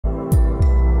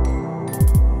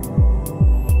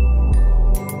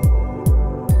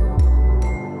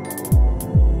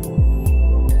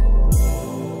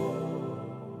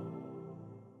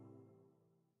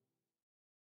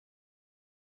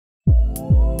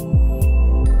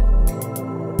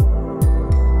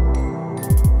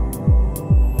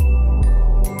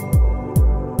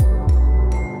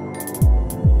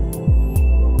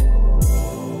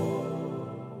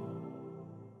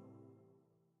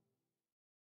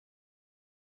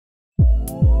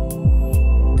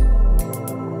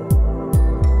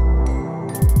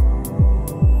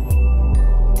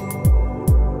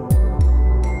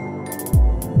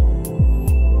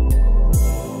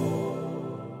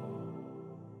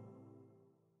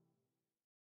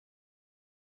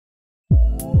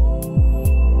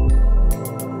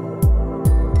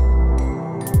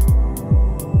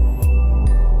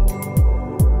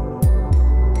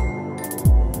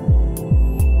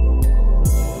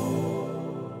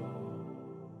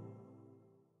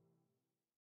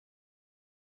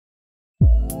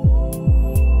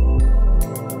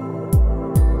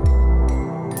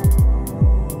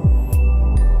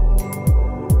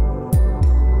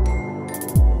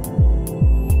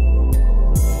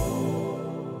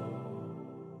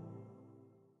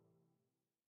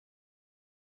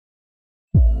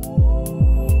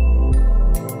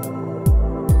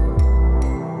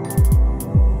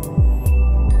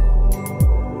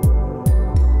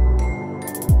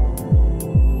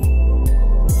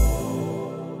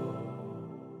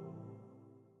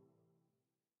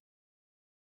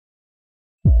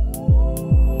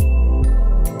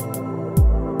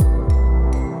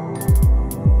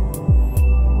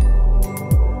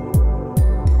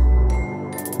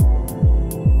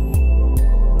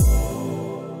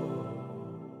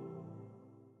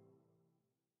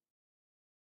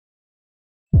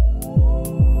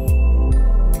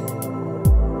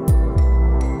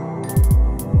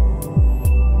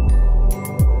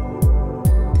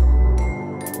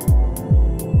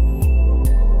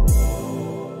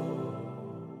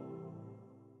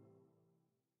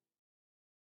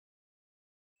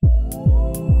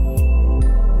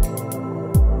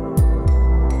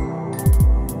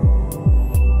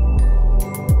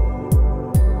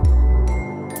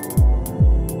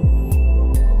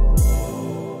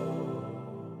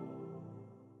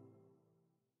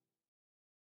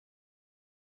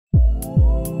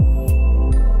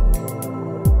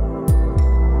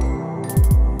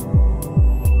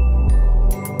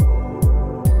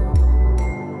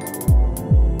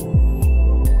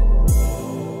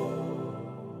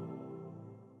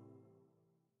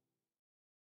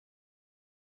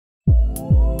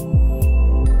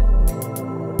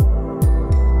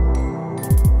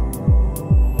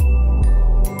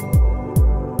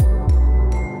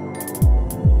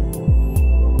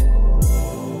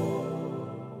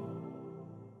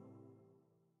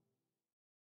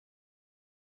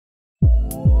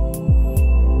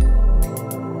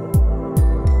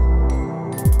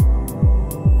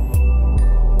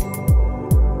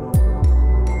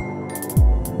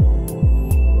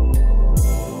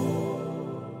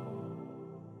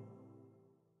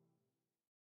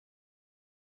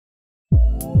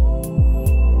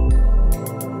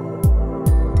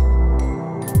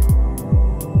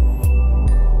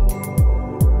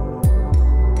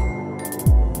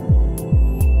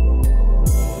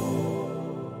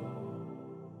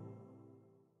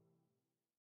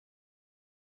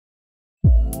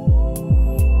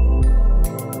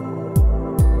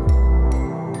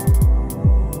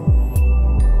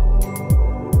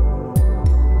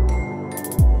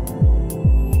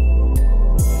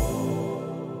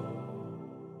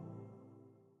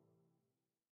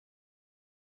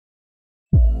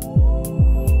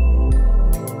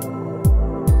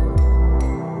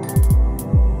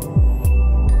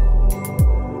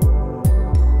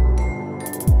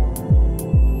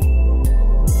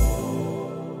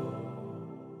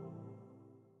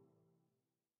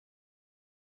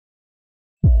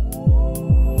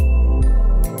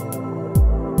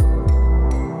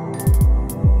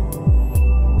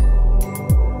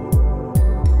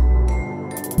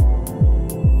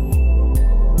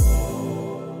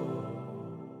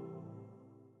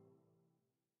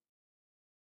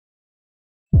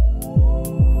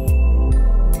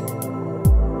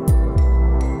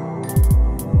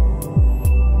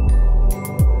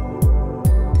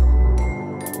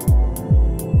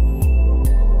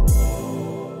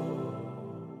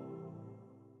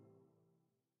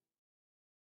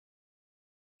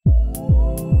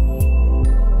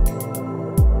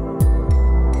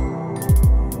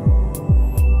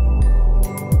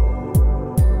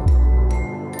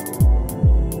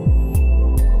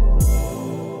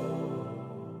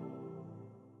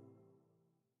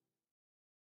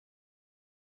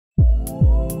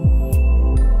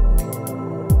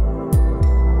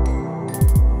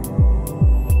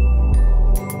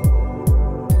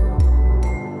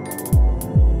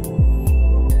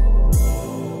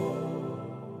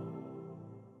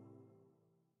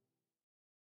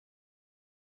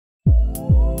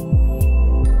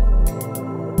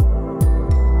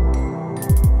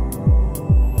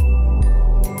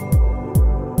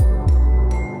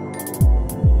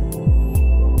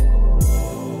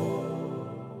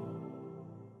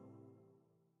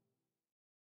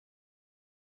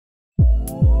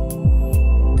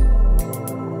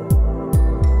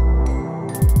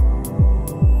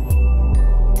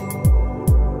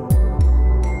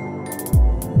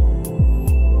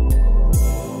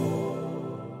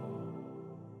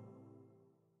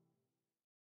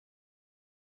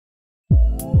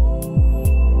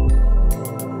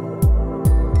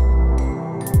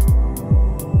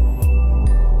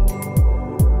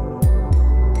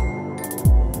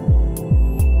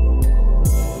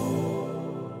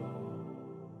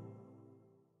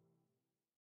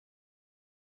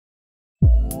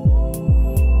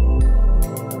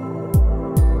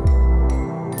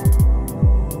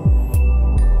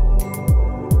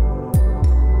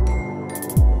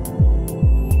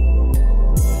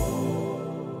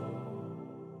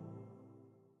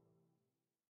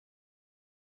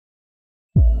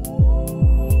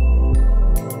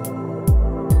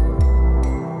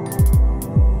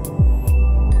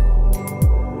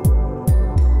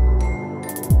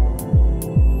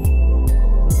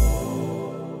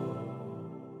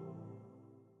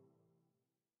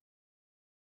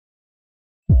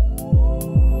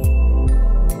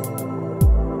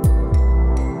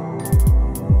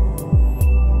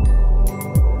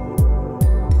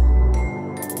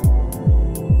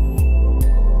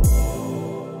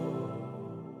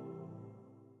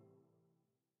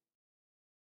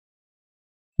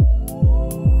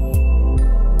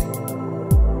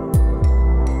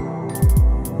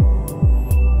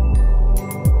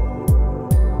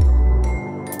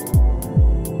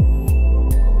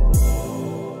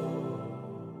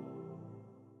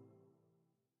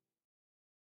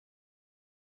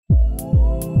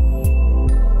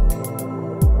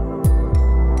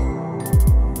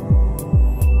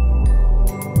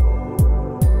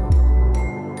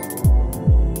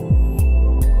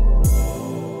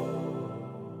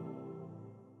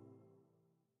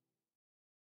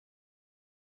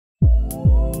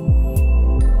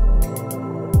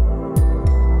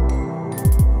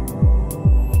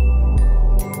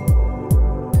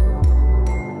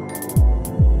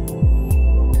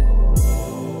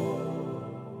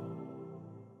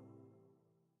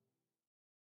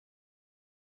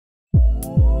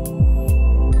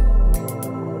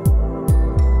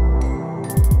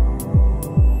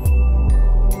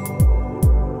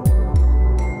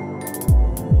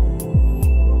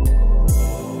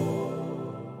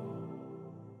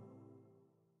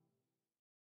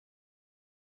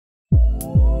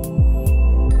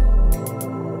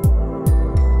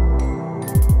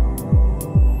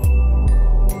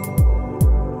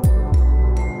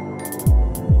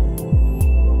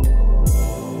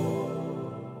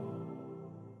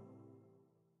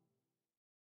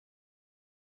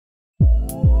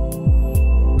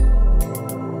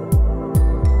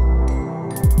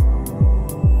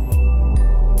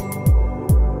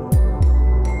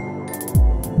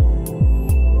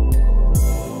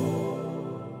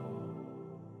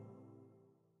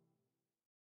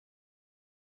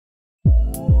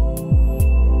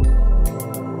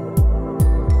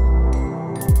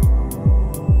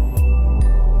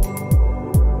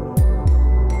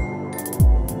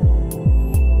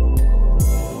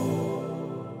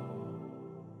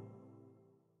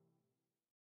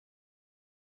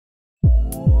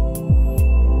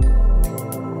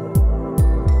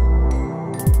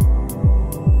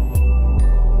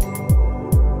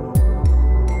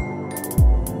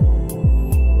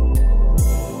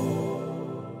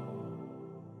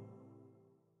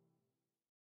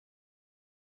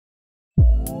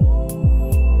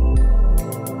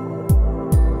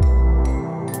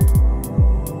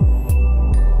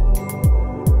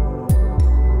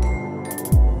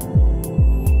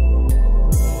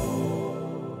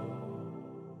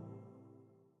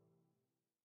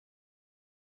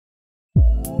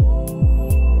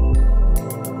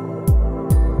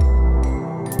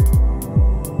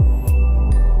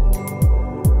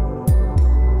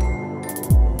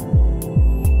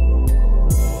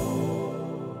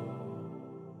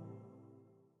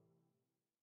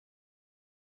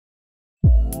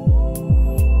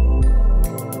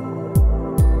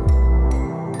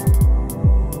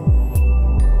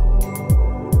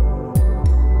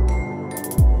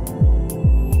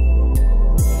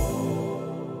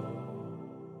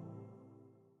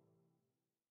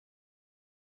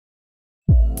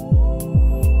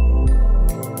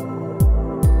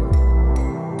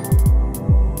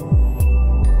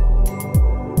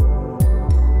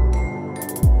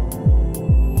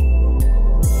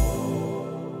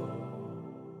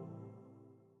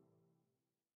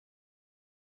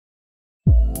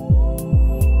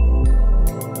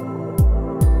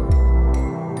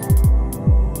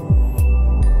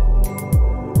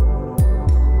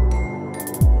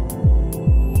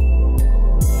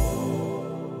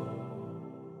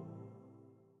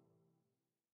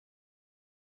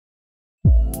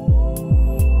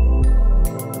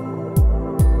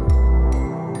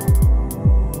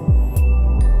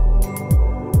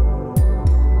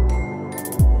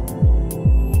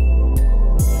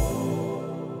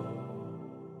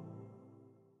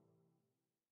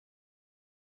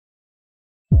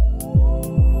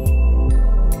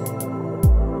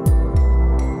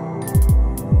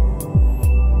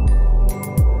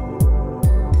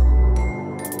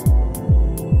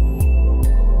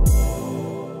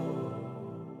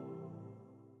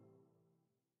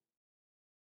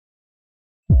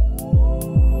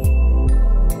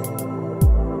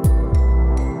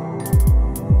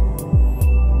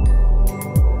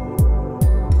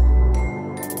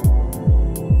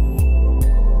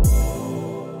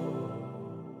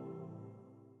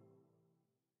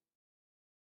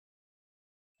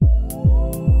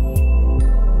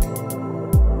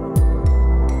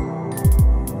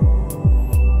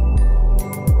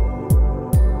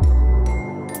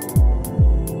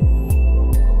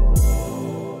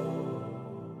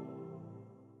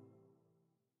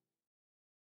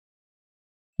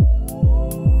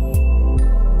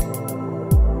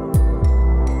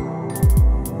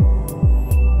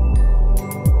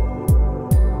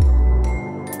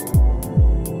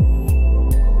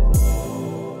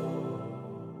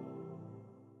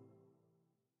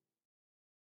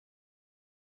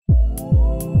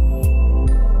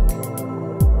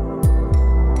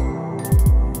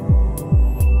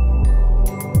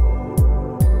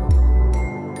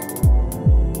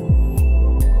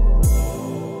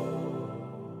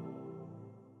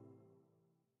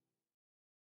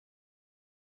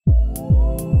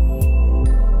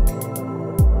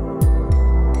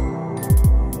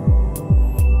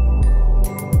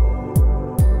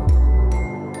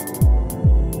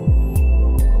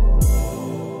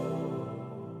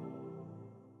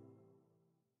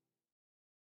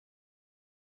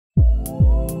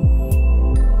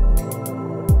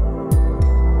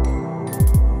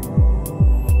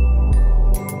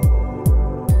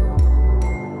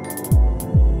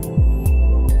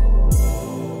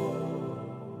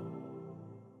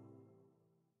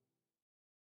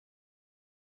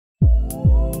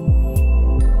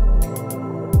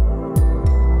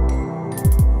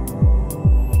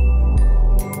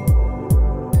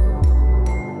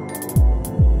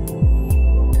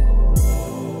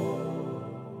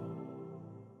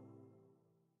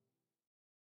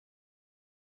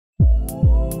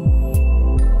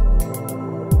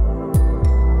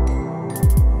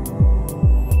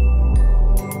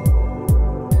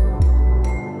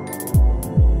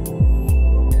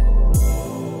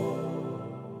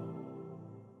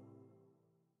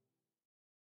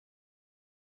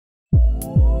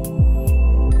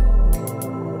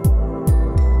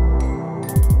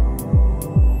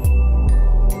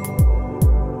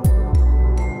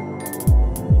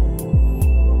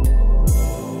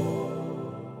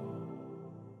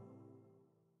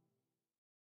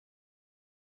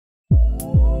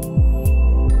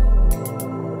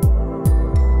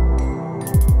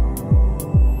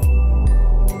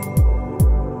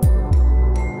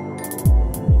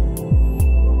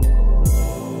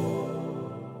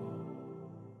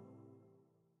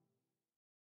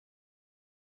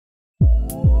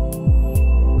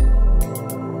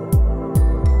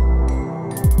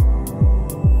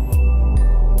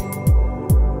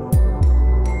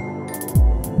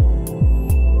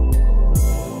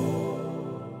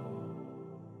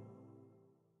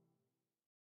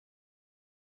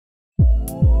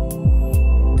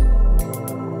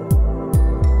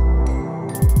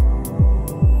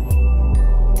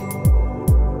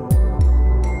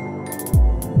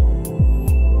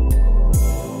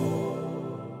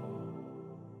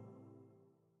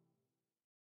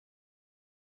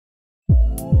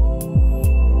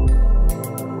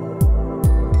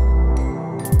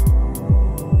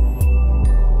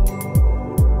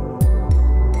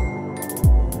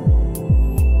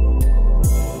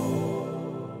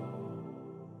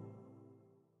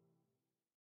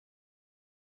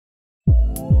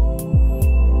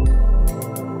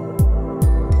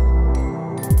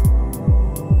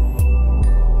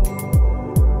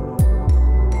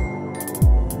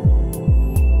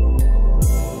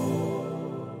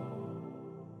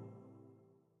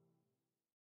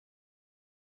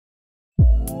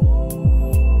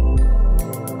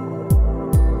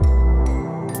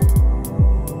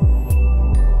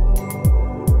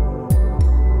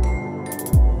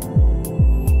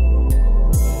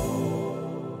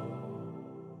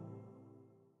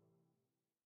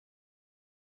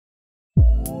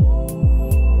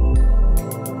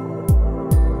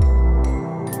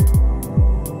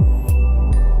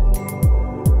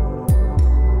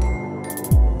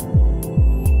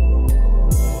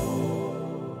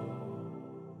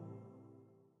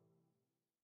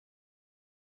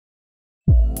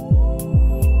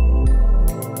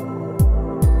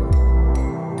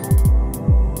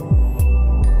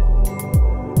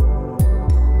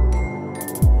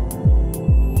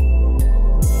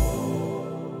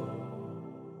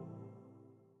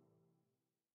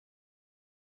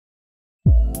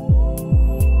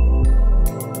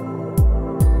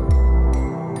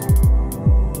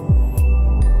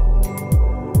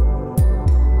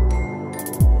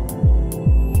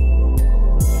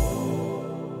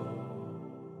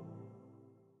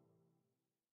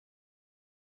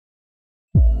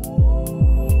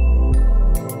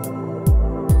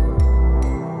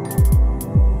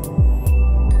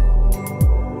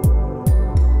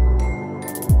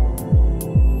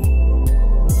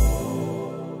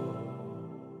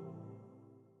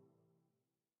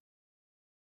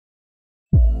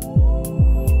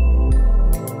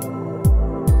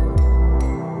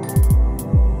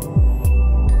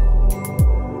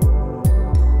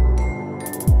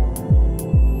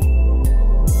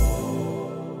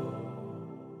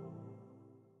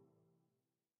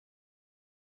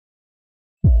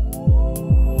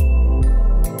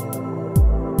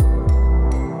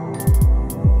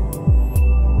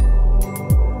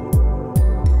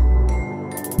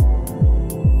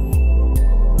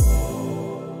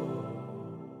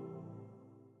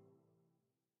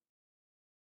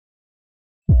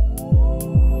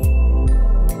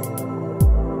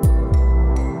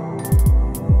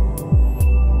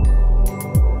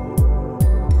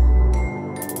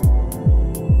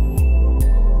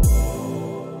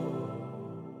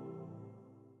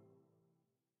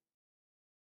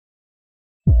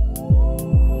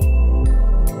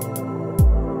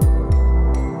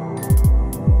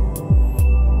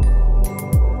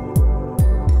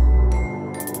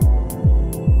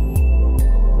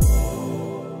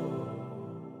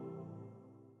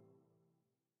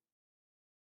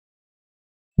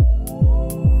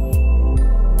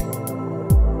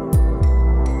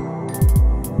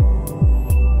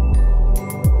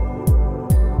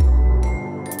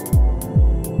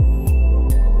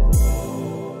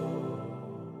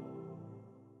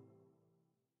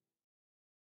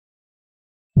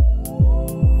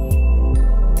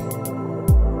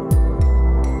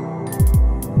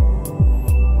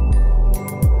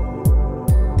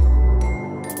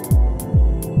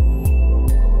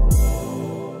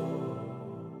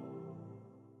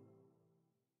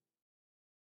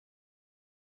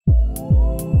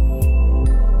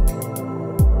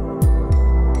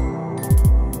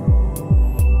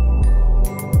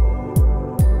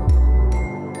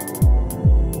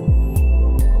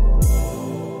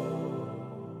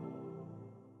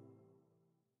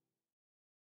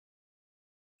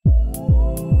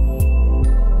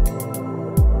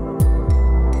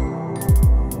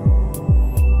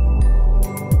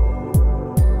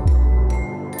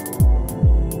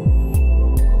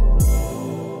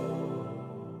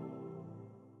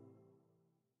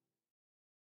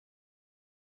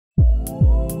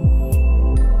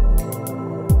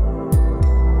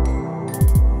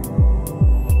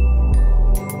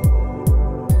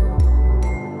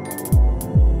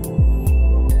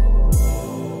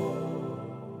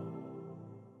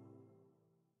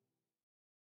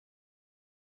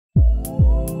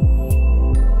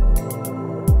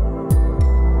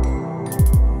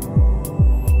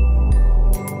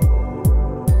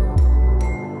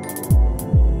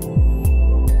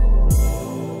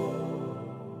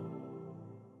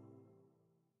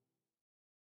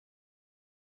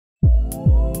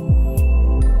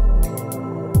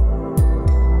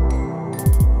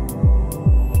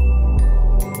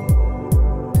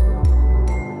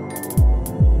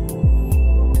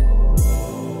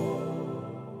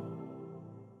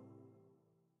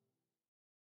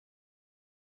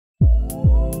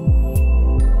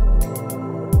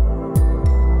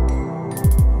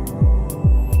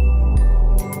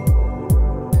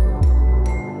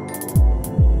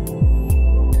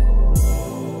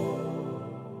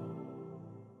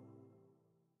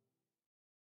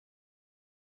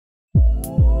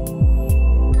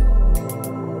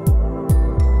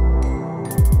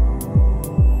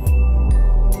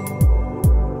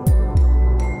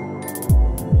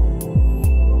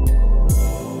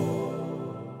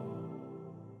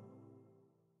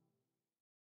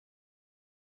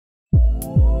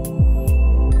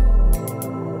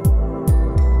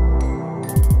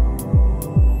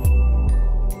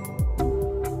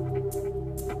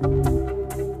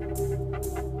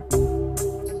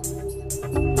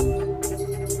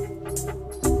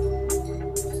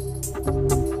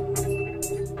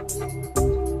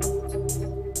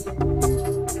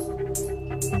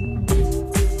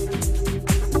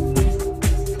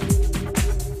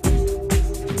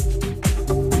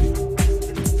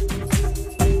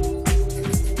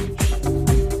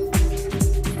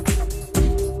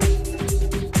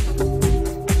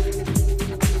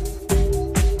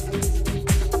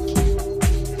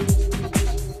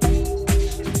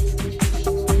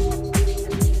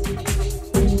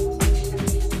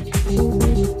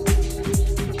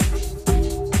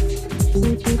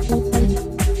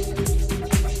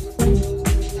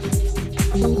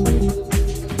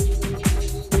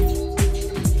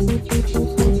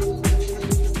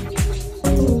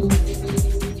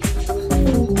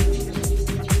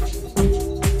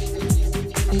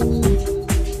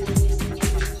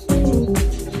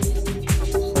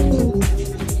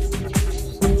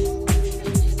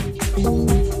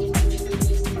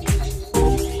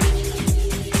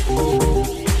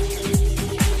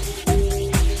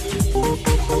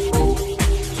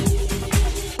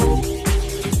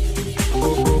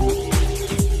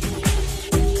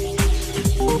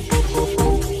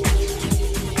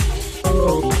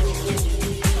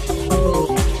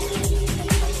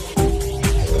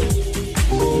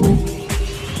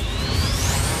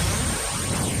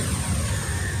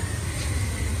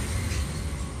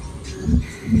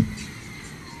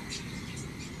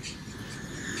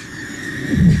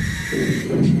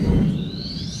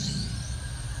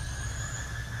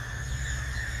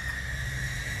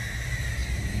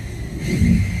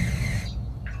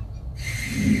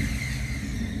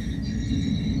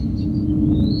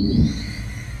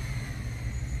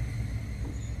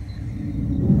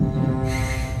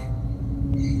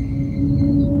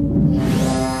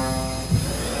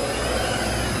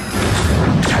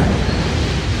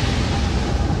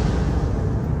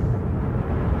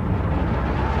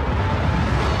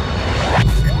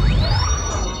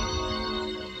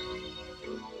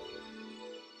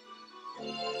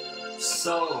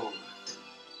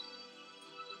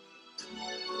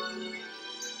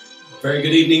Very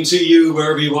good evening to you,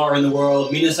 wherever you are in the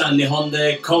world. Minasan nihon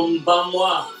de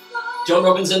konbanwa. John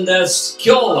Robinson desu.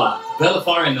 Kyou wa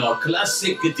Velfarre no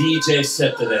classic DJ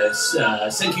set desu.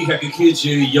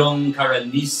 1994から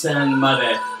2000ま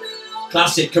で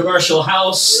classic commercial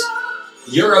house,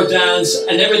 eurodance,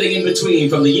 and everything in between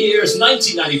from the years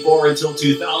 1994 until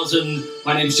 2000.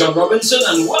 My name is John Robinson,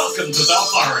 and welcome to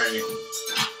Velfarre.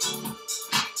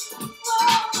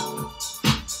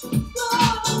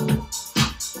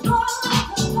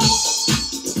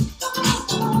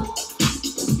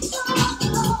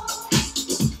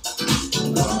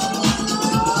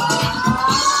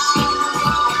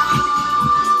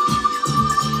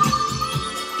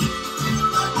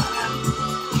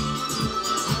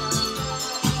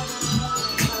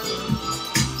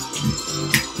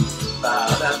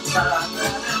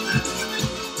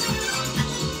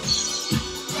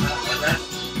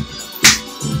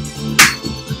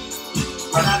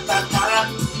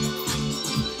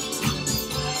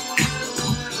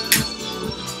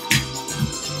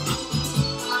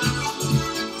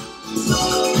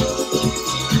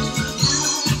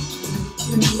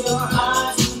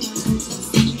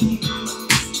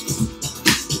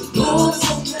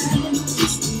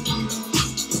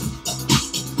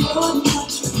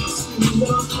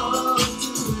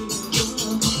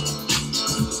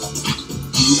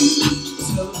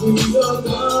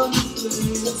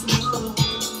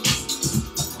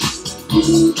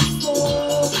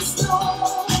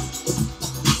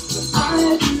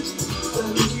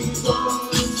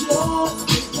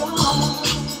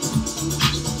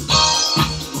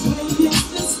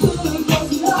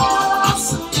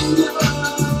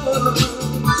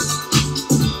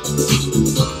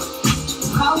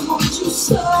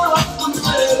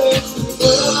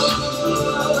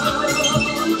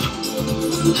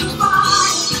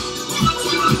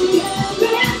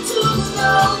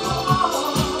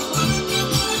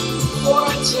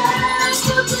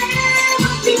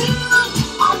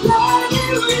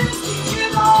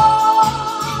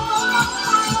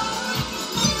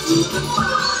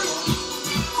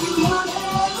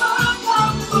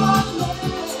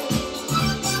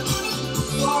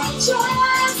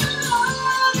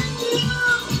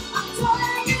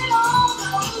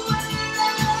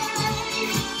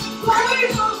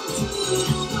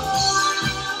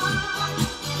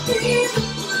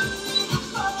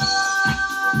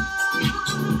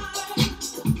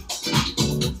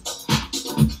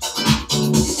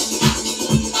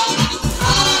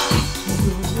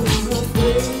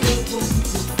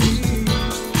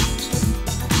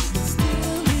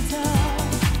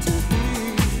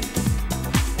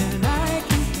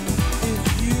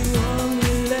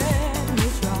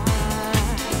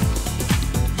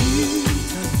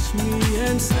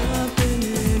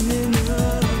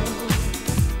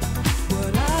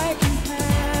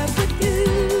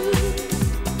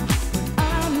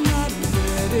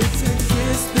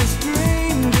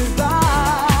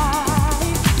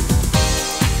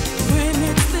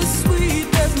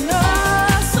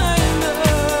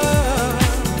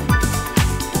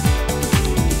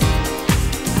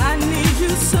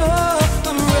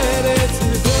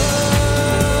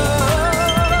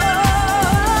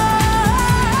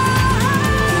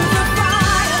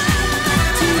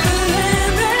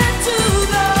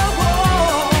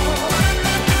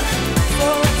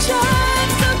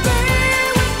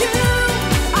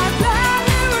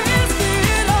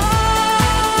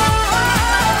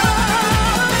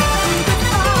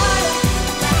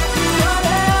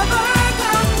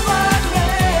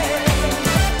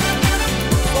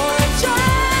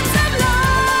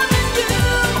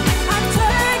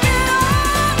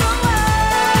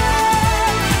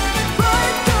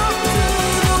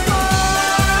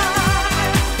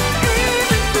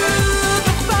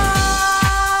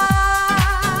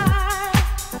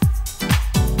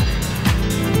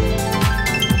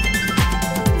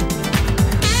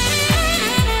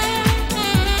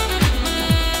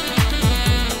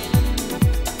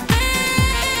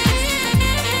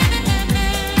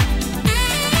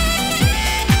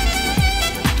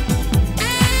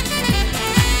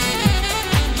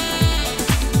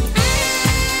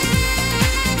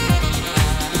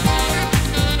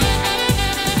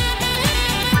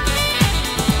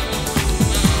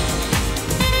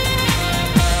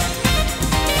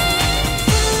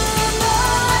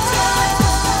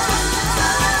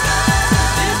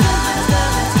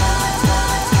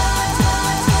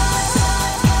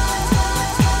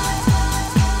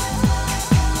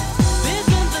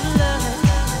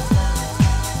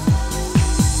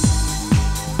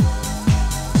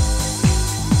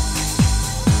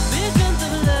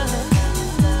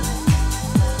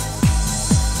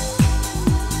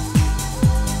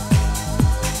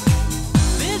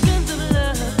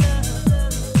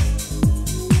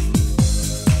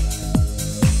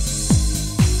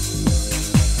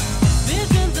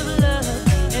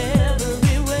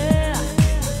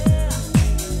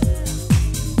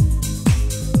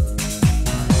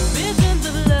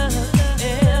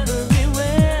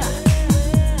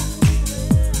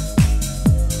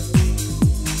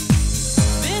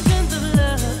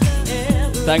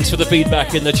 Thanks for the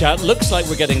feedback in the chat. Looks like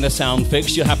we're getting the sound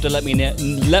fixed. You'll have to let me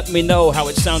know how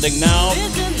it's sounding now.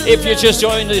 If you just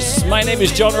joined us, my name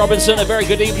is John Robinson. A very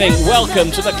good evening. Welcome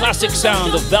to the classic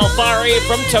sound of Velfarre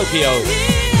from Tokyo.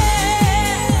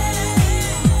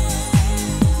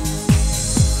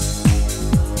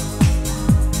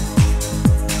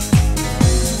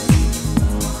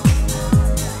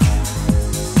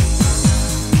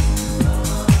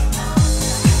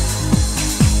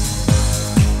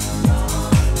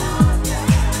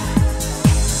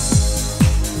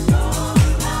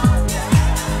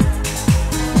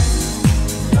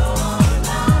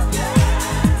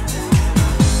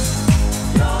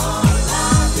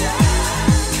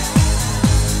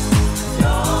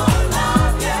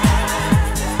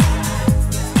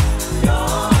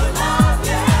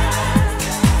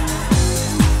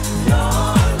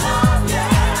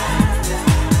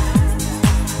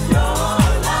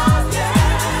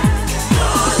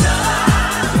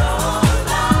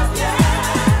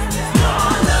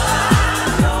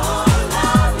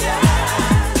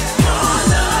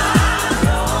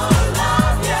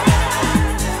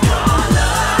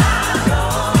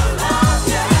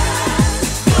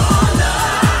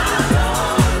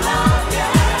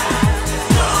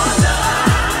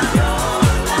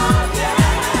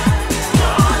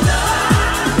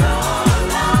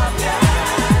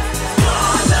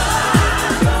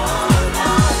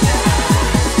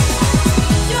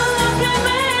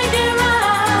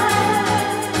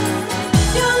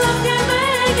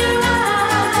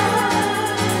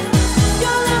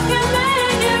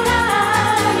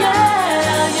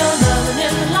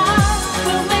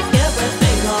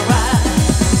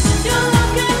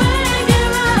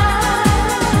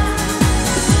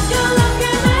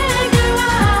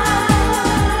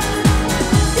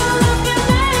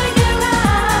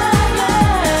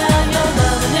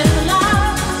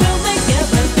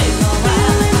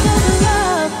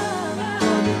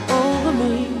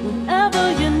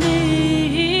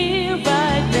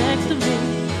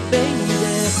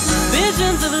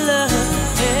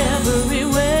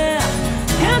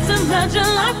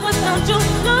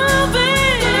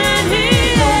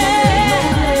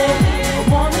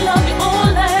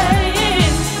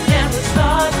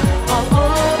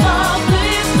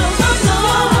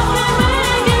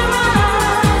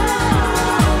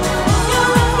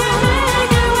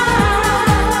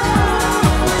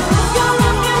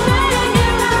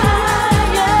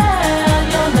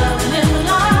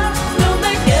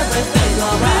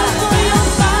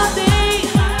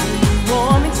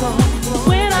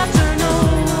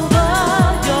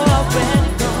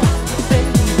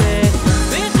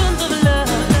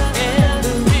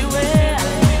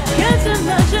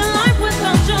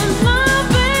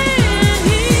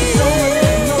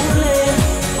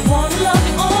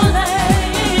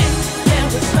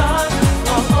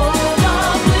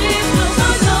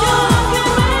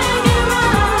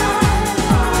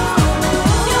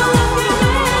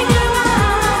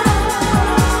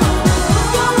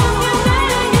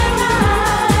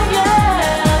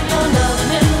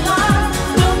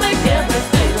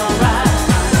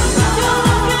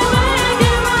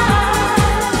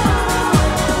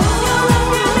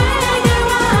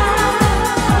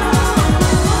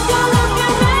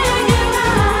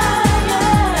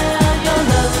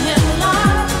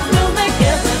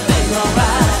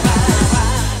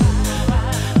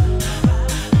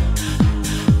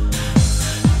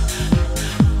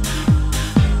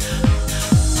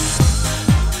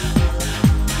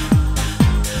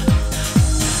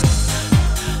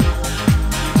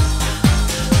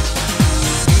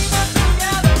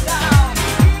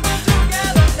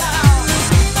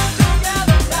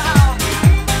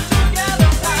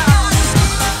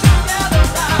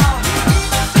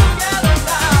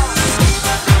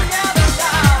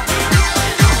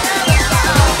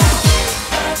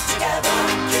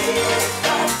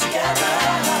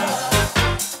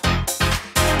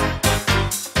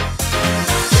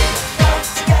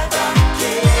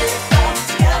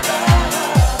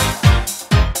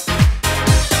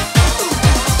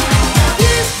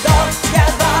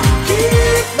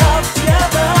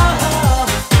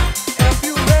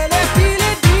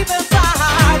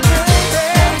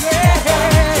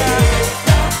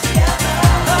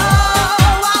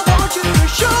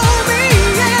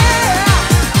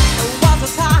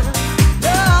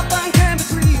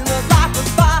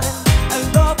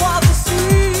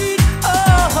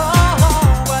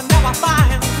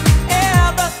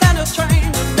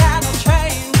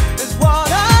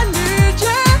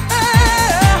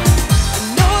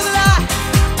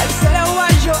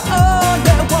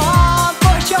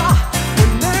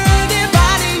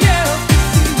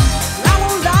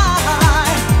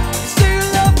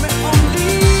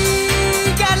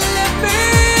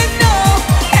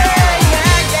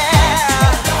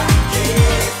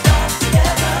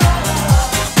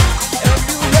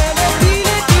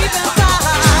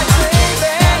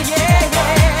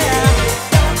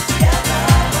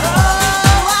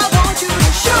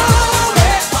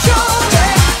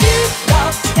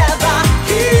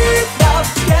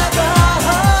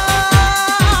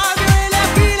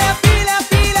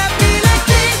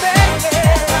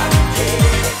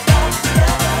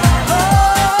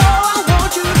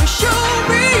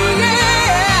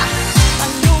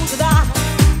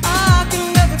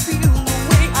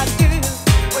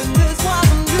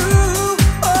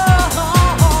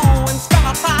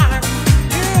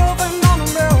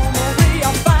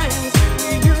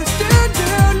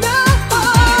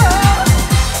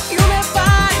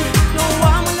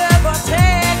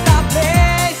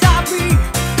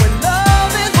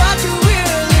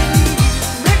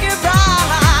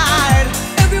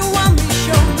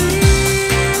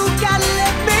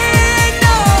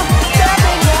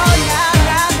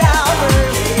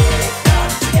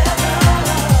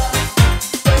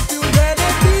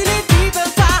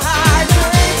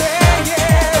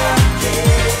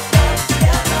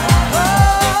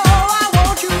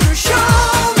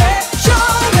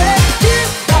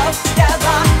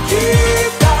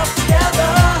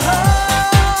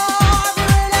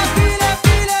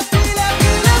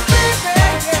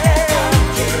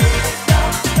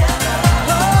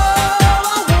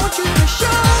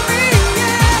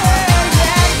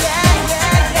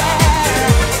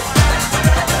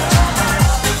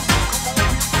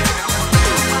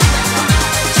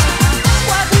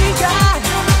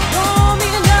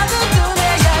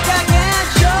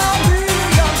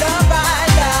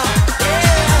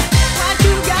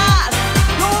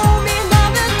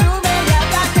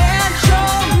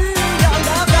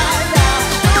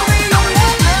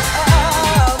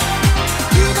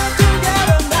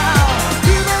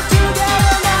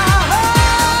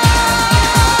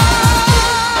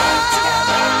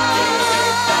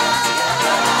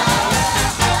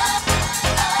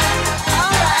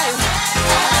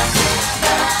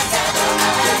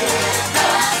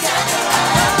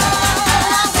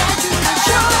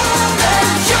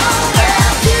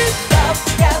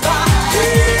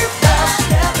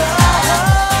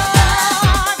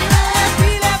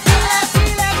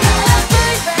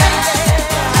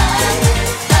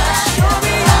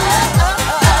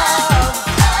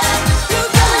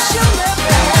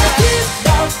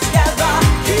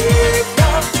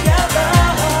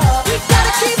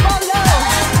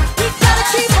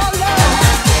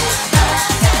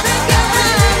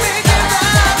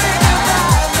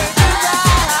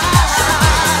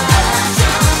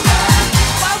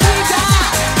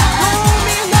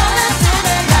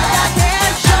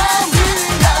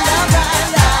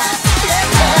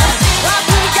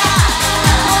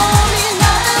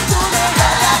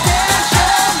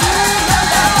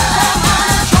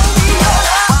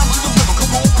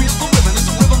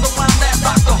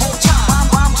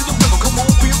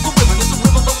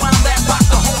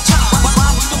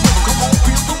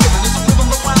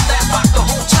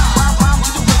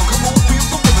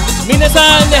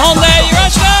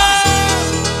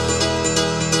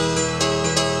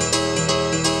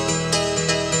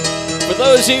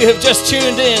 those of you who have just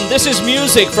tuned in, this is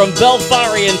music from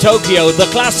Velfarre in Tokyo, the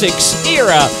classics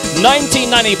era,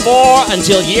 1994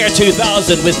 until year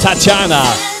 2000 with Tatiana.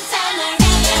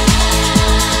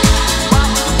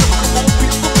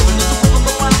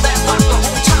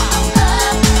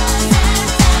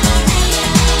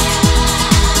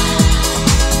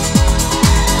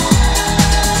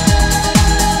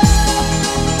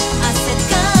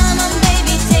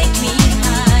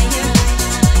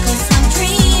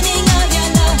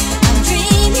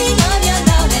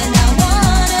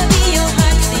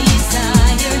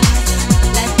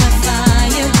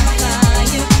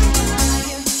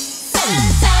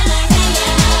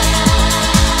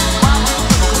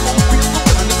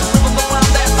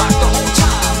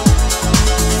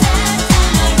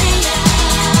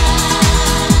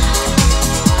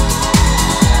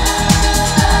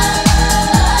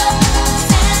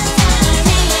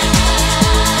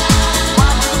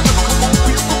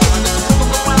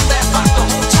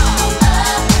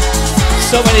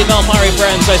 So many Velfarre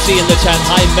friends I see in the chat.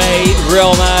 Hi May,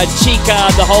 Roma,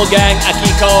 Chica, the whole gang,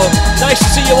 Akiko. Nice to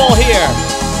see you all here.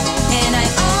 And I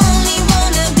only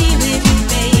wanna be with you,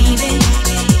 baby.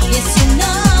 Yes, you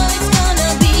know it's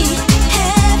gonna be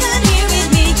heaven here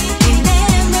with me.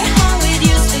 Remember how it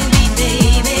used to be,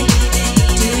 baby.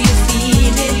 Do you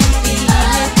feel it?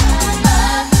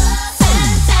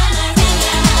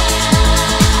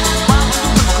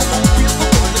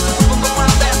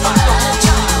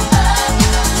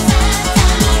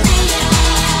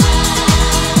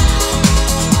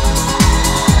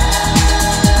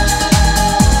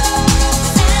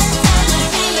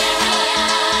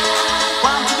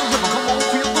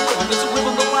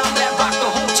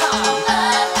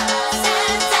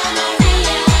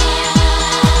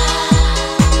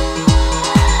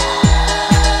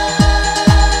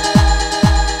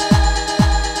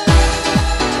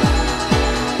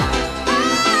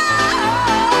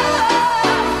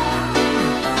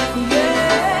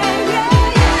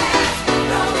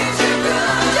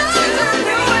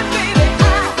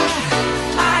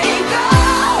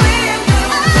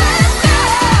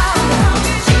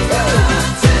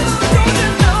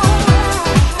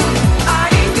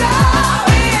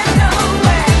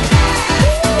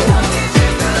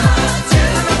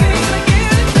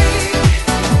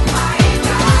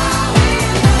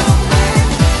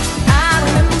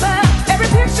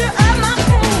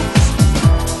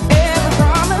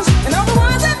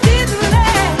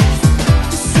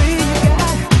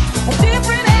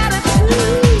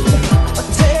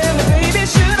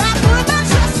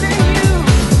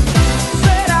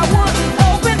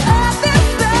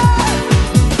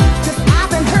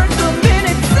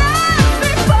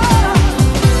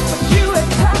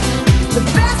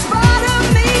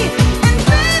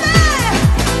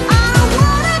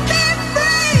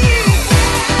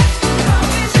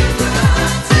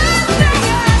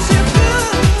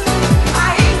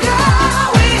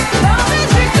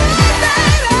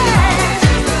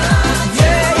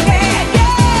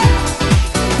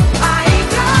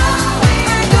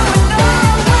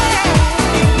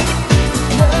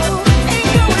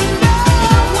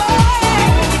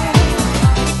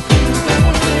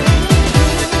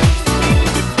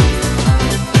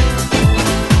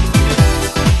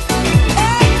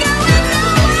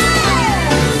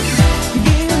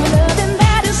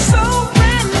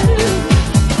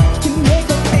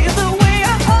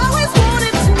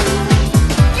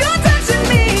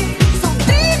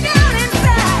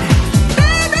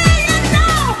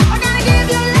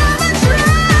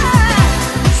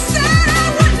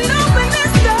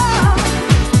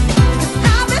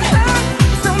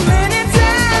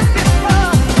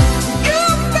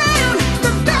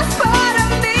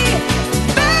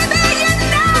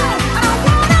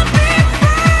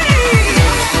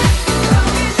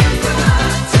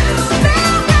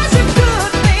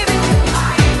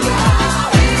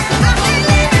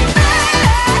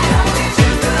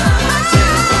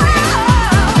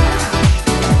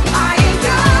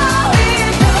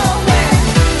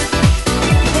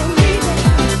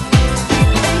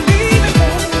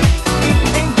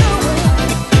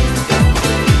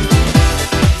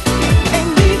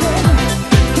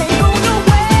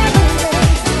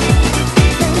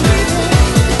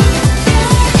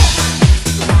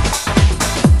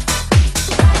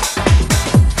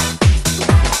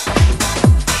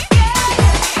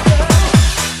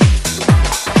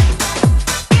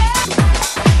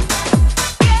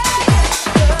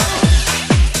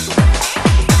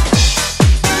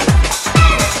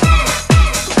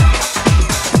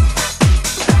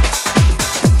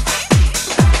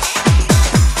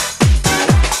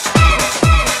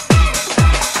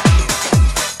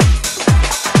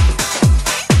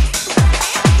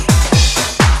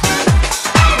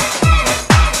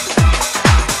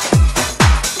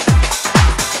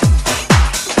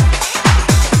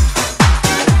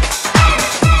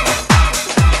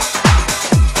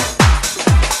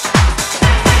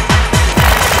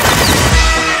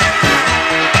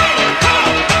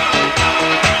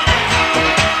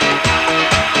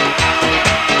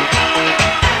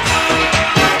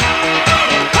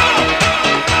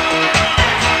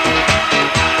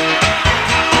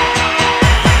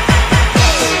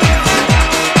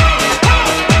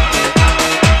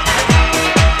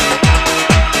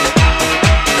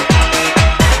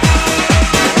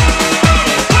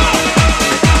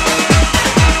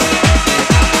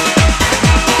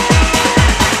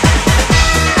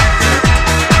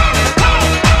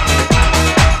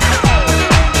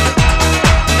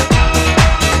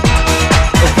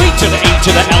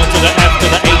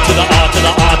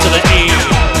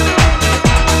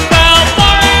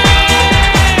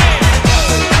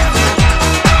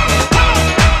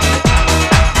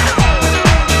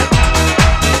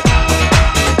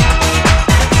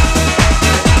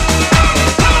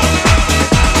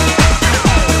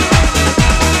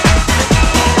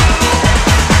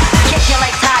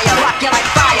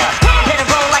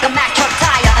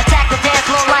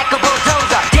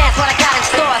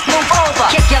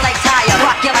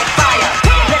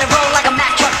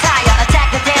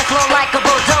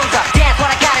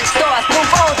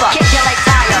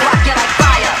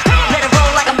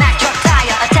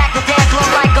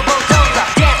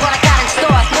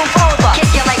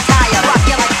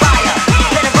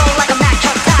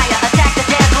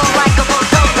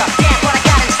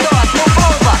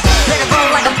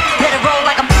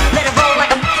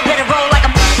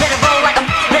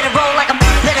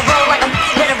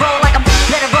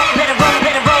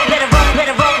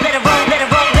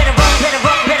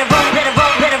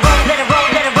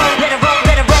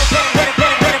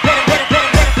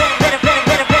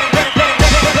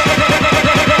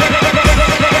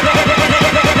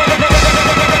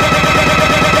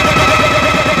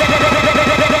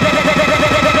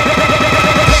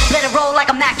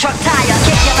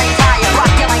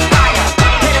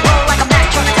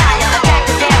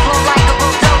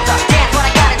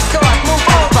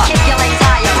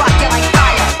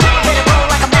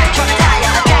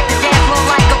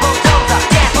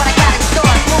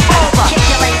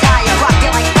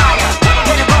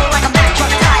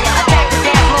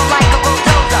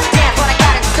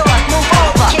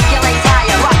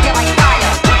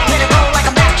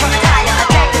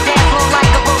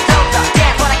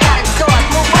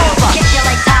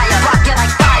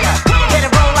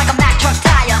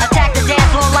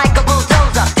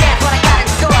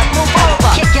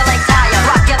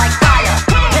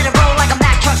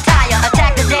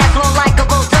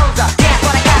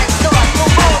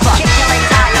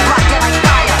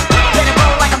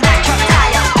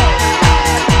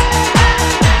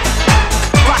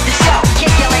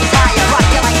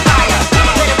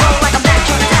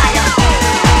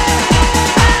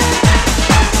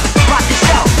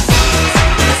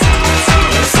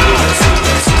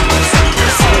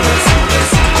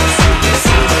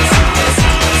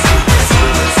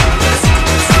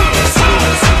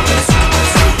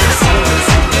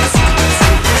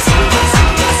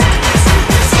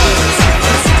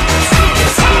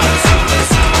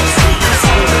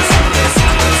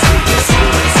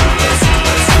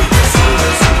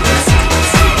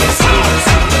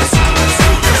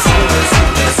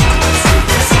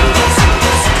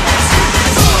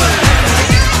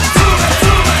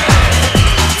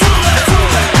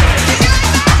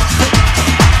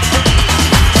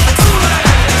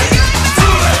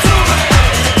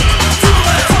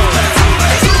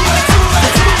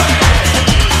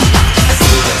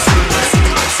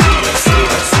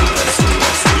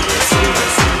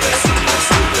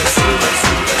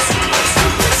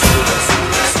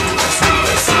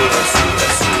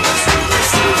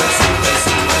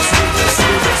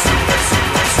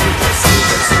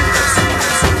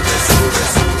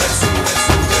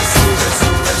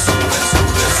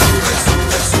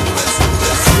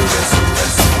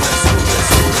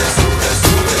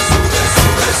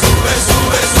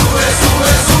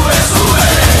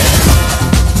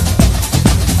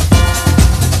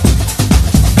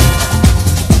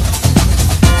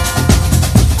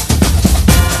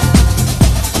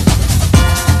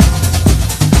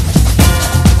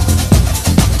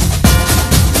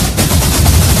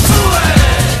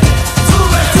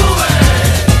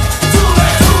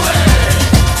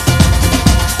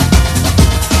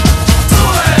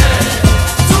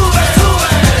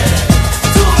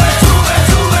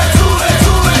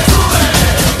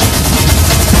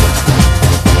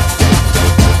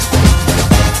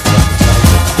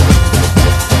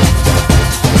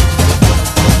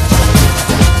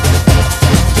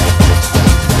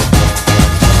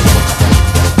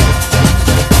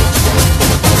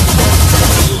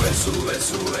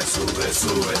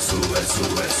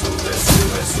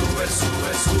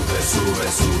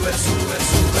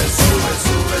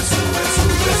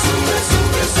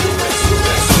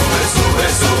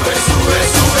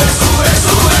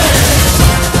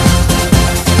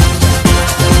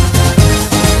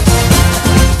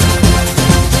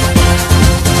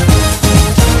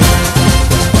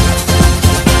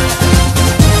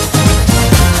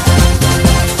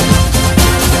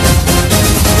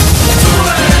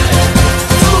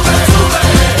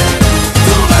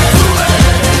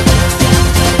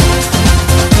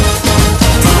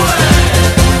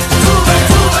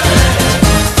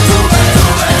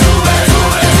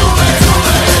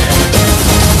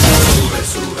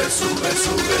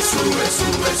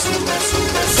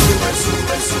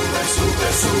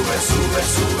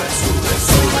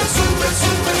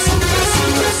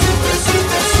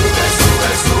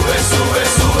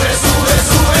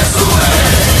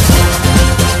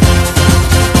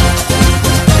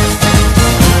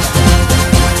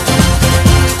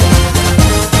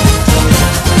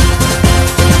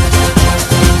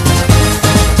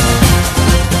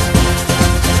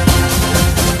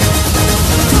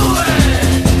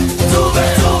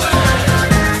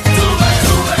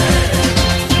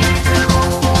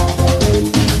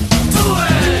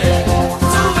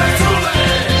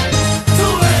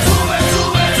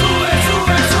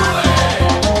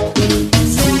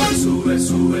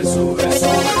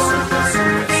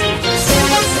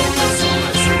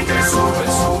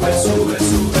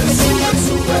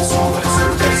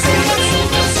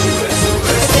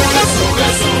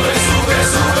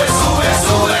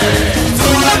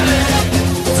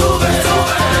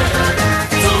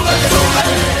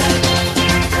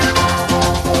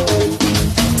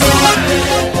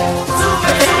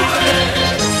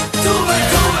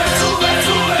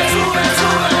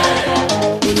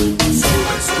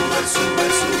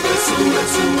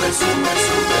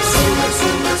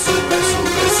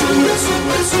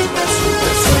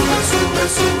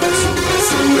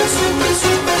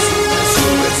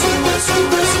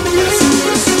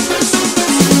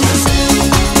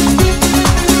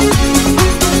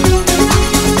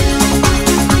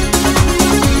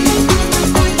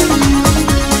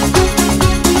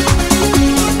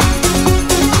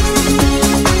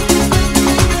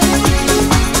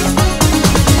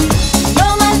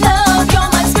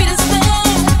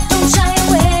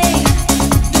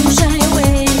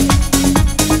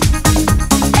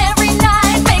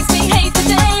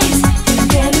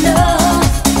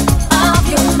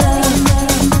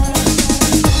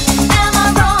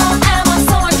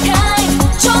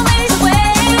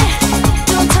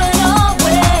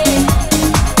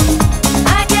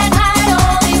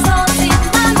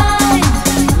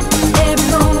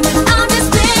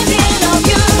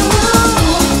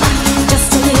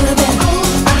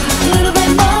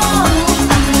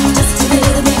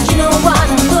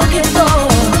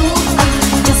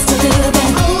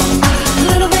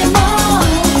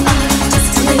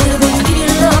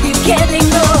 can't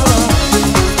ignore.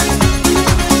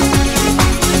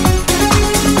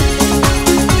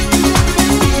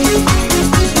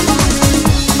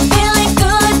 Feeling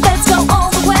good, let's go all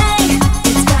the way.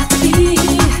 It's got to be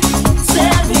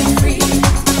set me free.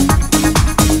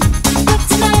 But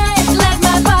tonight, let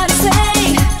my body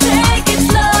say, take it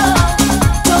slow,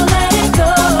 don't let it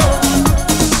go.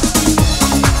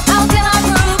 How can I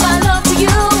prove my love to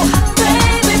you,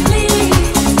 baby? Please,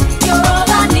 you're all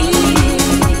I need.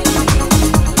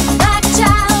 Like a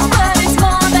child, but it's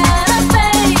more than a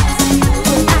phase.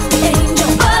 Like the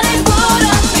angel, but it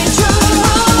wouldn't be true.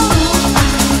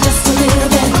 Just a little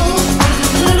bit more.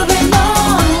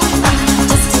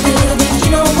 Just a little bit, you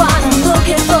know what I'm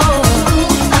looking for.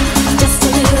 Just a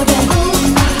little bit more.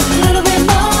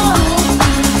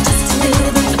 Just a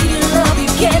little bit, give you love you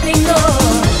can't ignore.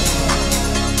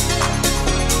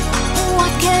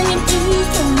 What can you do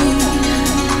for me?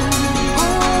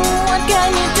 What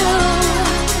can you do?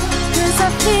 'Cause I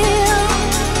feel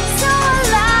so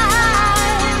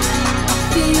alive. I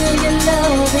feel your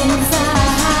love inside.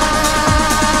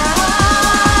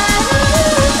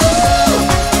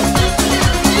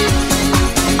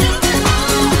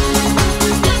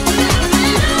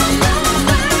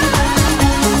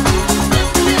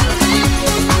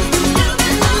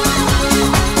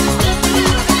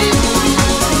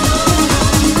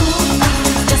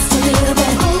 Just a little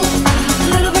bit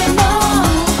more.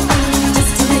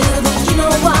 Just a little bit, you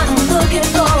know what I'm looking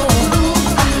for.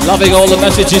 Loving all the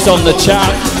messages on the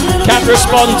chat. Can't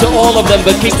respond to all of them,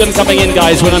 but keep them coming in,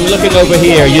 guys. When I'm looking over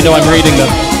here, you know I'm reading them.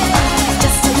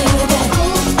 Just a little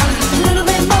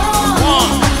bit more.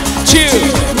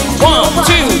 1,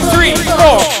 2, 3,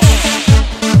 4.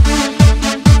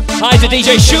 Hi to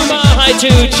DJ Shuma, hi to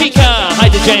Chica, hi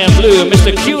to JM Blue,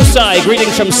 Mr. Qsai,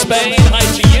 greetings from Spain, hi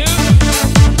to you.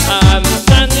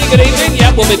 Sandy, good evening.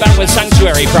 Yeah, we'll be back with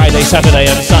Sanctuary Friday, Saturday,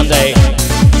 and Sunday.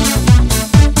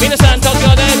 Minasan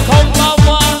Tokyo de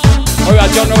konbanwa.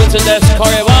 Alright, John Robinson desu.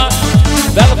 Kore wa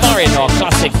Velfarre no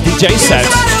classic DJ set.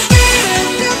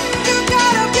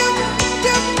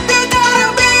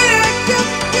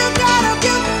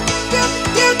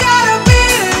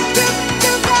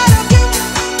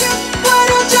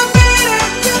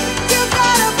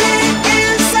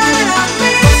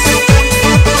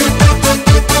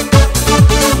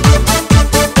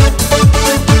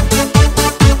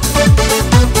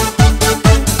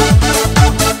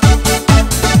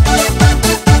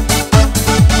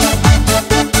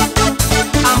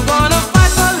 I'm gonna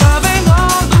fight for love.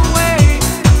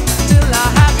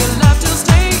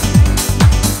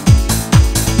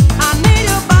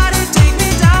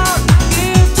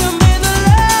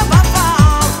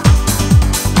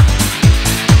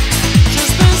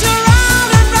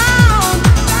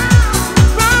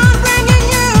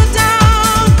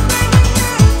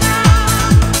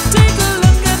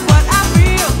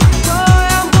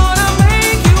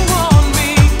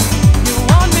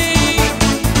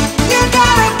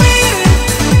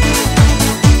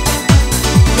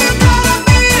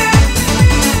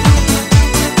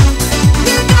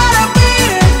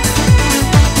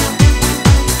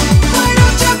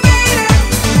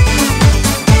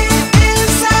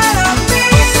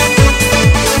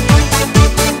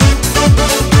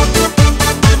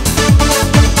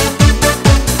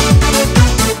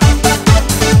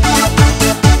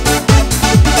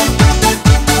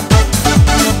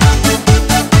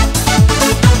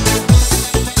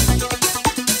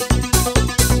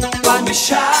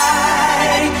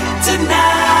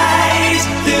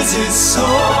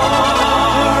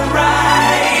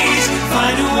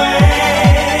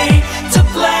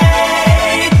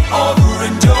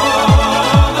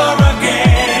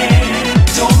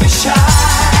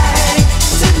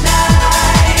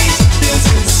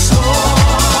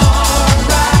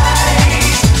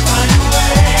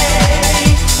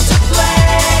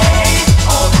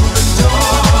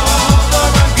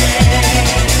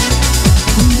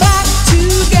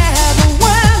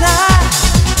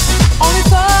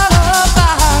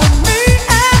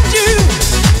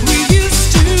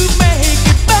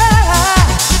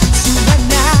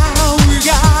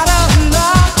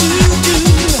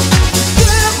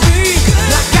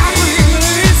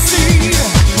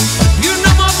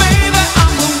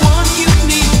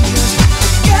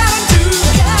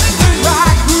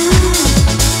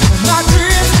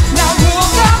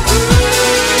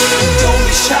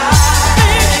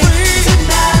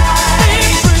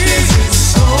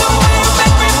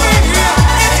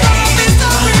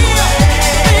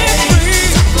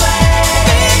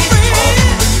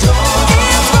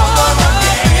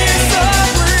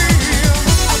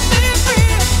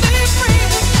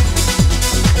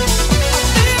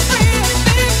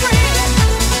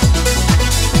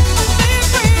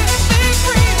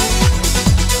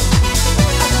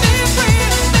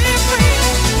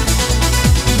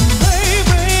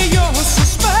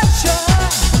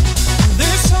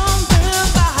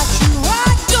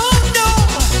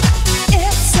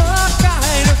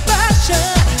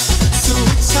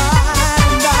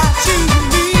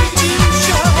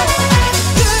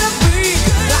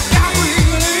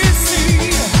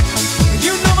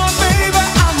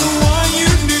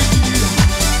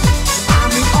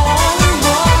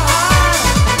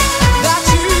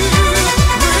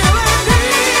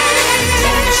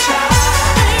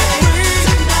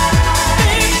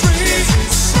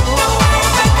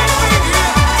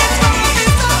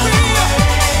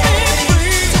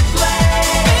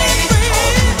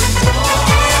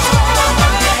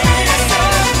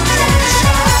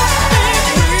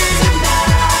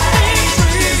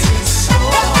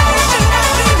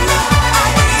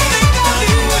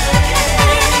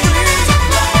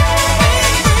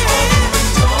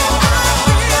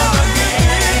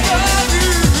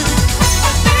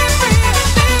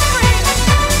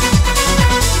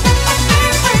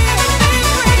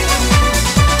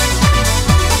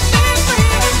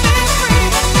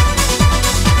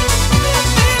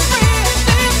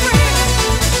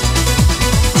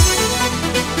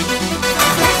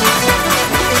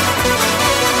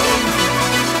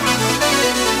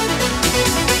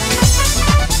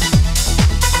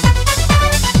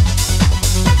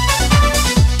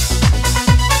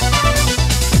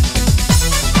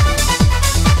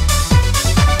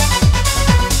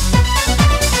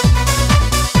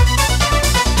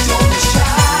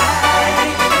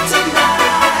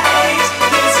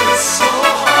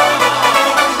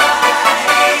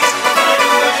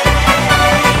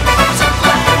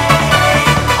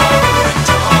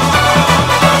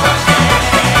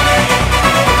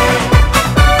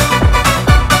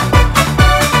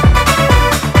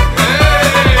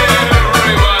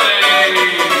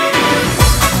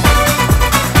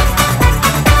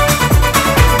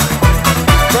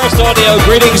 Radio.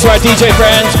 Greetings to our DJ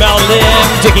friends, Mel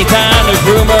Lim, Dickie Tan, the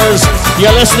Groomers.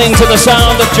 You're listening to the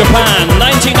sound of Japan,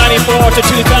 1994 to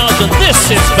 2000.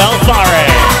 This is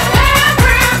Velfarre.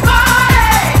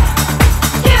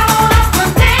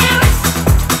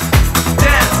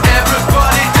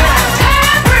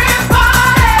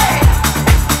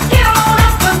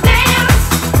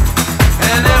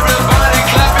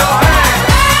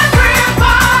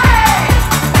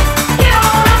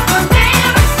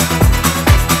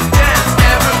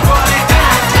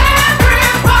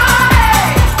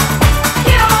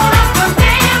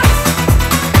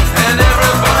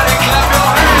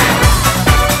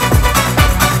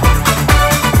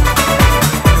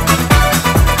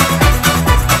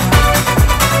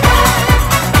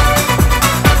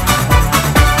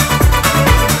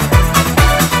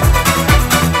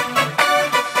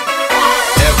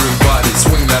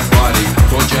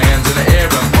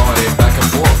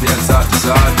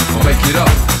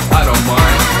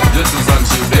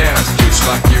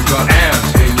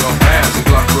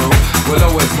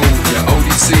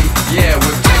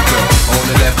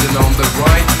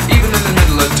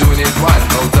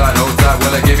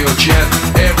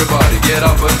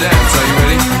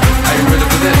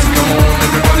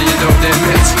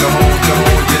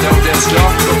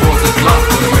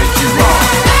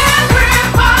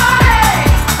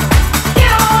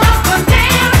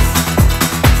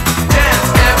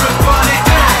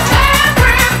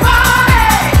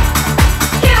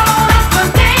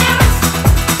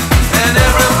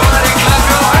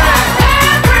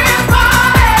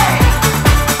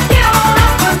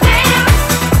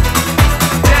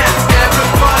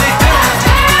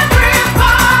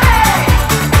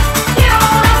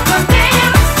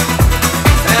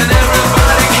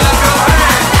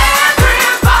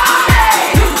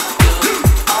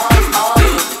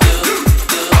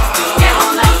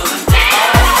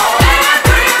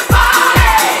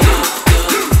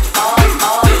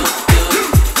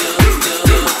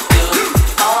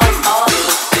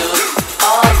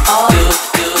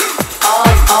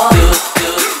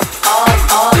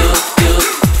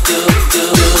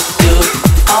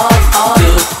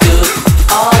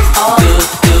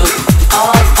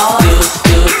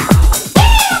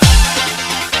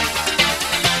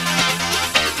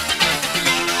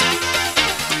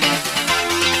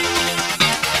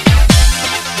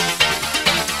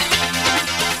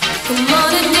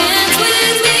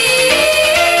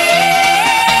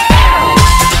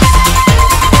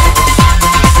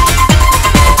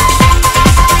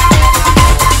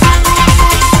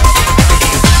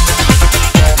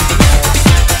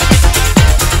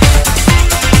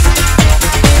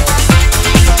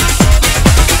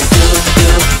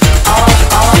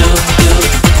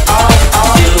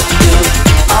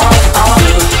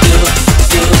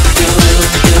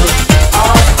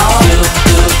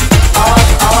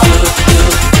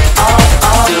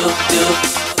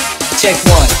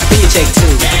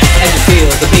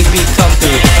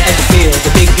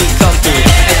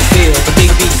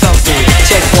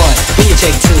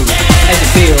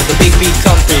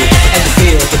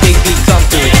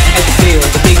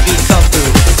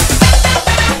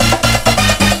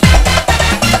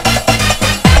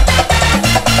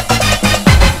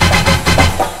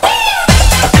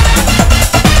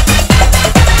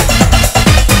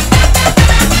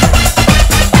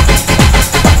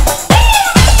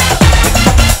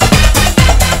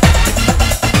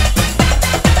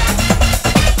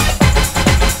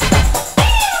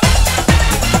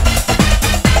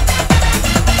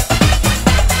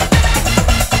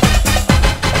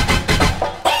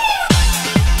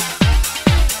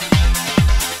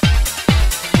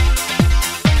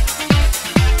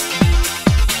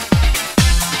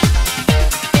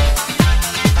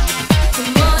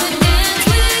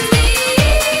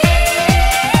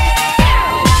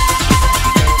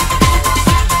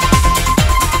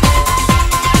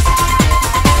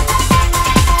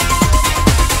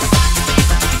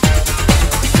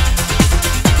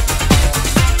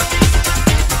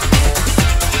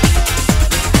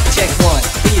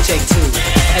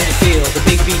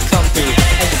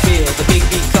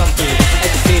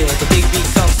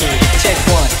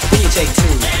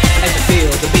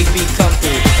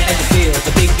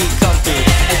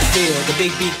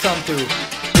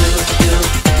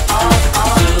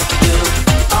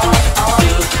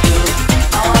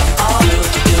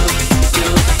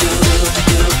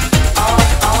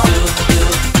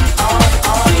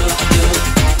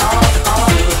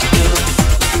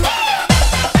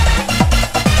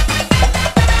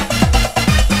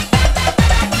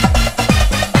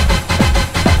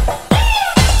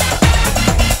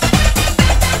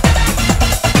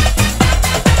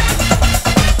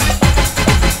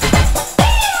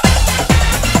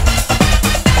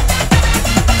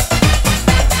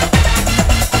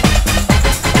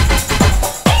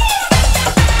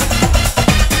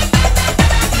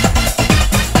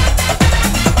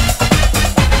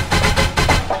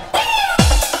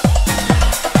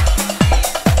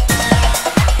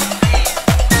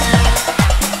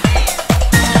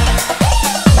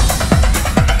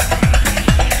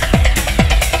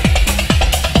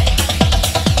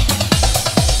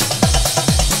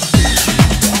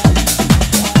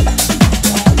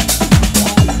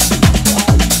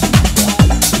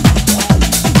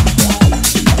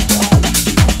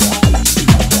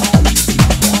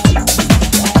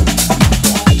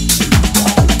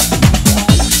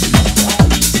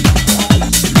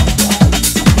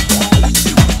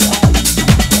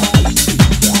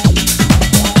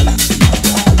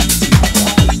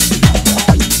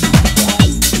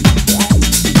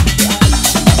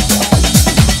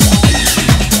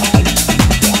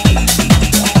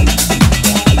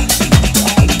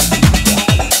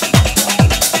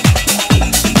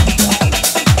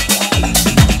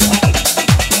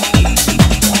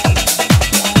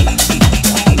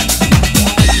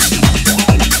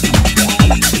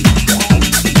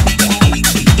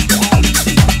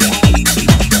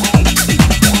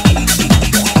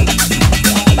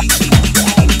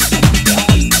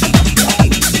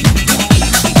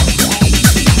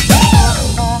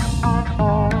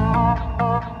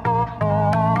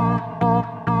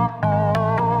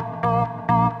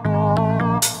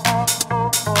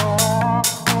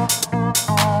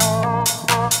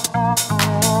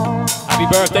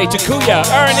 birthday to Kuya,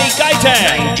 Ernie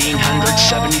Gaitan.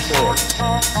 1974.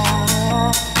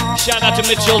 Shout out to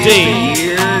Mitchell Is D. the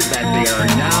year that they are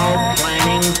now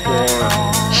planning for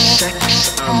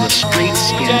sex on the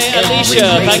streets in DJ every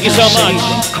Alicia, thank you major so city much.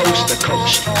 from coast to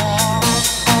coast.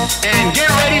 And get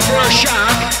ready for a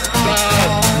shock.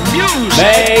 The music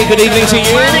Hey, good evening to you.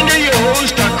 planning to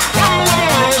use to crumble the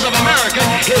morals of America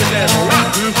is as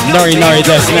rotten, Nori Nori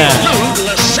filthy, Desna. lewd,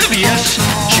 lascivious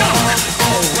junk.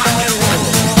 Oh, rock and roll.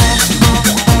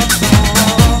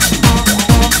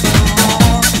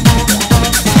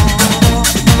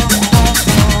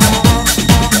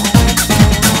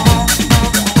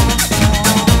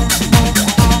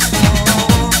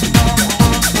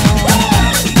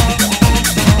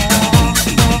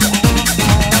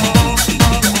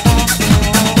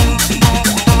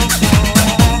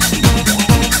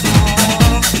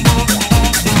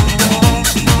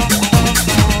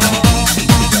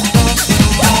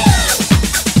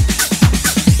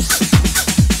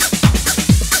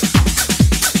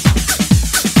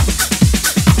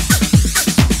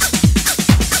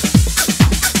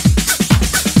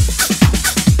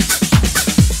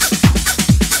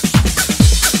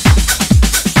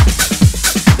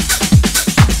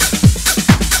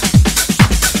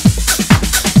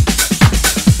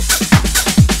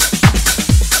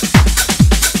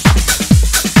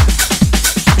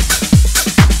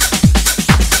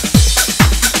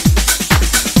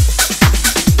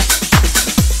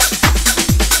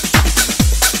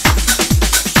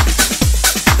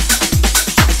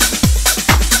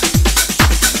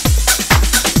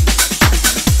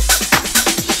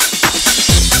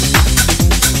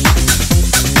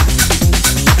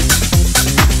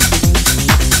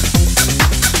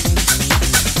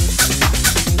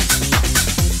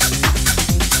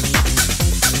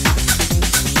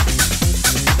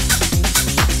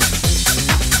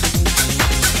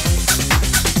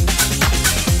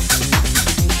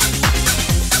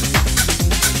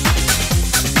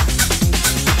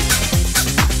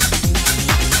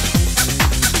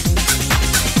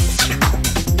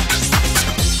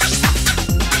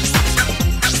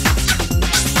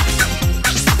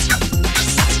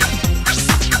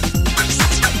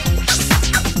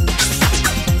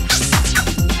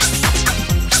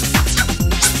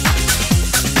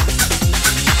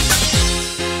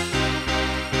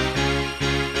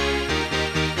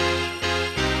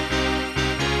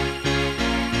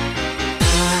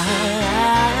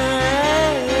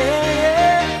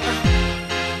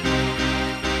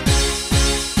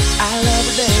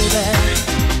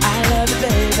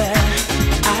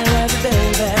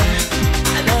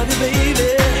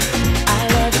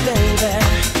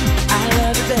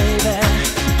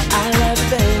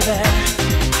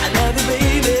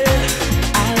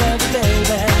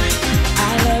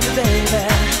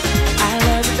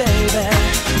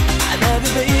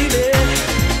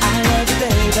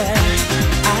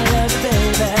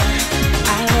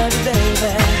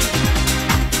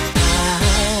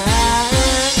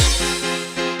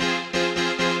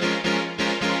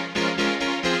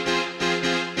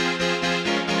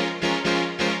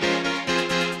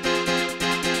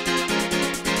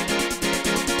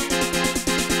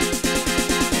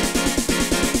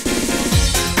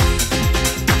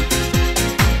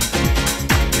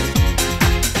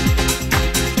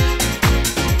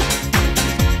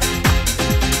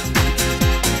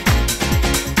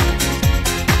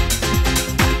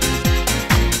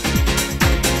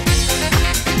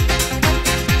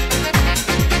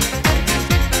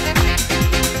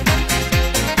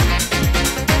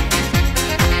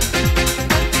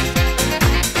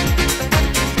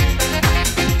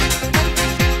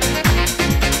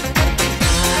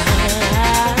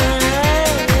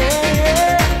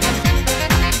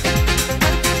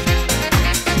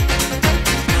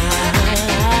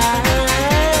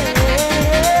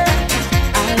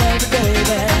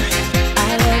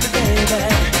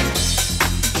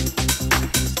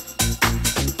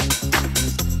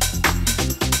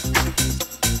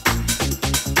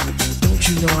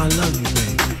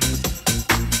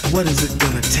 What is it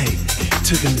gonna take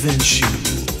to convince you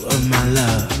of my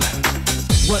love?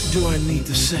 What do I need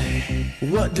to say?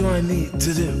 What do I need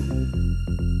to do?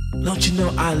 Don't you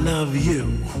know I love you?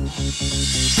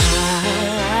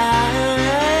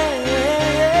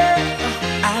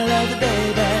 I love you,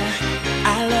 baby.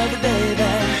 I love you,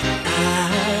 baby.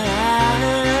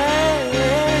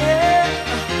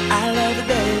 I love you, baby. I love you,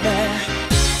 baby.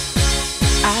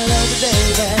 I love you,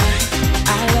 baby. I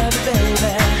love you,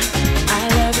 baby. I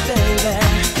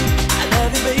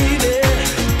love you, baby.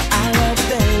 I love you,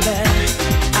 baby. I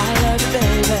love you,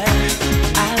 baby.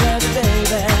 I love you,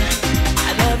 baby. I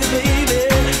love you, baby.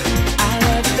 I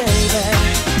love you, baby.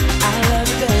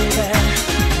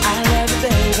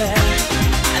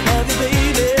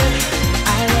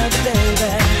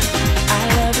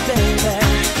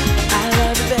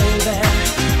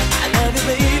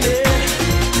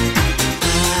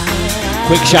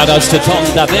 Quick shout outs to Tom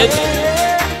David.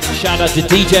 Shout out to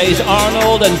DJs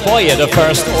Arnold and Boya, the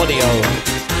first audio.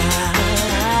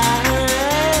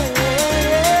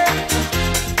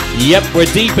 Yep, we're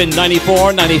deep in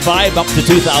 94, 95, up to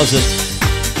 2000.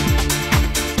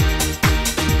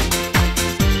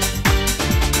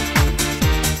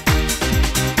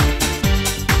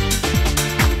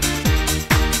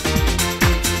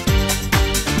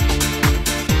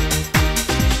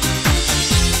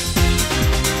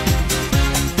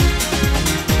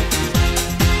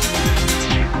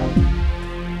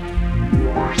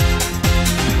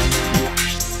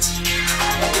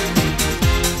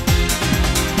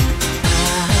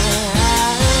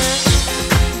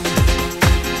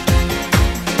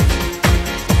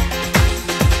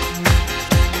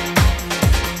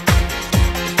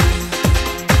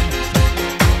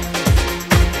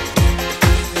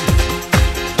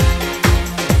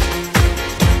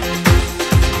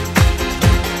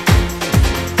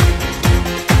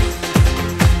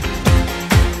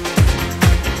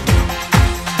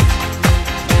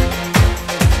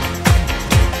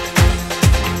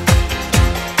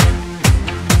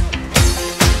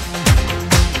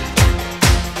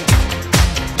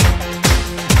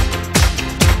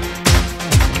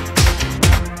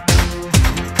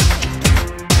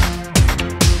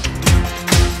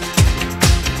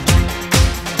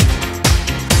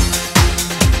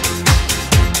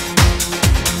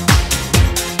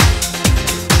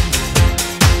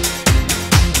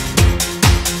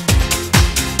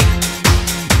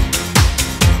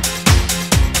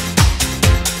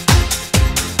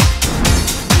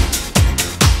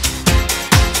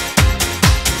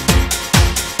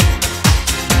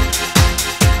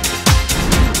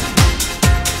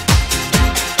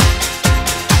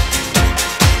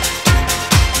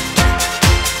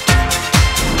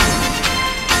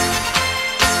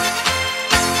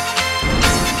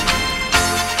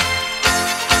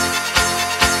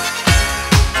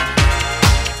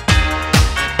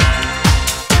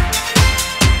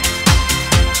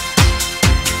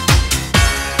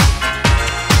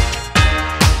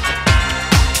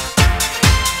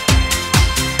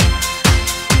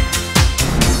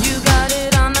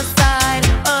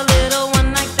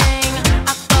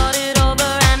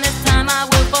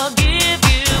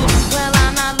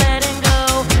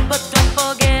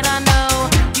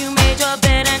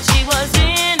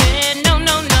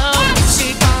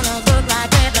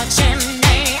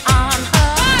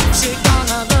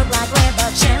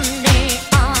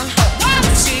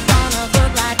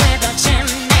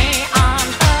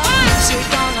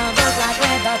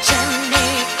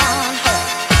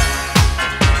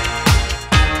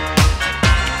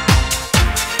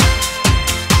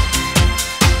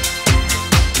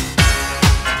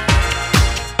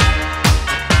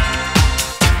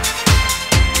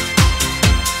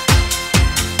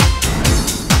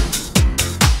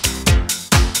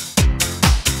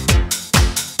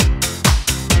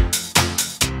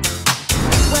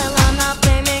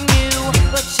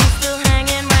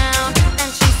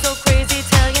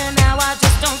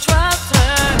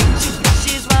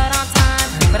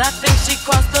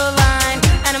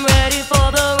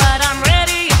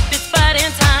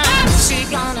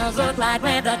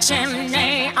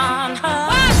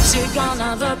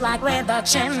 like with a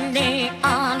chimney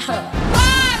on her.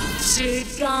 She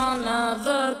gonna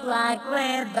look like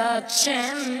with a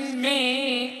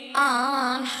chimney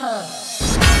on her.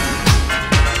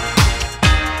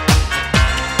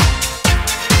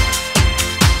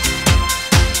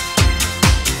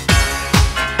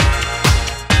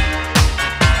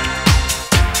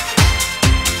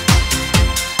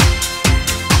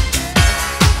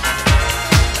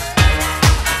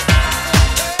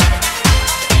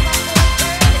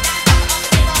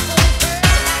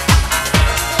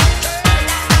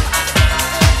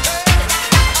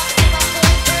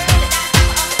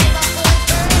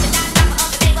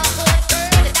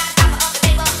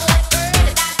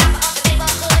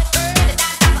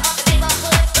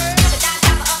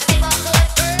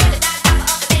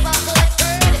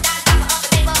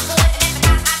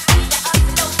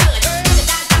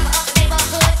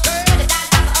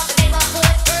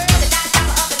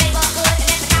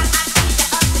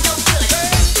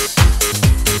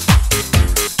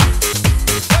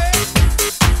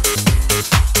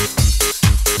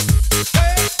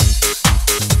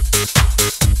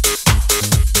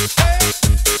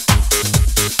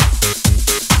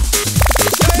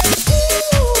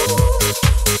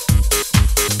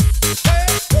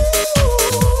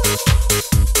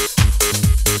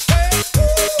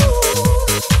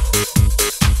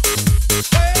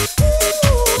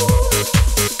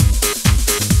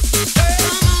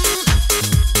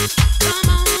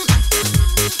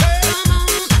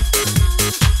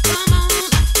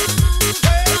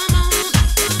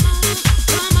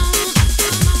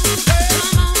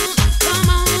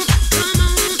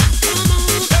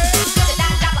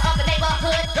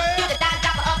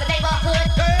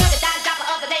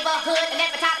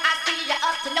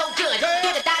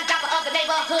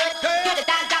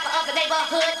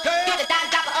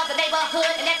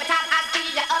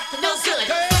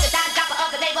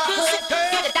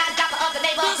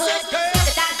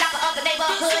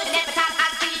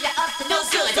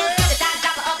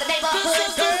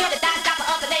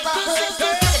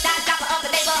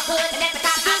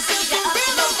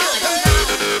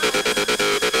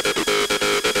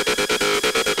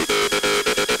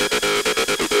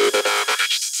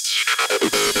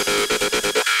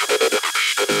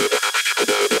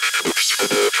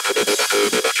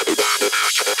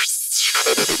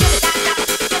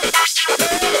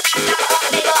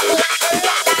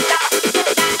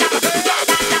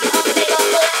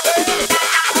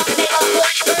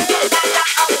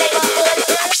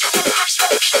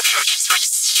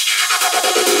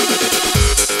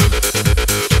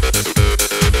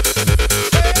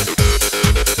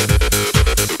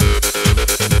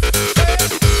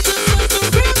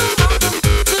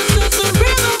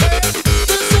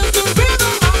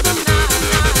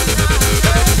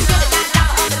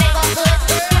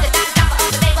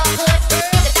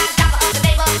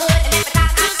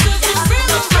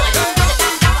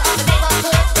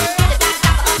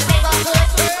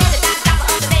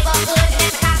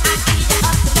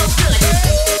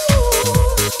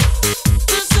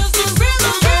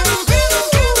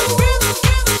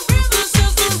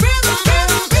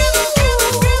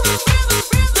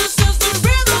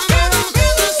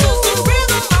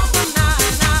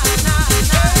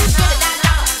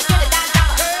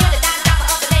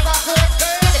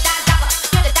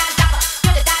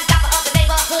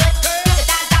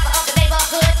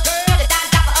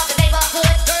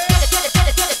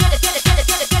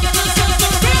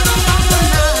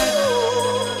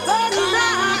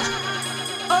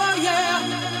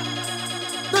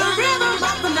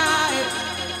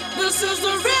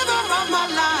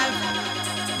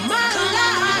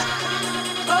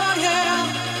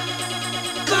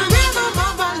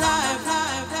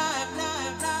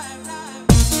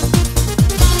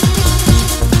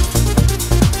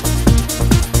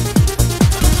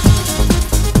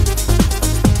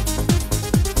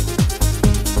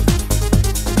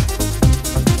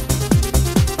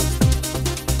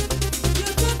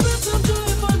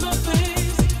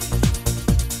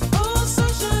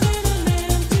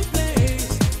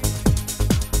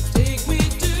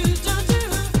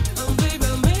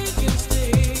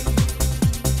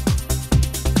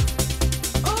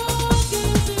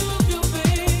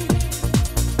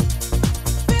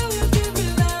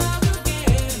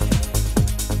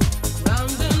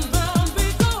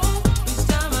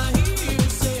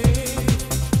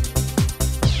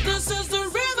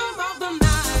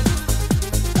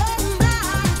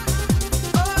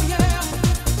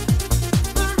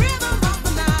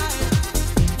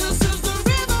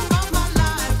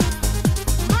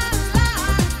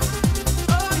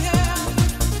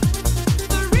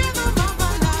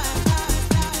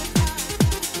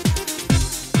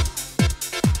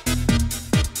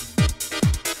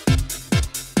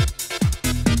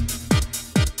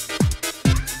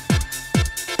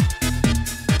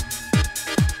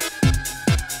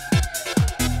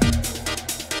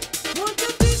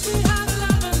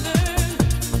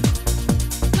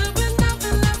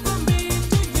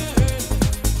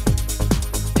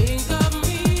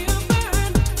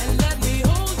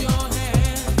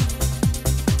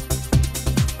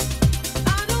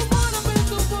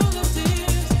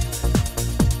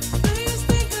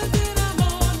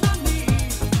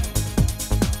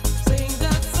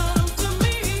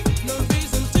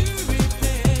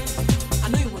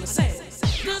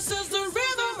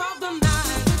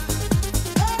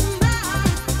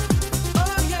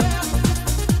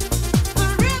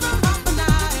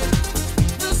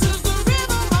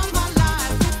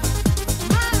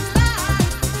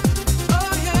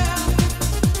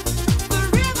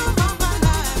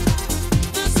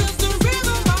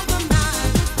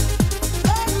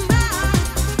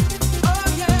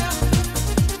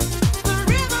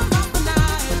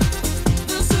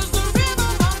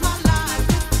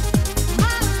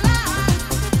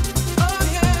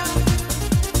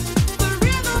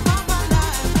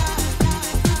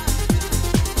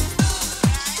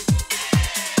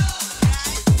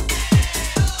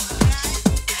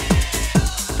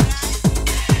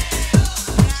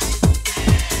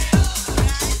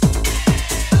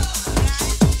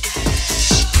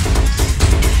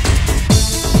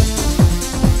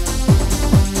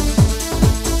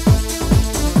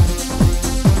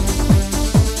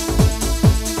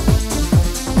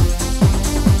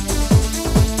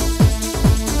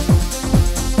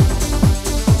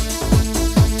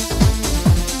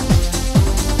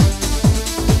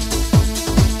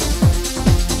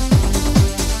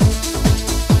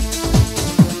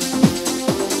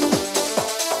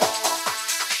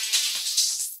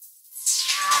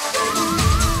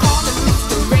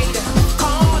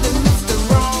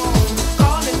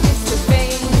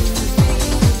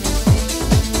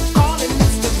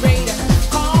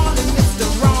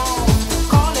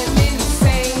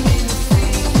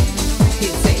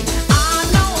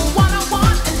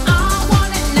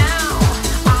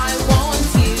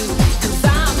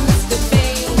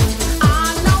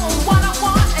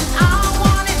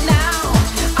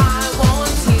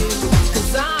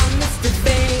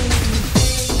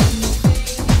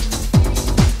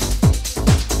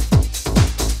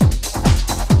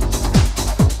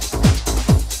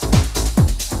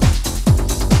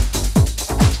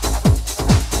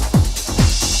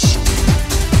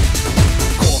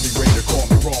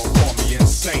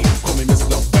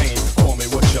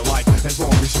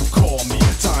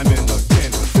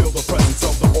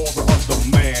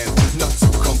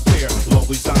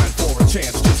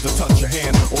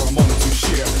 or a moment to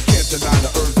share. Can't deny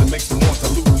the urge that makes them want to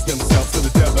lose themselves to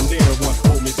the debonair one.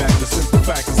 Hold me back, the simple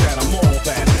fact is that I'm all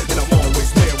that, and I'm always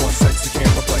there. One sexy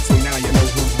can't perplex me, now you know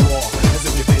who's raw. As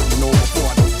if you didn't know before,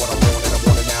 I know what I want, and I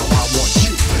want it now. I want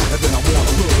you, and then I want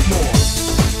a little more.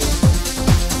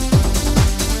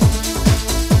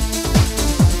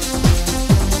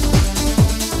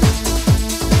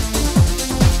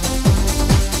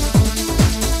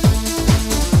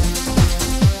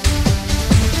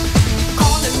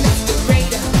 Call him Mr.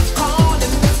 Raider, call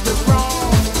him Mr.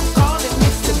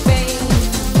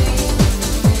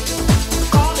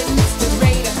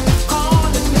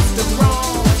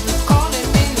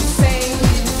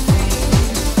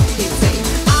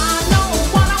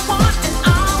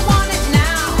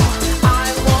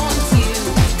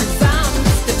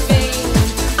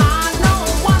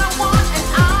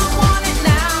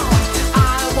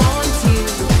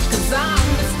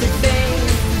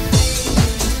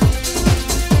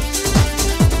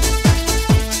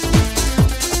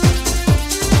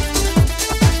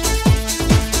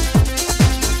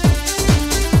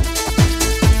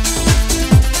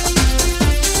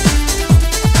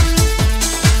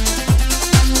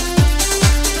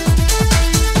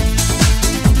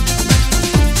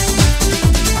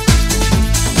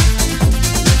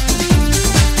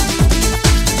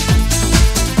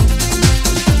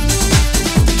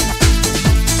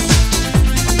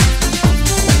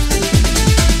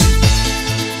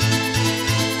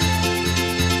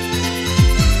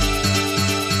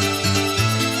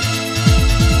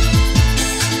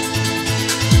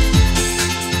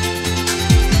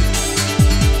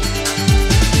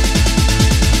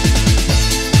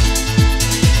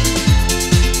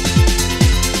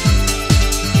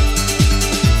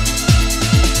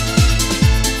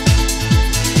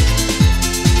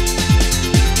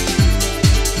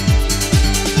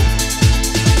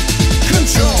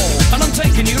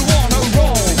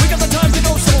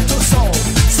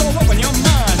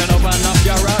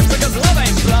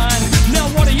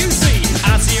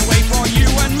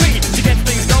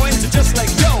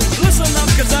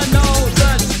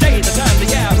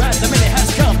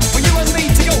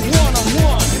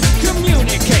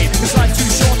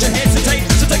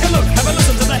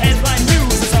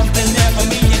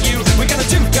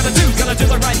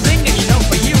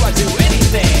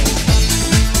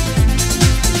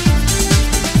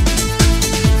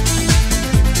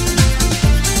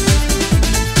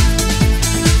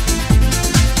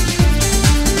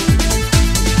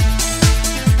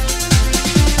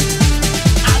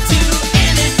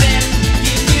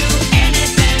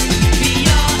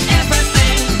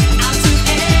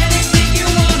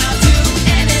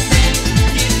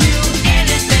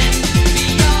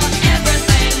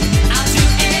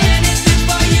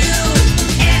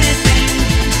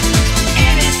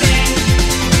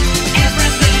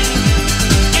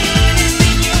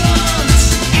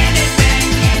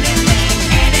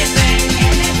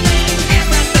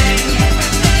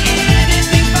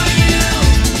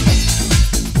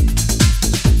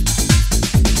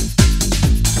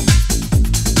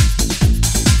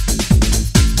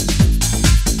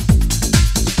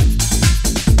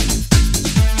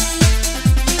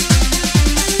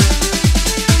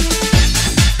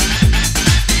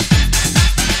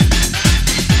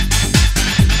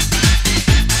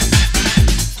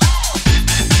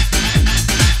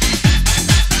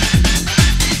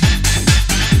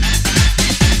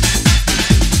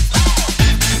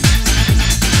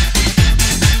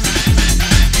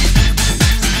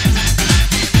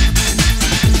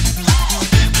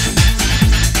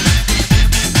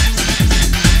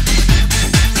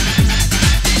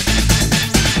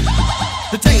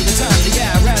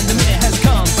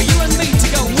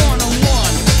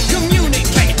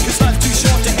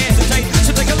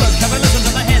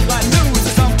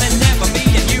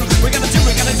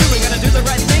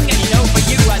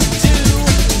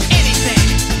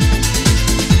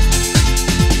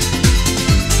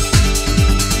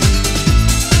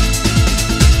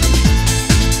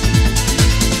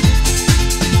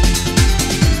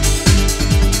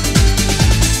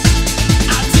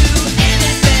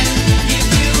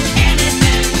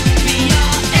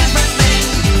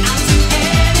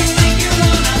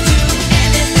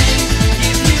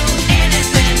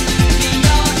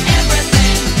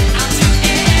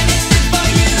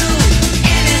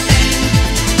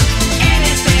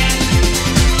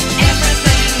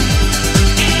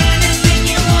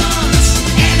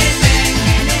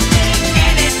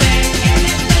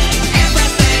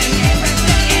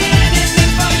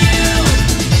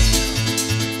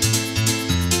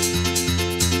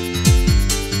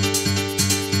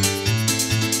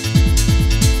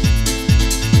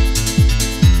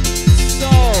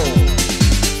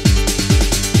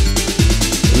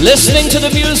 listening to the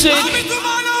music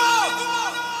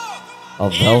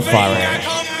of Velfarre.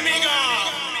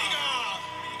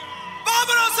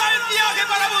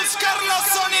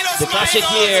 The classic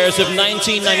years of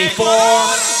 1994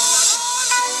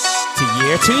 to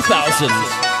year 2000.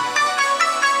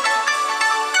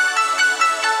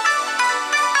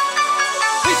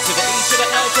 To the E to the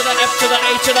L to the F to the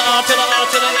A to the R to the R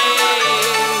to the A.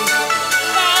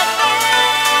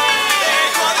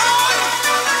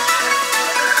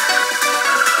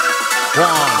 One,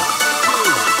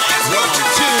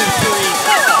 two, three,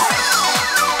 four.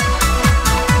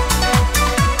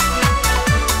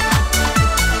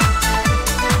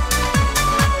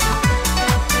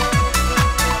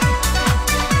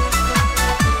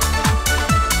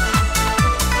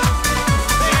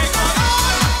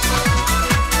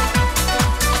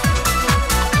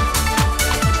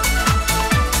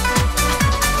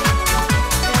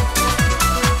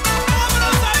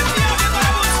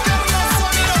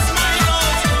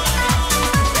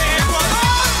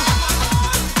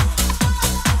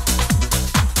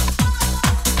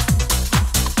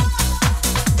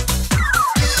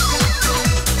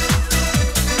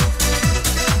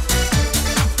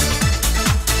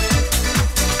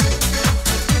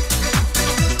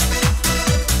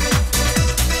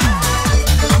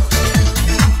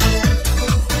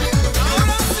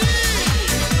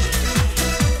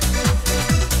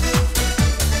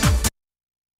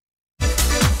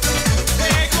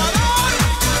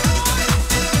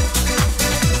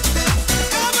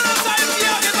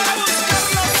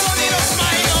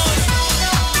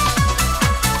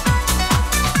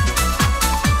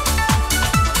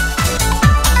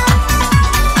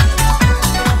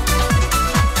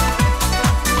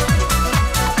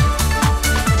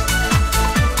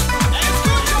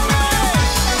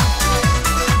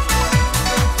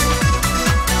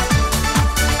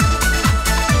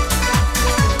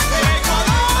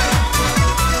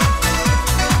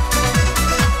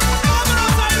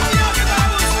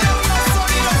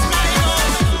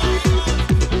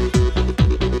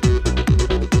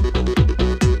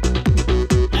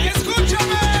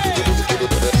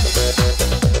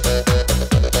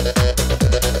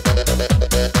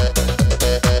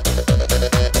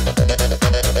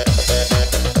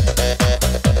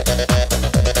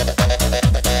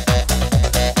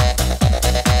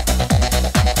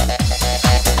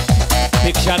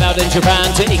 Shout out in Japan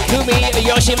to Ikumi,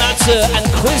 Yoshimatsu and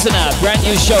Quizina. Brand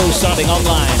new show starting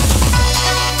online.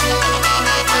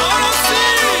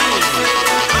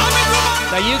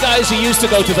 Now you guys who used to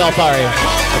go to Velfarre,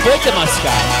覚えてますか?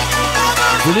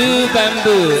 Blue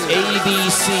Bamboo, A,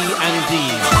 B, C and D.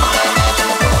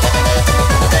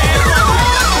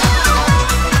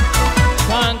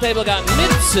 Turntable が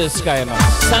3つ使えま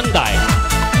す。3台.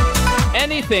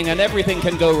 Anything and everything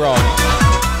can go wrong.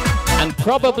 And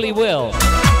probably will.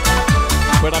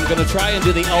 But I'm going to try and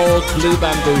do the old Blue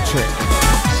Bamboo trick.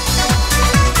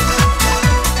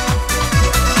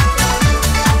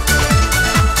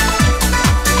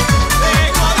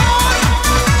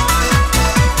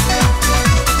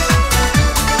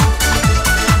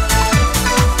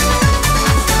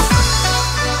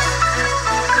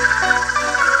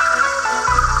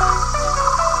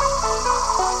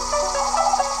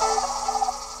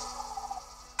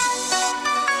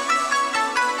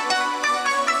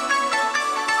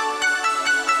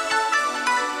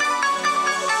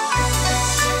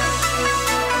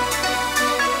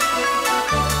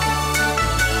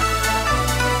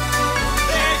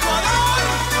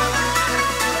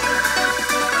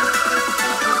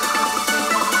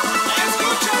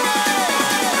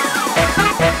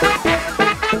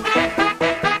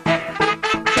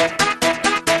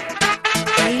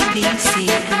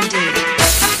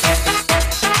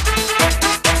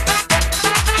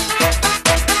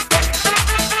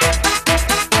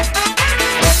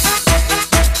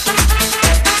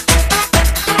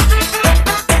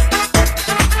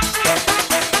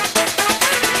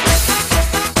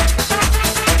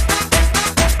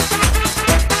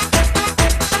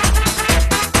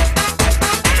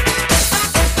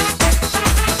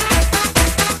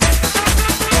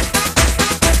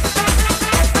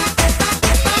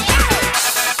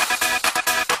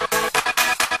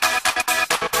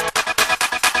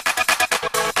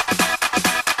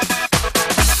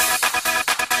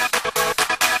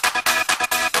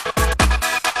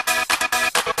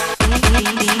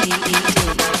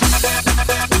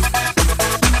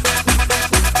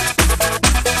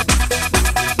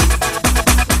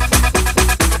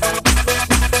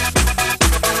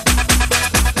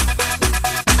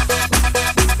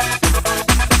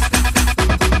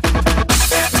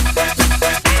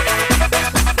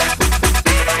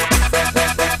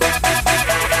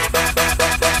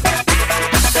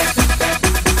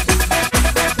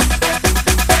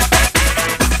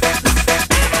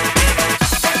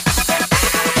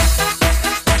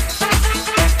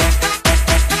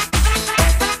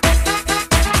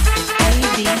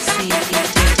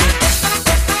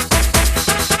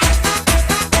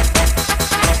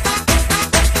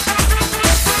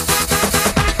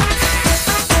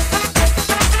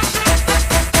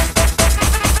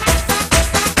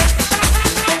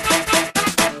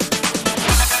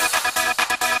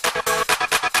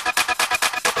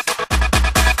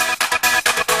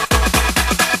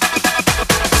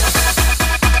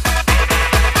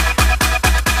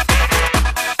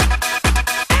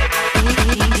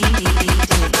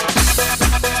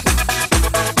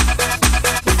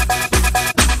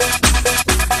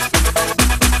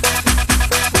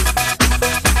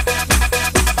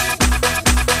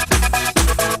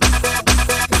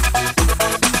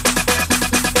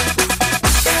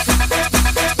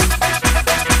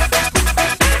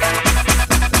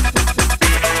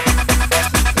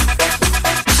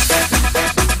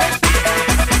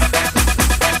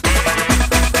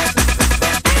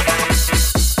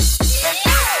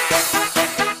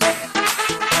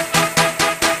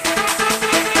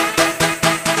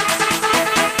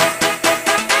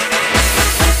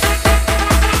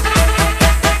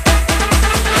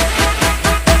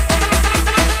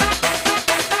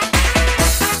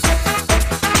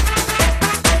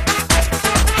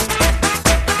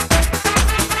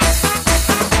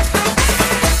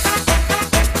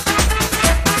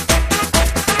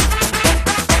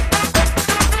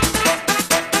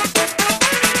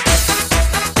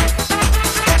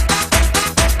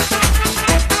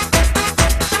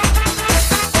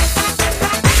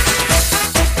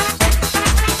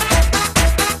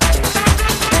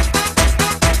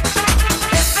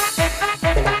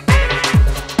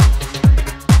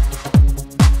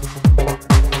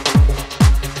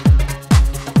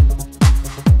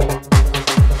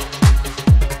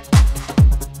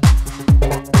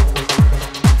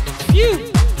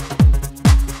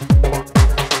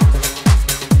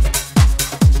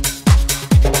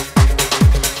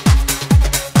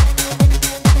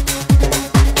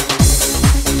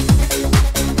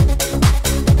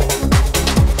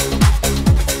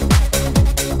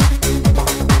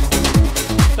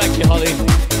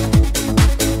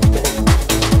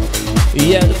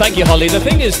 Yeah, thank you, Holly. The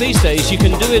thing is, these days you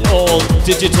can do it all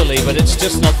digitally, but it's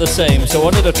just not the same. So I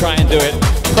wanted to try and do it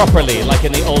properly, like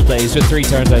in the old days with 3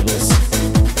 turntables.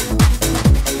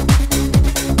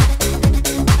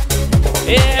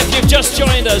 If you've just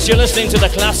joined us, you're listening to the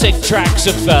classic tracks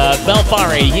of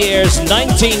Velfarre, years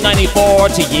 1994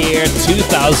 to year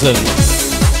 2000.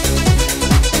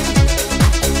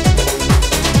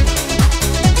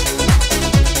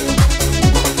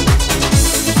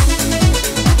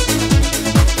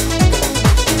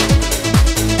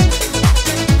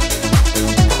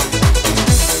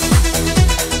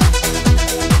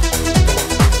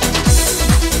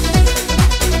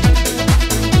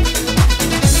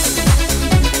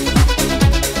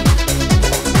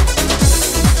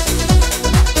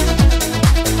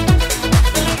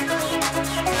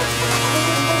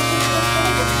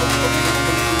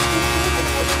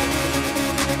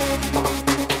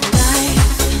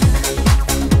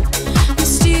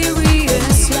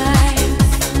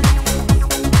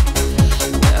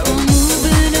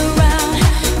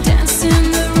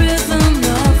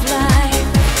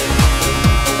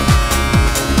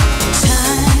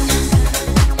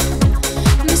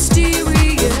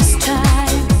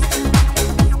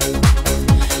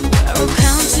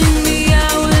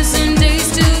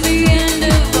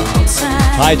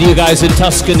 Hi to you guys in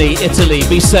Tuscany, Italy.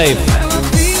 Be safe.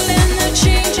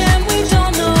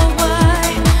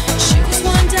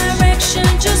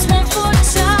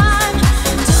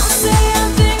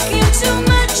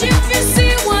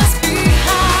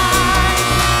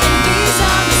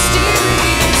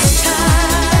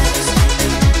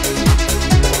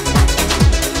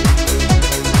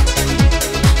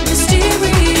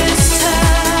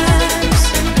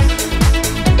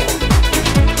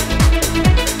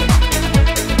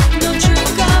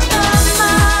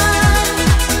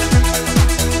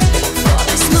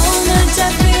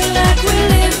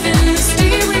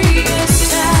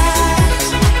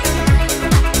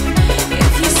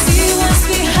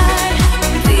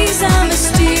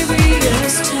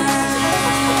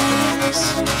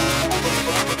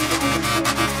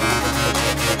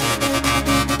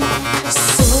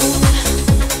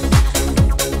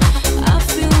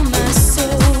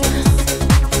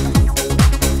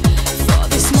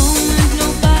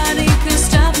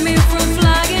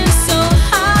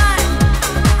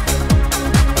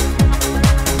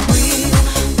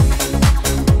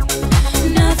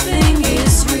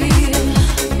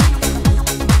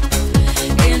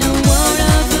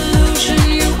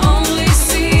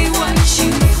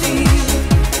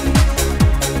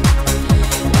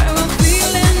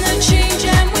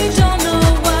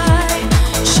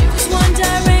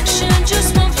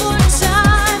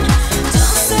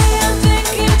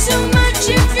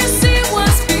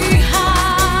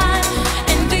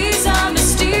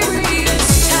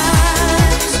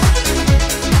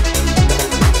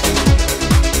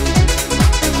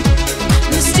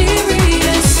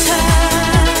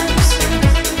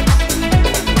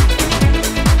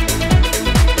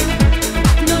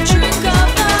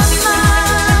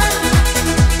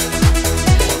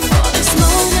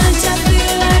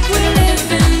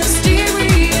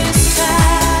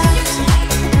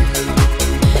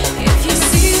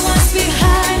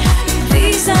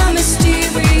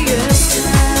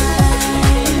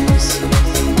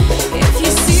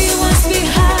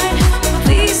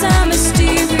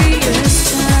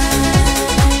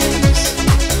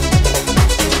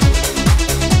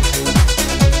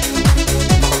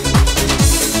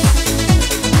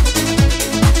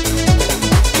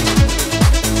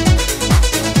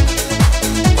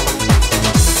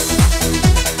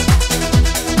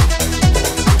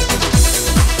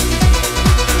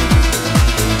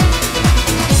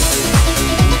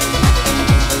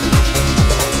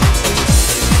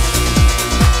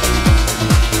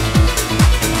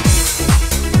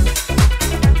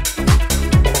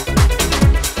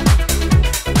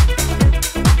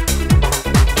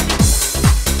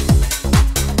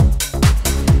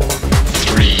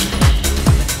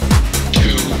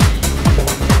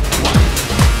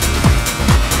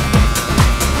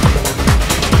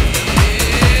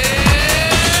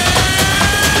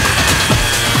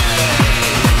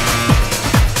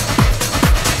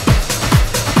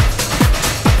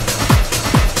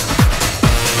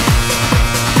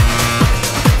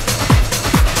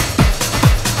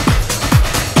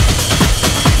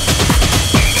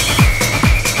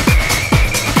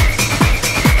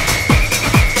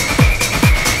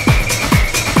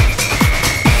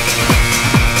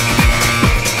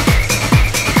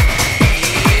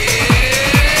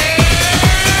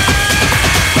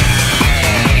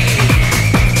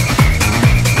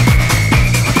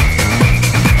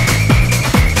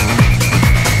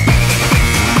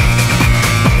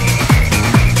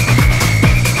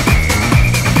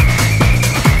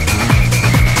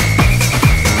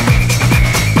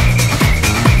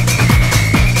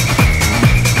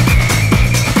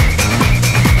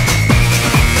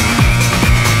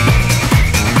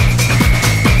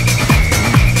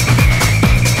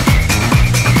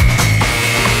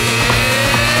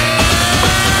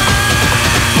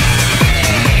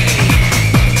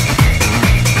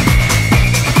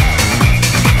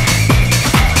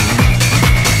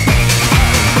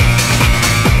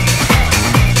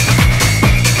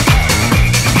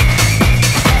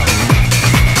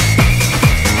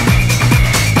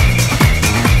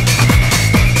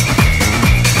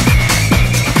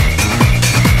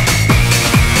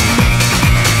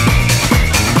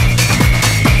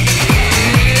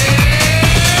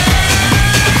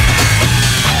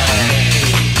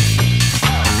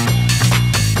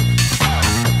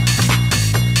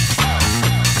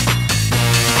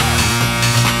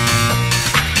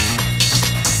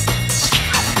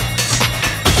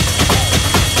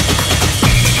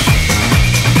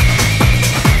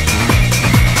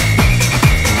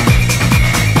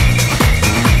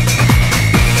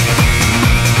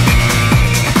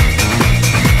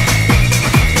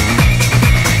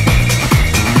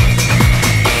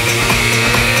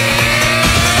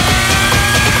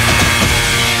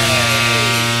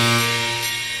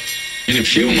 In a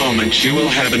few moments, you will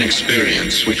have an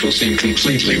experience which will seem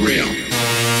completely real.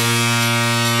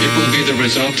 It will be the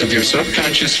result of your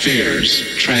subconscious fears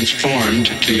transformed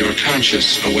to your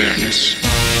conscious awareness.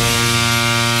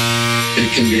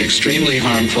 It can be extremely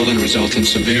harmful and result in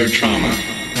severe trauma.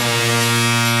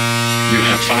 You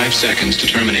have 5 seconds to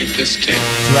terminate this tape.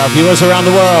 To our viewers around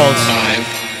the world. 5,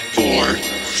 4,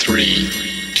 3,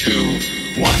 2,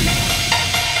 1.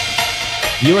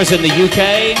 Viewers in the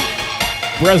UK,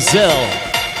 Brazil,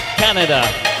 Canada,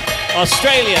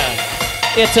 Australia,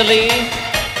 Italy,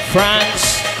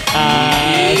 France,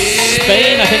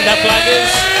 Spain, I think that flag is,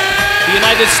 the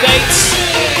United States,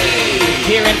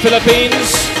 here in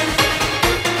Philippines,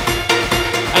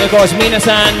 and of course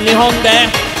Minasan Nihonde,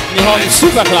 Nihon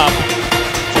Super Club,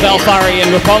 Velfarre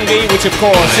in Roppongi, which of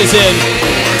course is in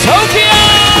Tokyo!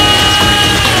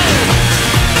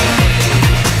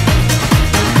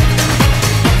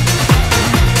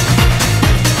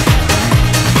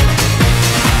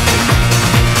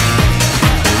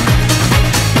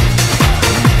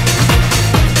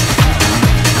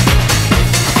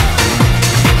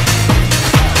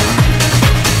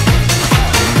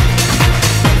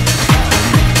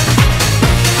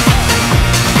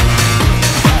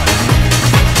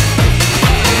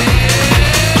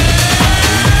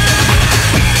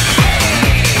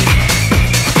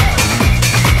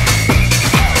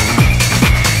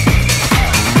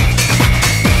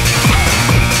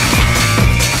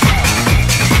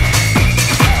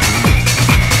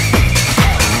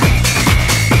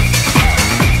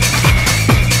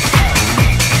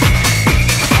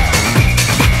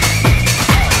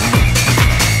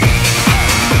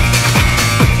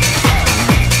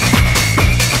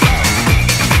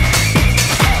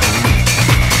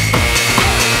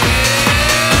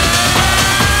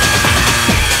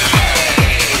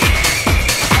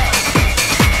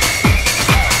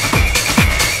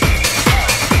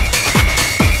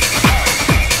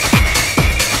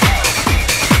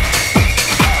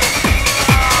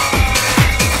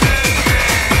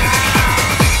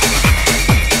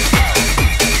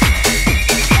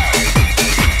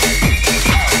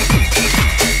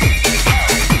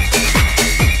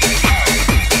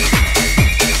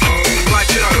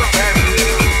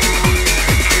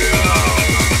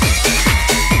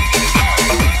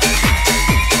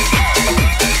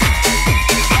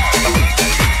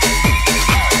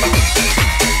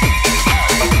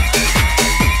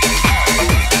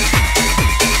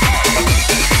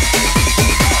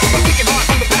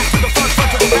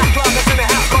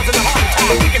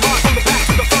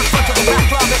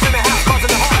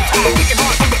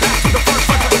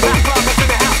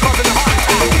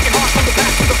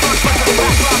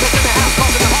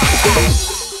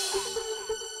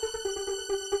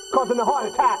 Causing a heart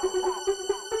attack.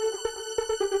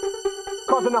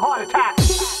 Causing a heart attack.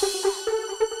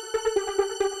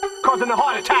 Causing a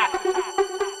heart attack.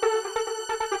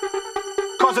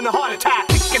 Causing a heart attack.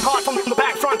 Kicking hard from the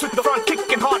back, front to the front.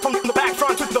 Kicking hard from the back,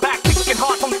 front to the back. Kicking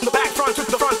hard from the back, front to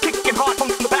the front. Kicking hard from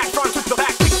the back, front to the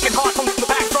back. Kicking hard from the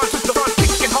back, front to the front.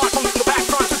 Kicking hard from the back,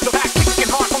 front to the back. Kicking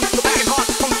hard from the back,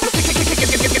 hard from the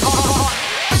kicking hard.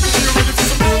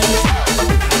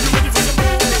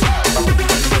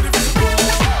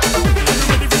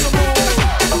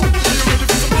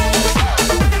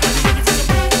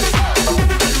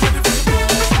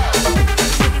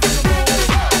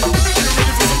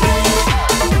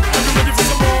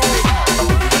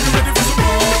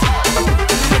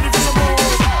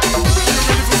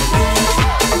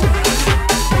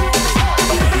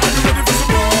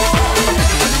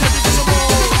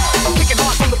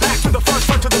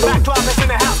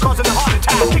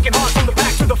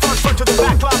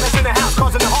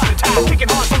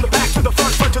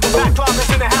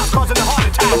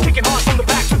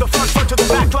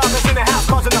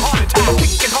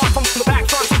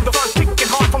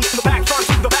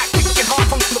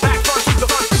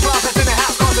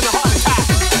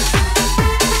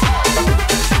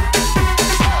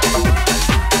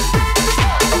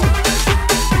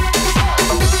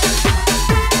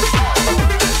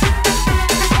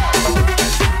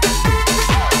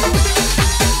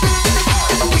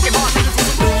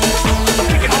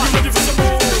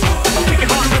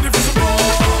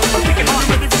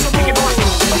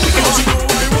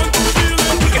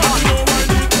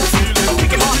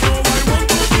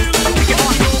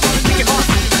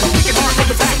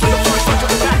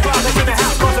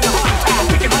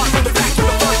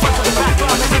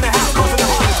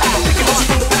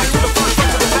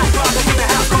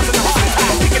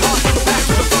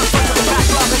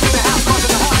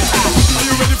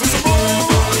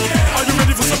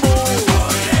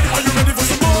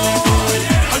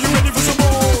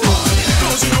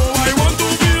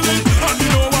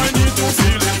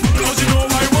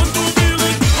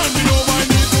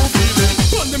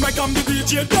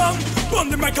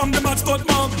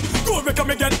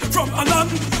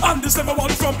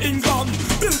 everyone from England.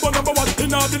 Billboard #1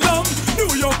 in all the land. New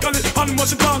York, Cali, and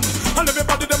Washington. And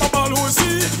everybody them a ball who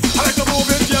see. I like to move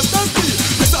it, yes, that's me.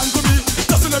 Listen to me,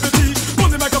 just in every tea.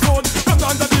 On the microphone, from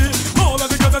under the all of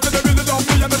the girls that they really love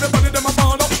me. And everybody them a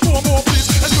ball up. More, please.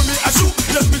 And to me, I shoot.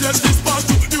 Yes, me, yes, this pass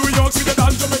to New York, see the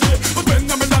dance of me. But when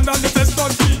I'm in London, the test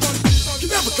on me. Can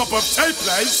I have a cup of tea,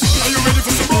 please? Are you ready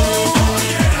for some more?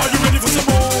 Are you ready for some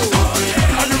more?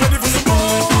 Are you ready for some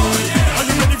more? Are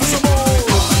you ready for some more?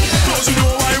 'Cause you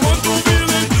know I want to feel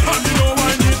it, and you know I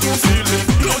need to feel it.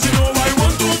 'Cause you know I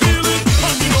want to feel it,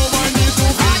 and you know I need to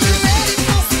feel it. Are you ready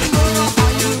for some more?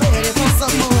 Are you ready for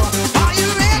some more? Are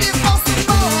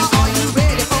you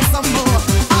ready for some more?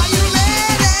 Are you ready?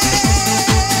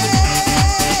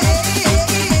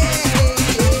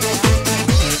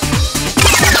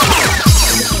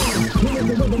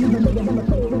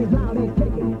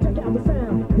 Check out the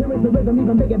sound. Here is the rhythm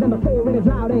even bigger than before. It is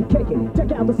loud and kicking.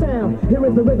 Check out the sound. Here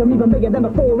is the rhythm even bigger than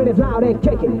before. It is loud and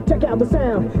kicking. Check out the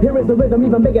sound. Here is the rhythm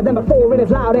even bigger than before. It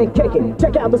is loud and kicking. Check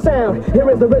out the sound.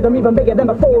 Here is the rhythm even bigger than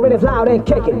before. It is loud and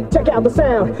kicking. Check out the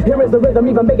sound. Here is the rhythm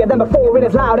even bigger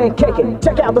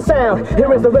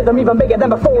than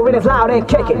before. It is loud and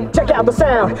kicking. Check out the sound.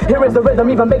 Here is the rhythm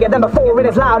even bigger than before. It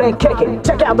is loud and kicking.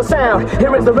 Check out the sound.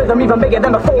 Here is the rhythm even bigger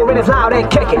than before. It is loud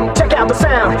and kicking. Check out the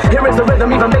sound. Here is the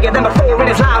rhythm even bigger than before. It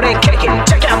is loud and kicking.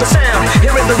 Check out the sound.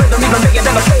 Here is the rhythm even bigger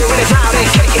than before. It is loud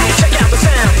and kicking. Check out the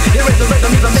sound. Here is the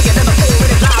rhythm even bigger than before.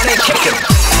 It is loud and kicking.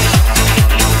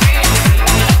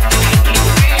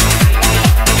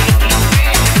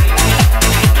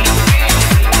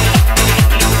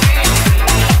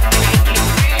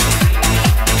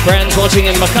 Friends watching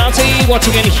in Makati,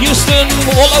 watching in Houston,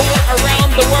 all over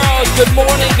around the world, good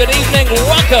morning, good evening,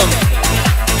 welcome.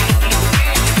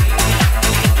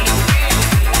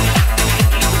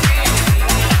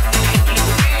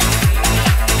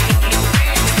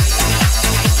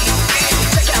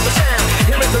 Check out the sound.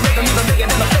 Here is the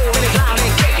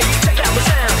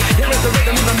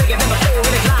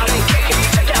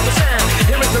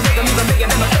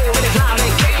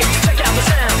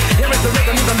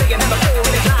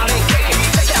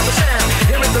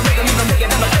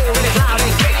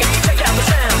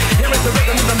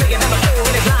rhythm even bigger than before.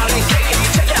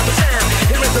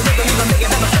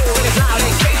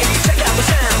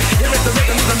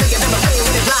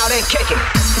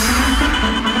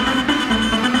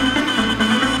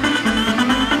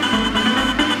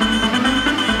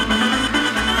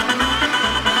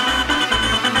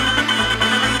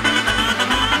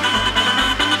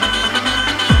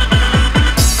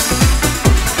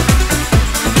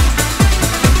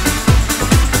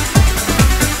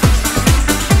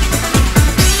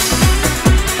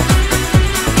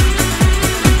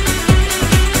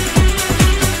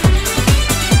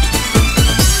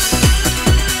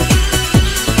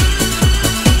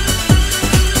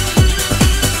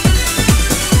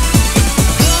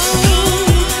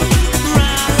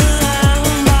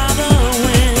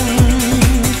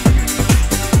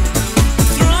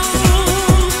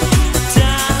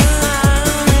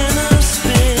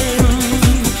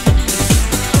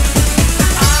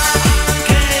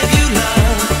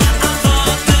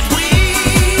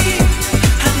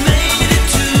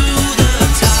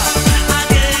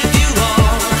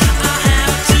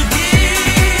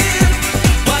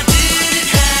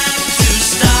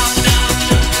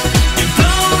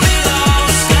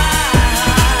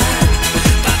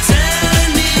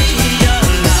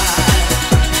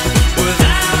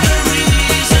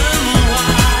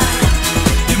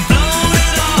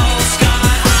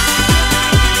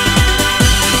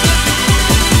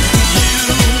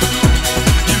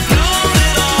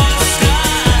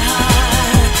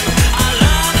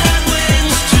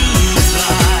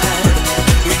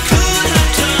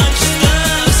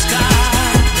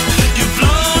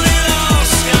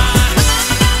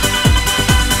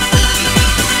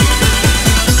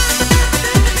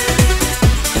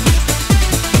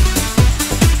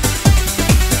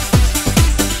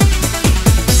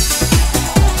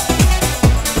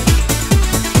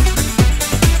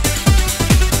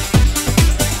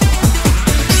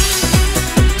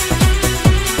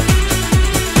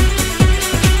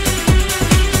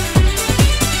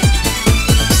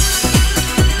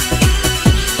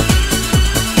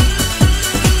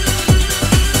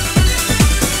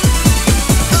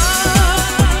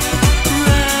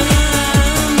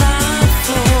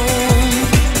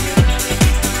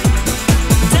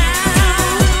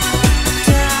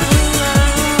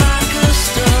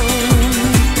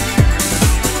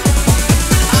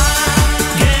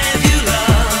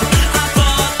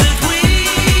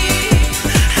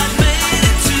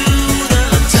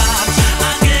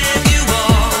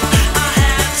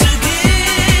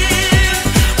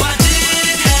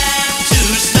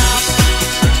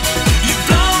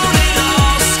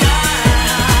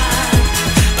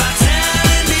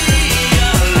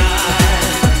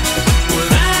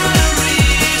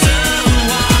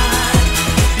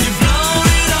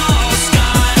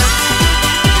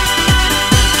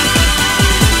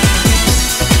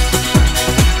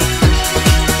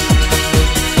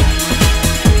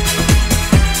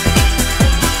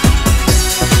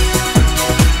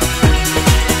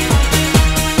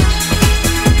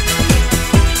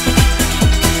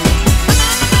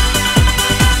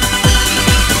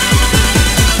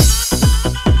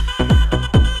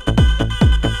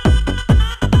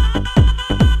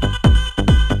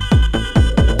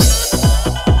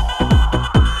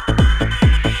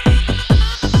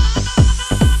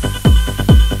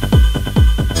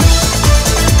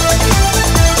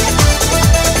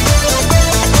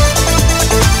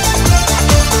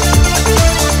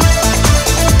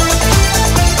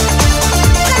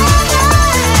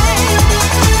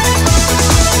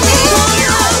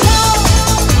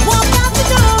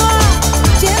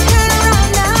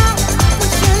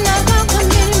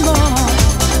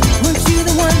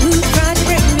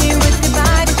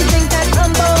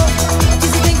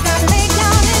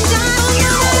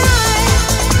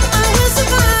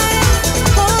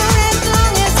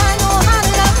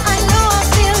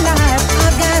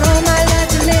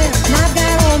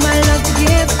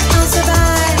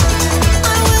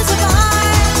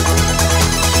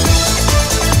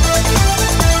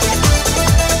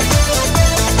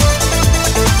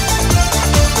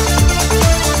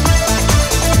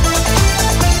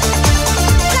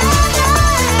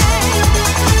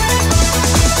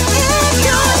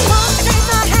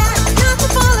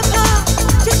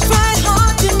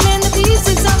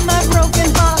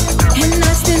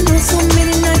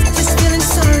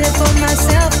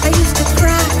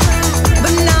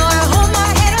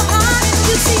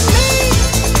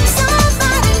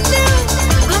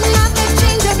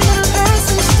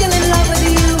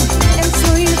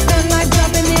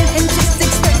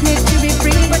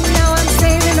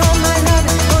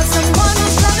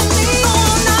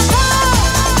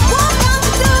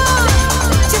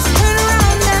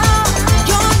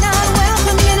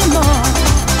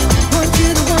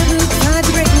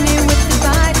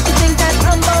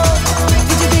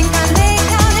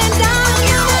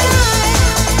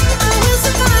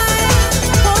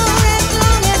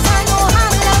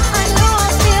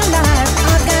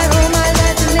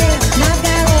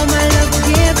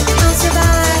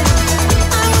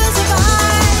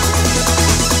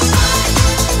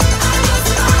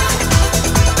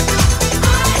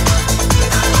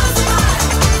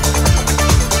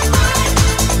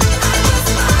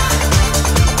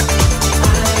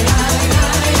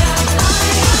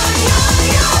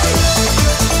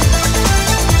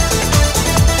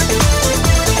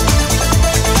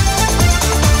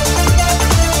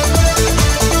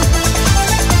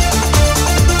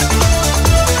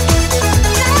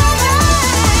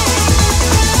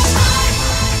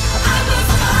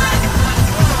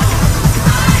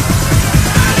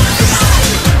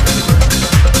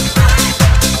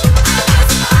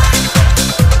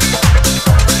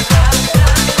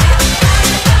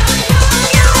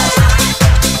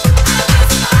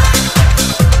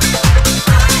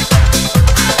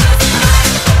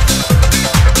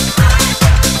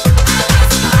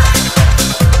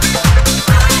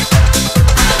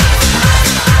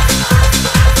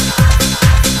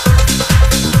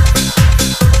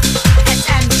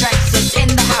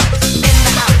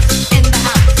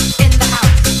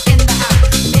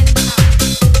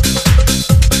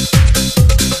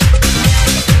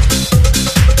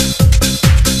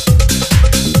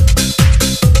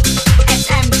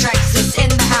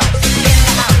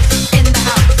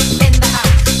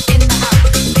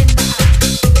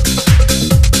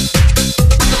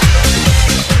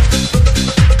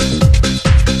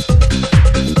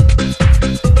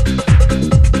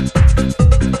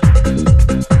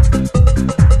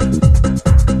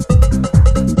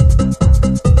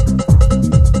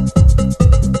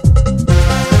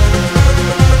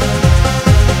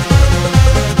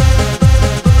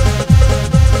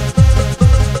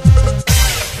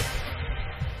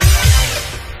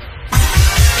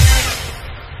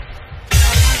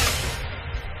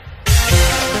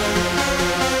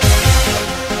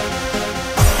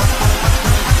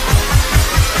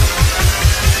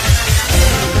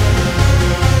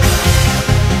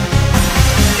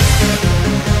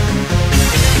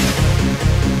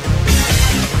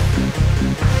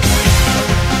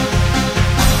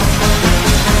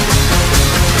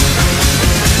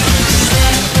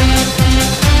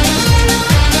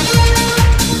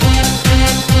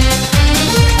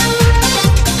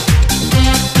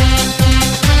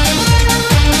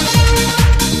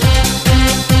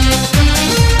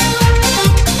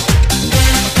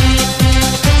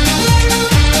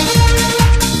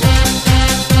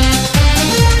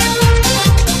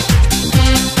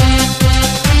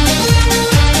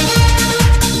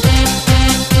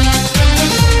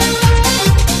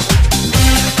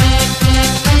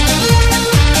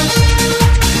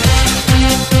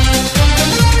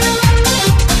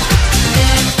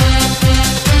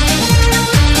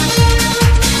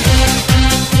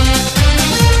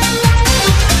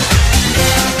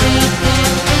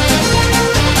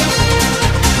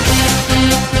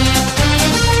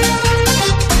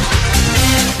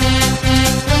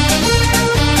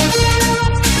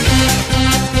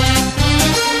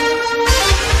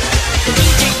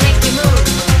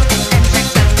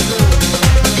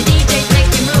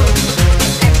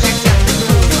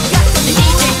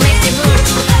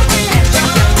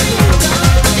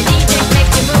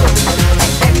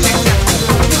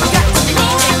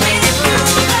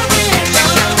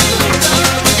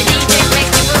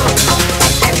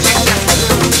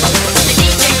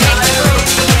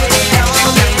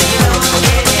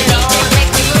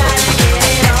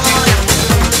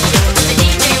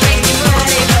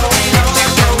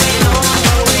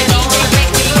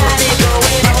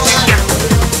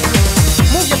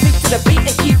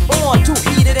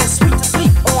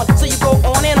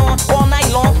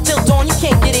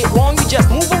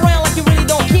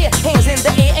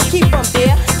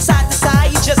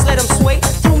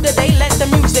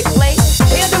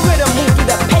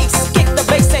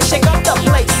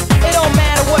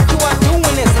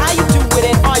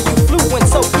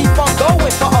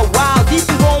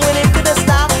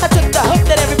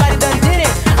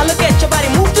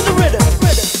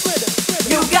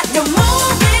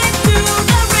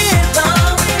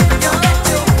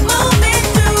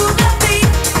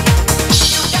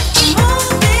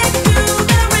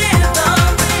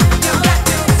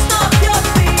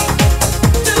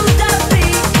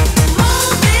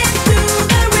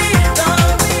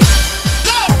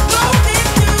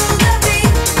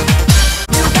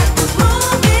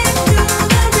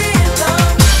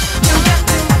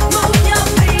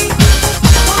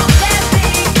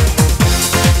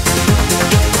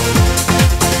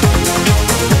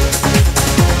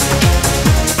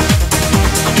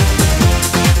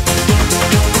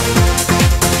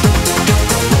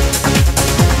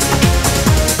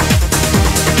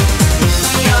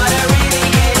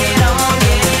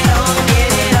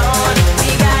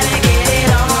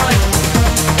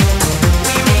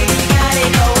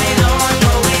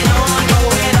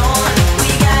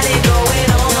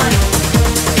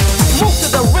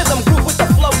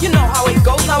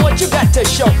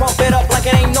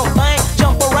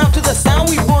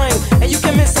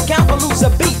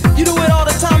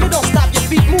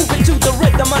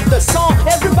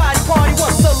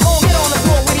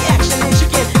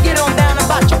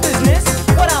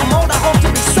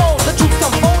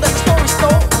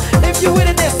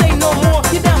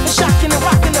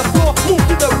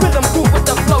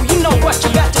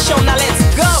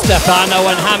 Stefano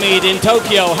and Hamid in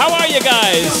Tokyo. How are you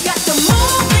guys? got to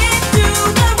move it to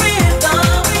the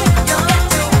rhythm. You got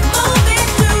to move it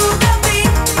to the beat.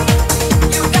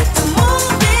 You got to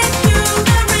move it to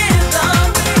the rhythm.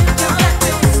 You got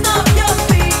to stomp your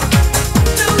feet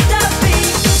to the beat.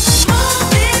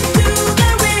 Move it to the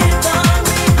rhythm.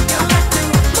 You got to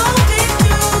move it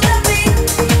to the beat.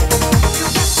 You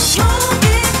got to move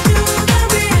it to the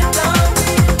rhythm.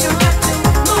 You got to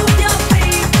move your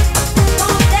feet,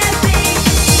 move that beat.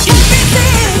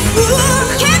 Everything's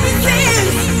good,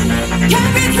 everything's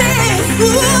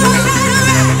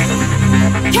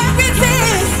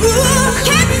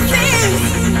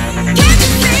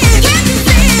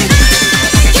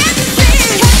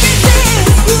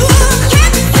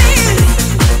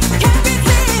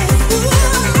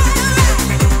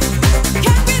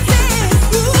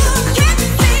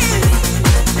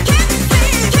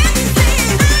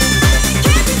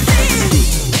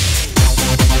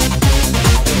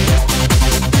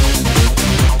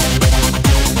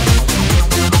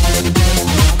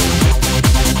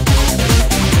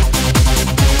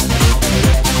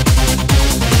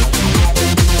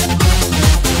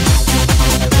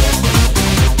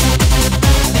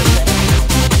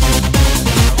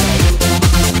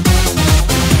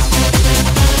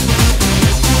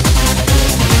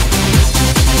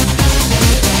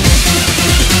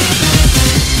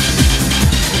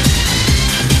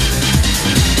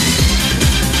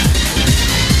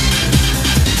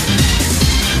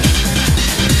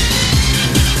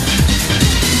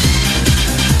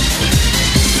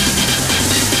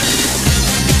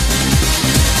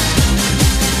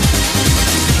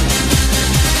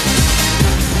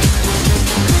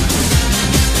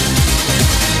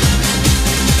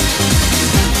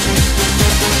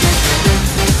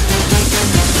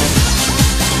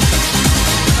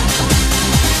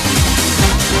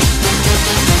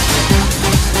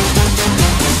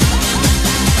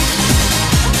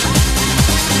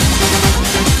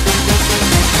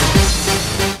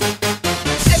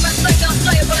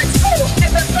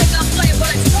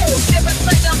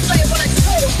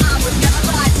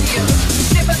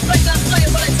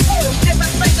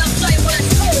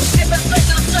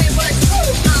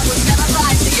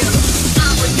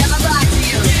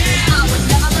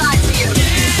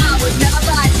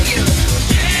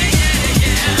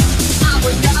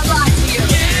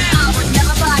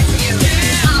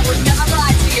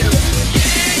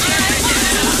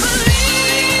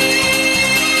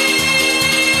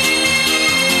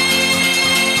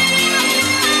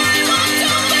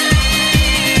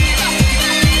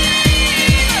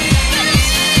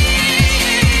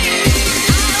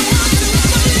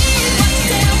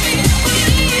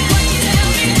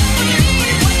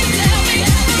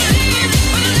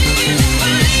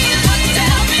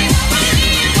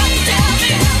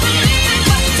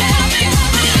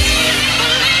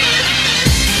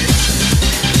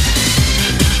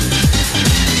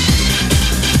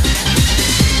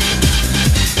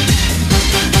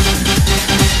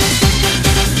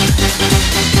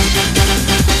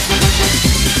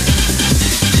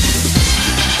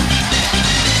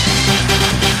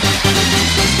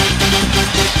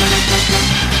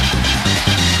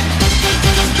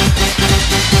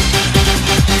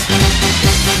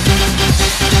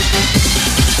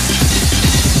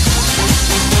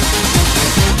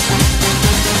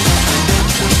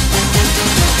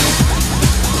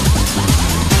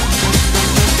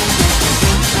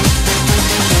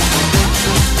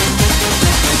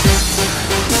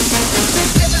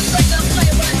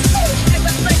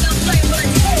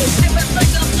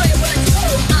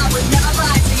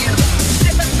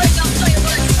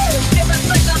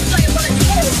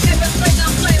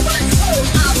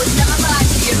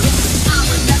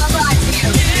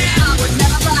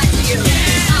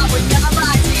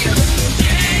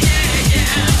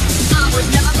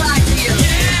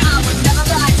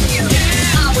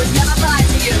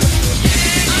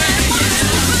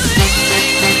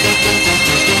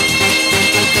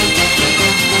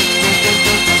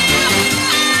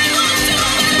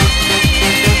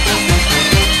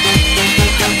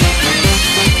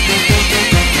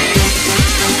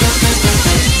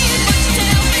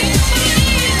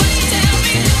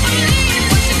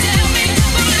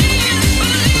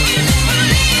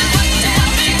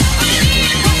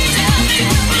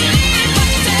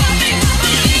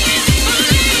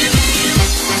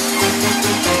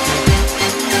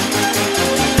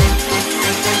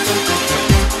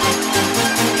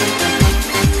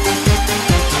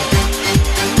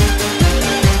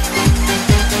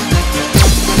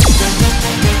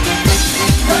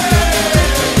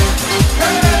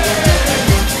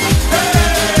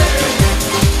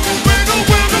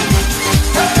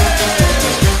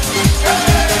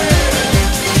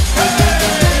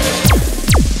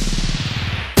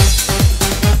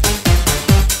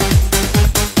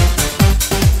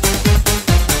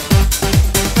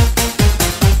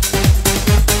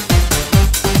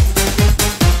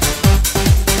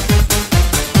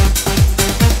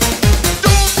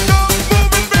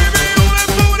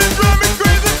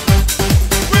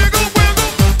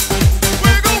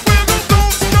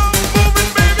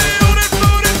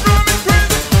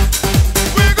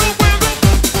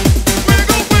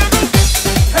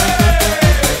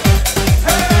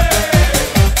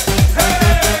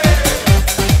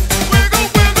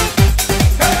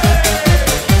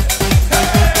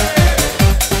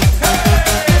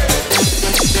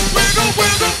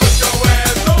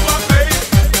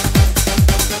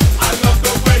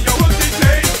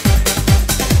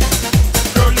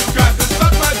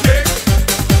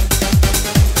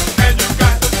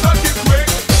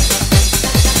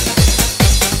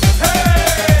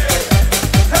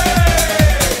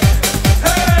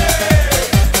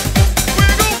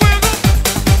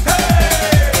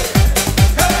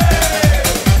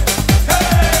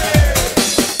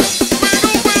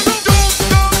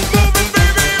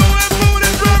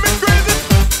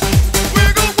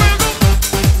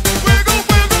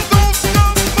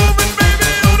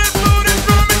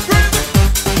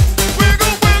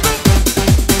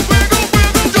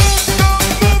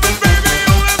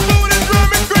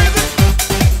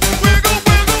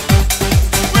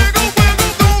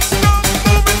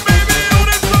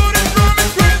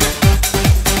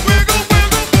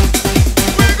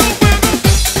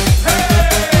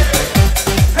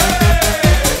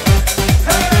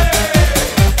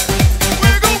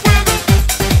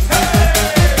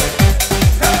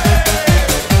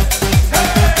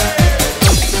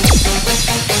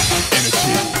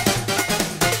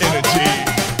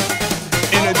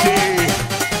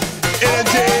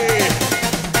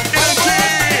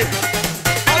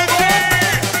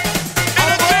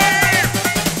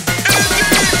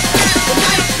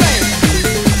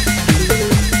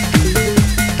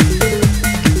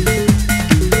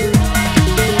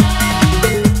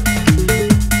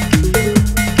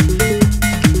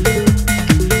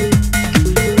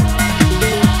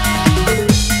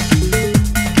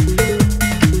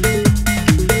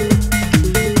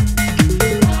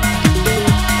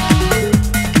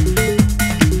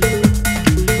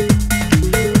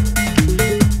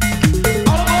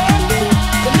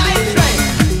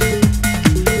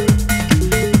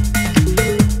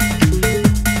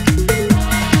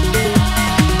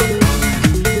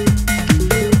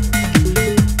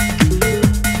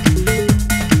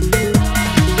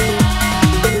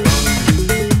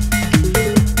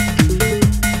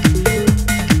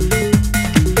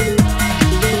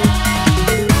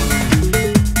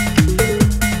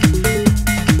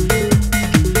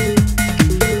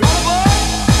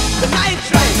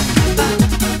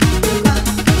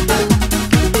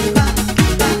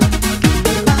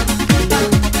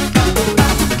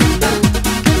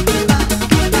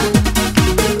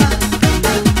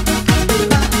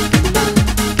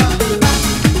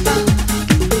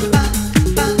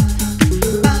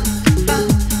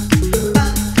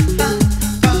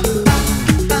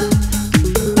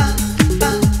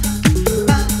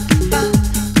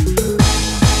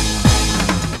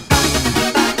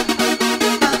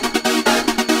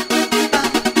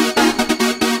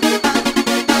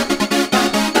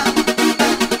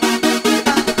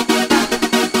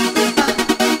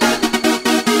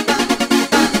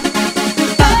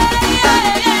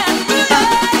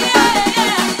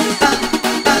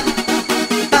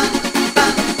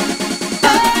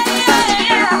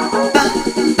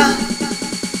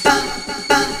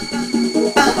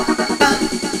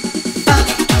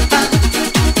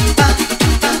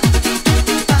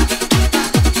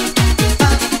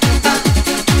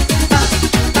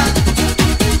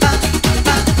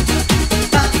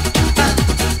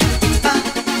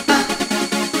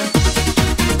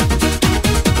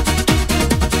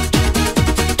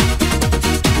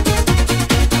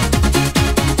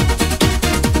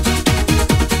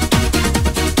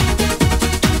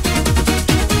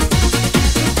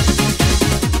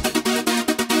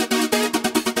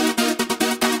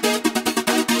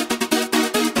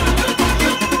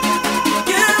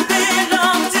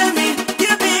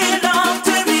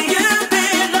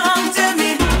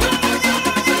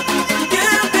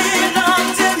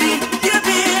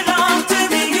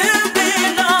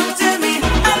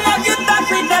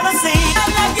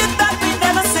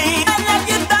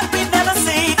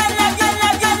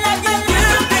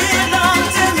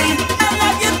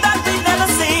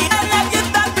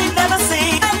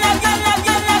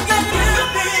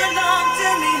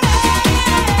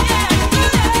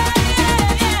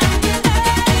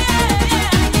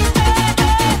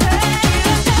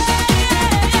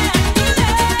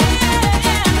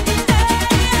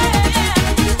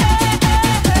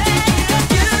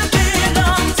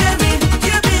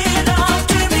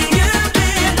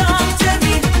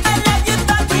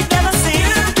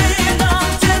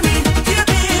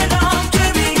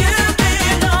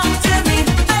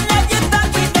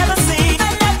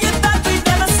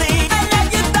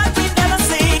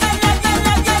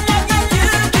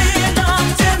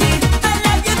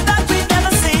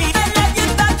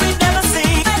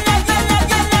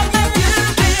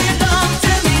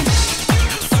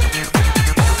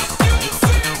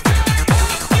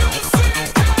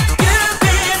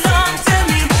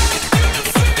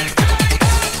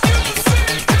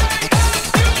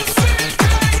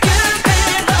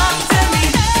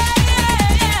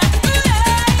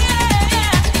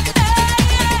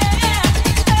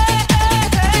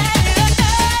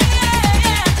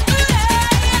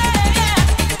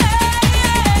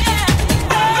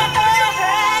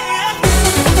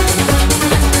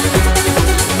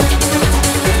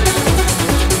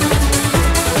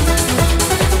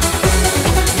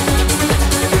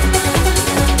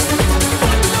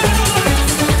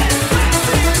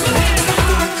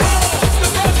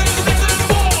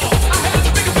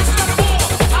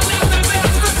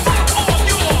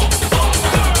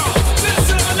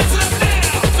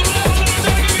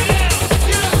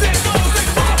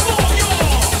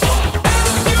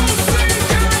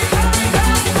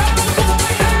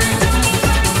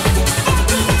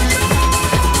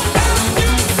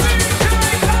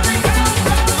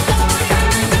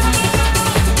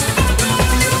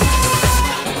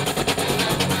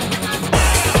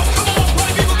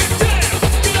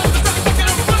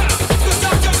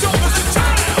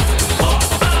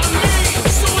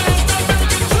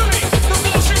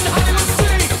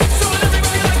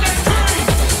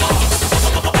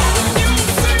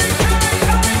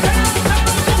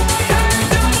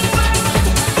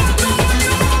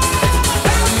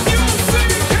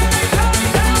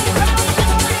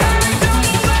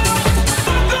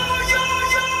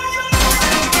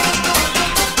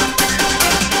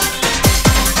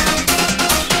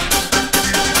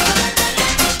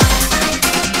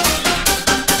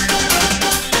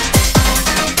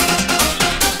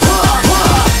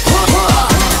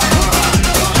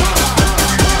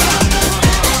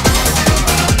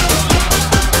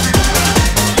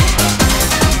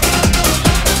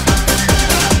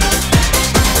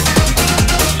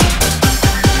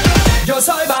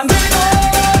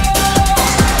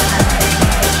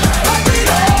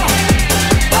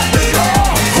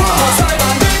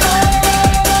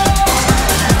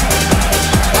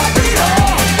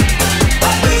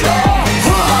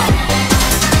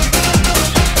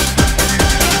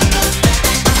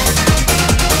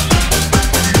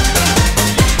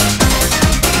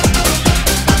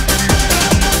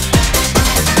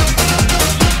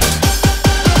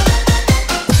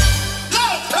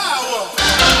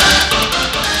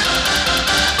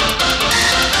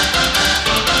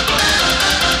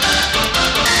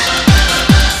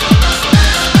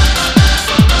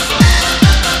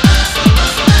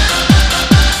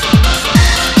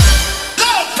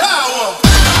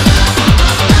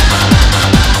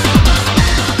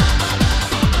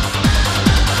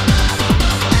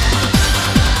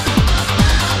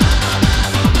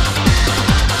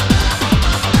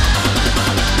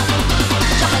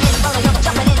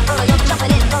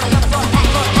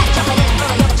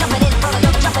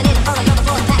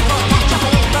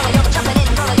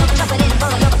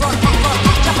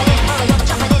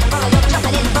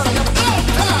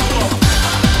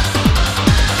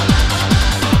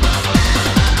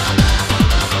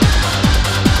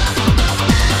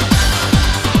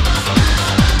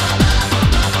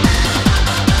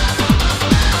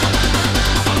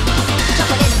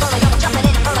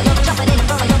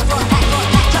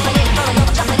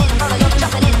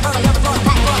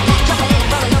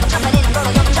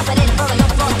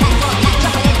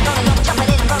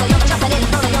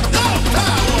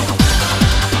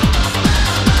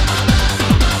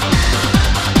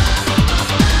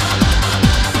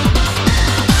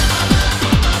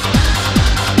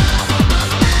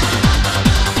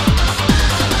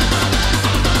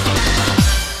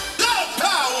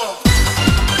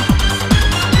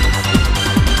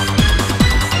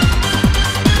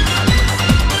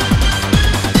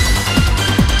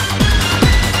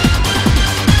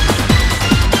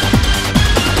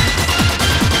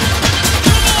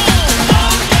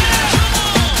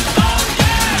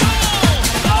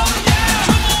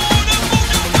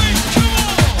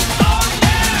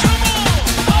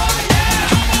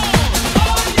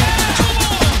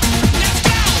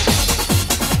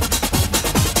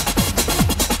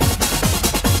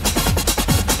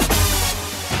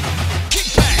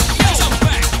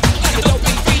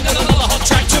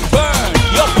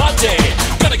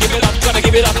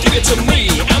it to me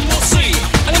and we'll see.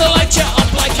 I'm gonna light you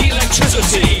up like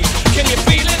electricity. Can you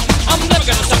feel it? I'm never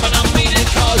gonna stop and I mean it.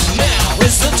 Cause now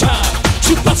is the time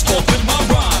to bust forth with my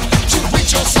rhyme. To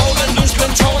reach your soul and lose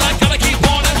control, I gotta keep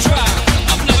on and try.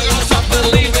 I'm never gonna stop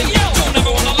believing. Don't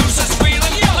ever wanna lose this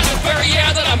feeling. Like the very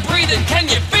air that I'm breathing. Can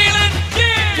you feel it?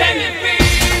 Yeah! Can you feel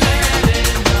it?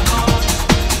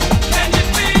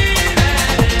 Never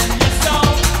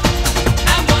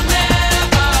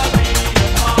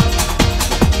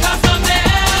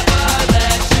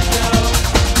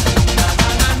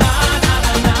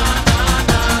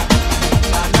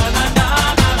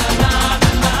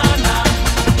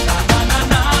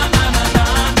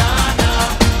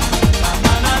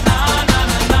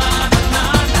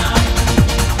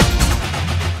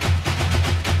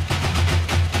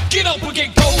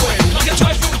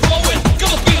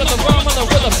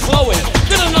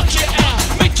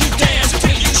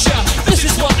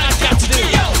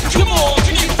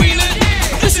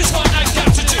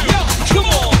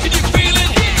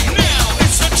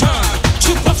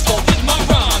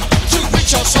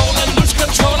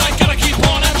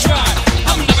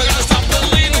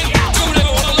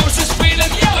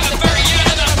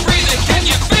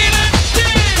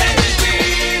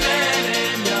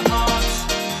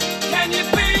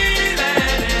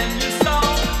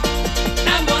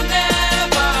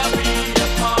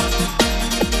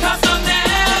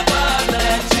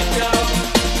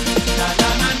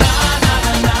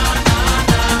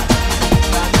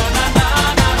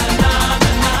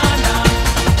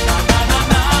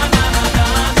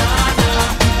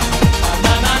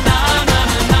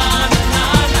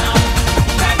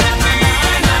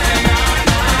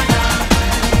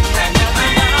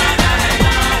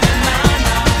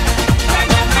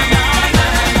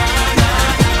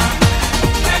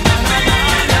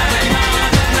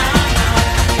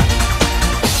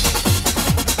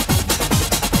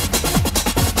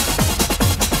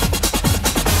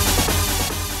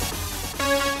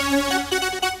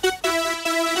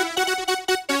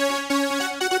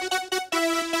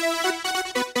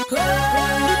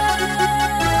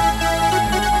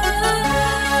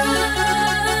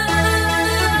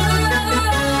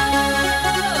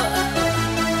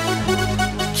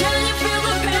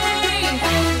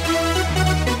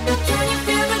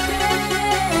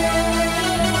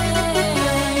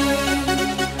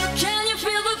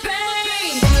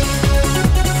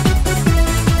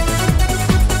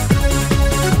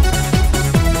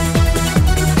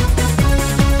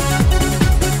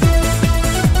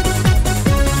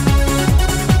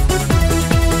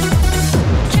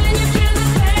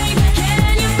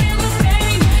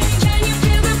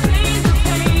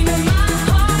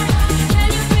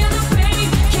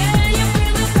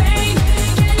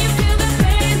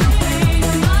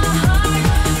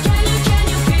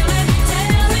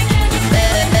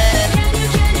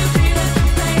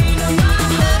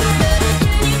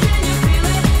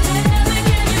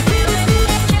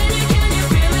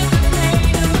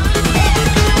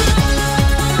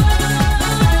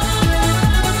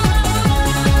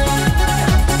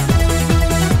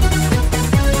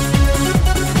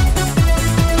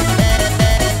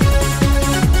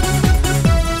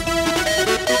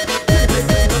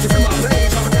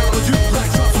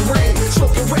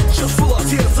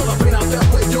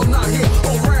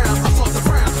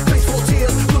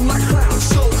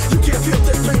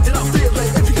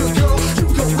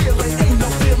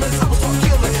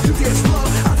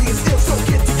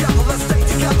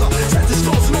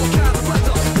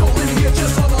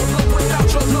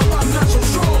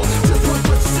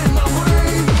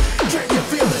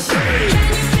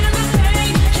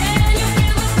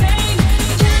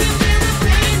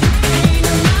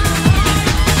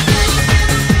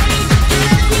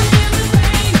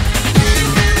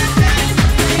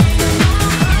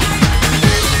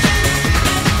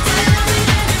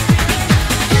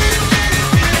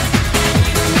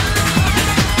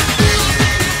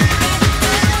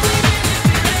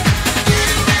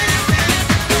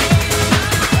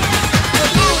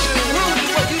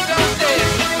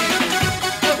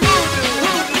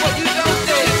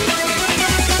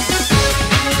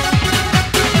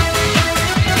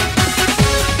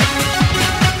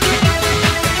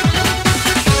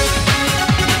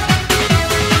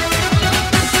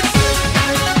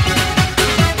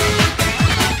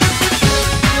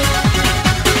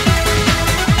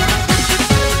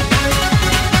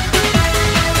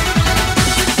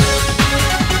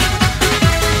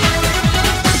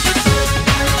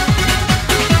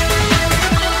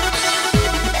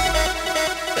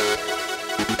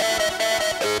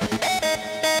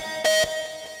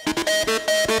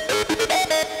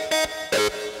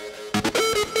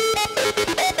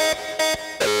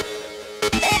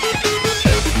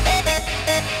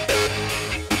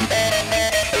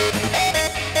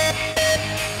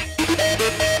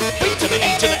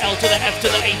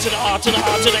to the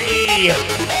R to the E.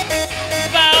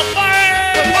 Velfarre!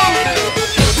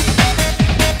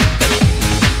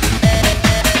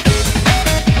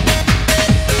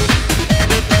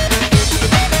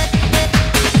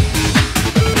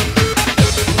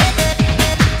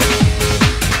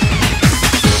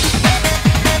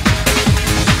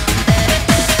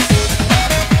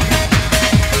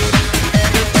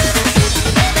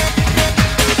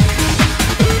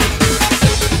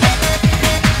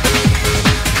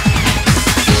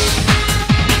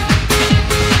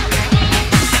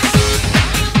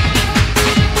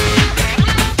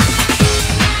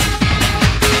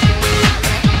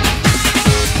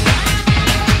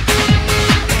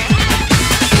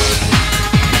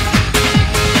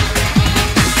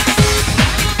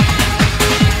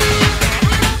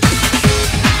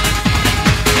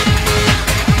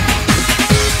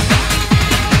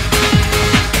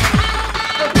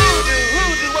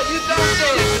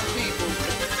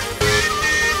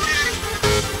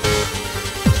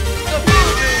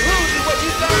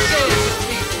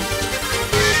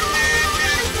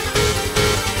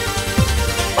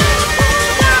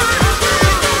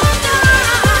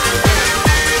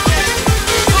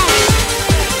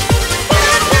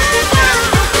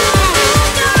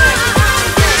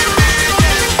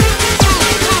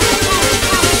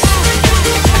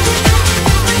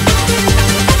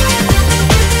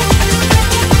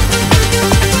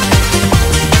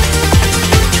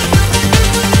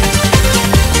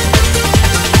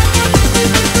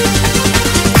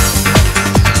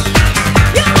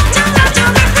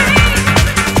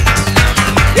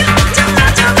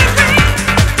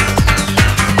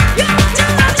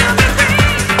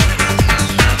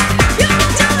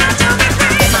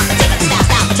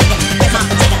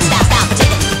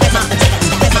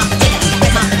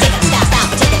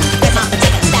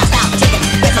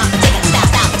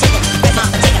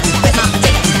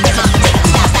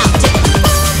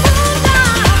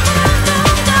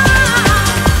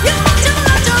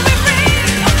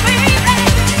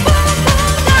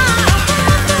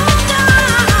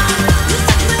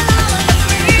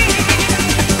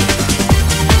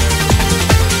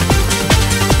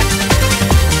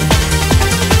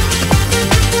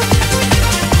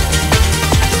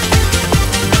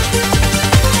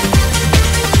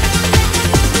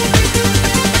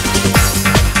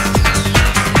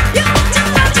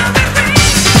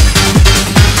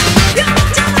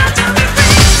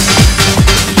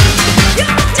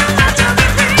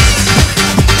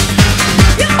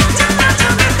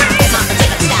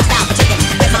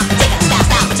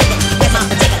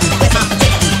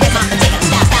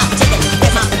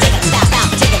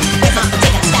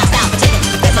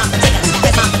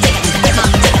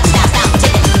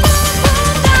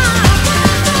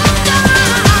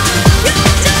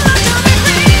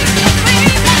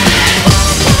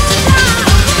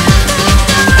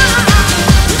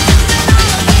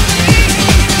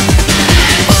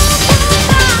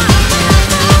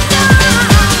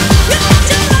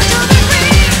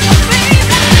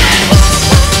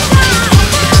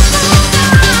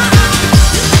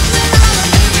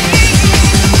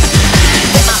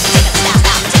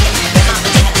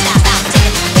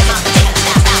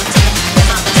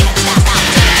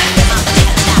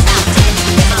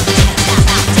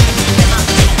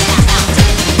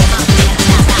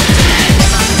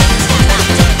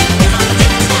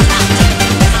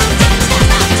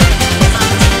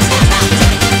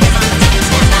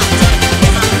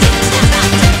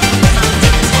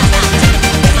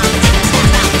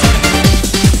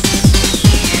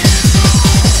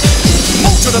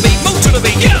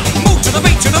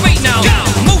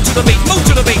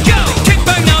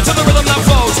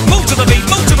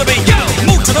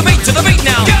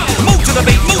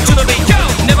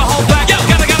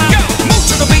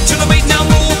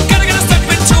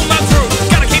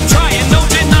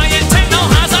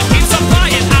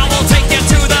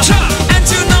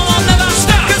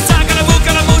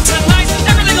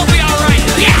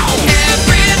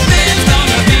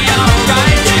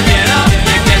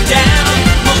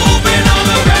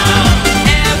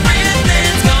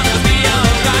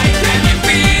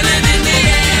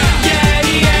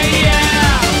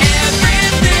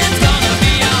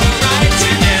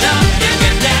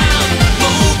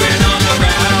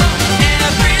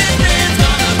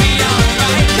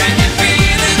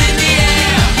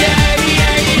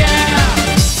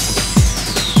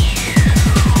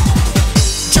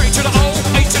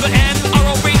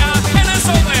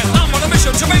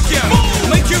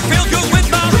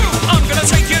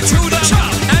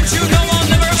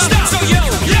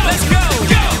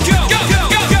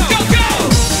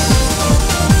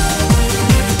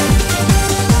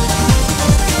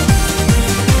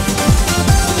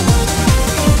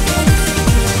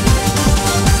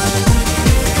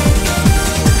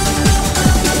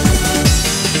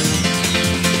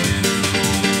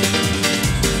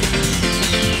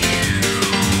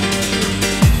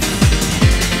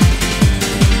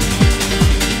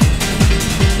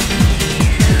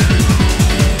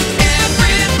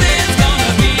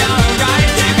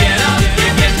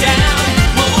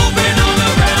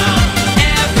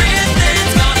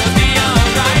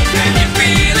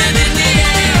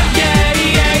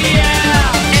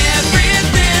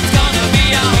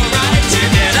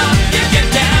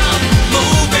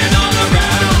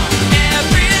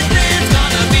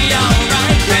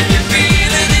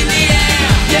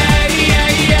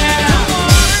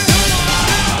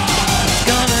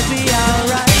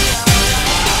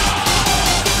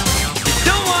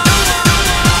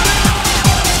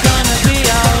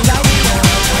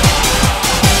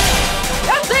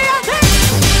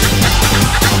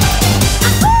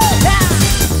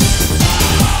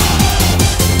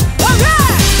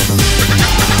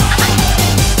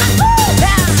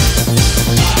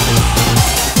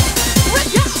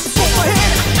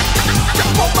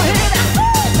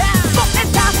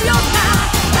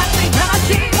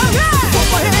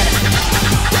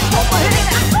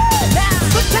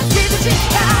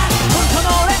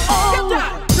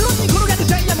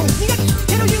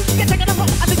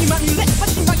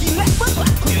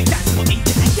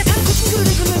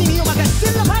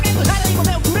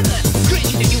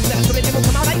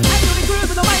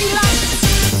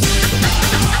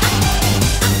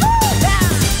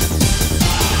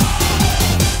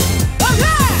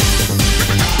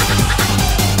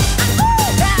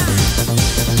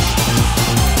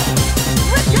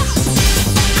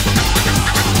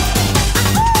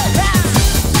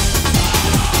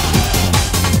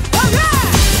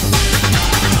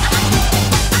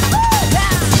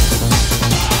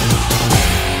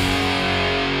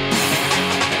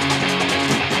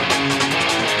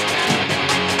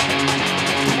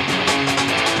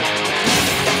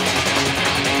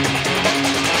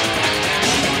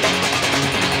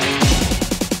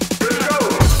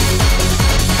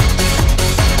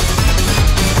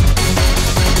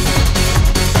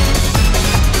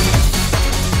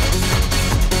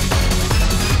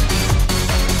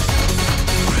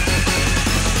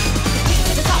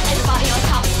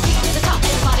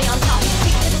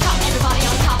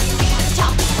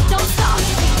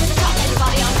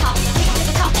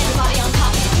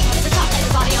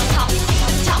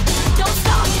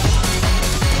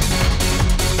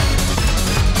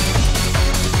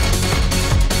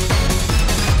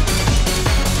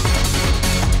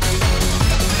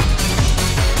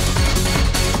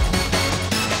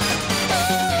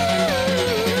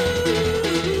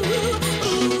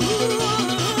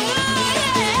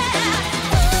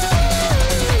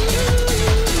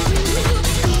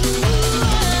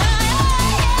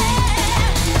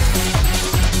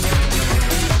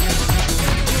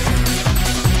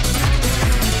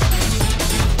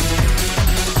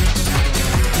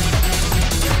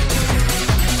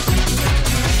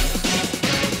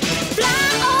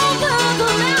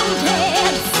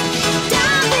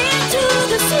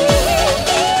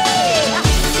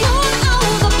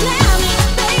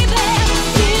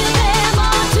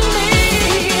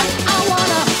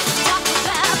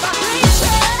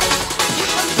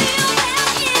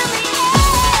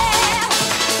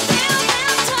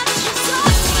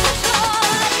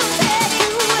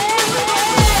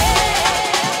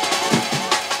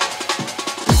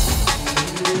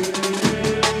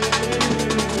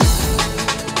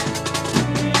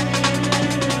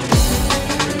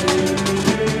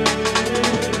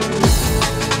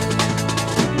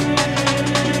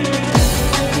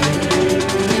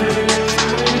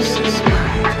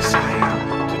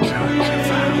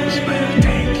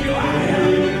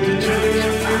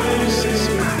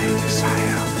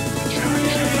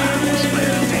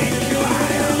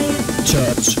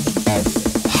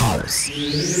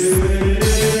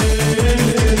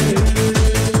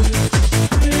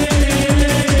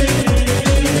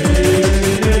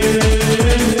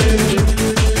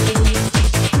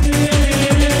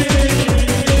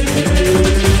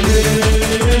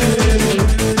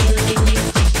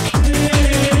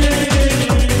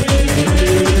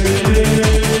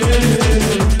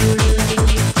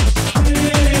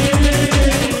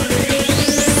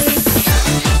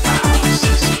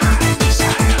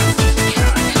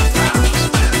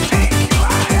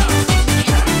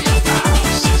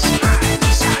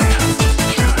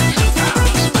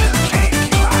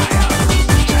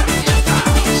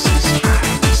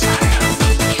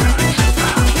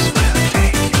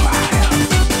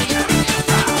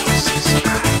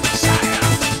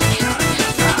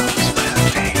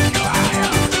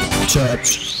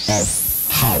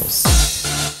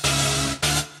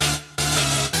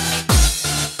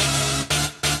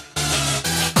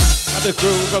 got a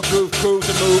groove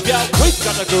to move, yeah. We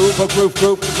got a groove to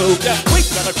move, yeah. We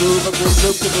got a groove to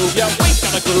move, yeah. We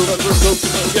got a groove to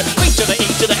move, yeah. We to the E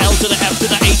to the L to the F to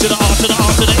the A to the R to the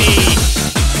R to the E.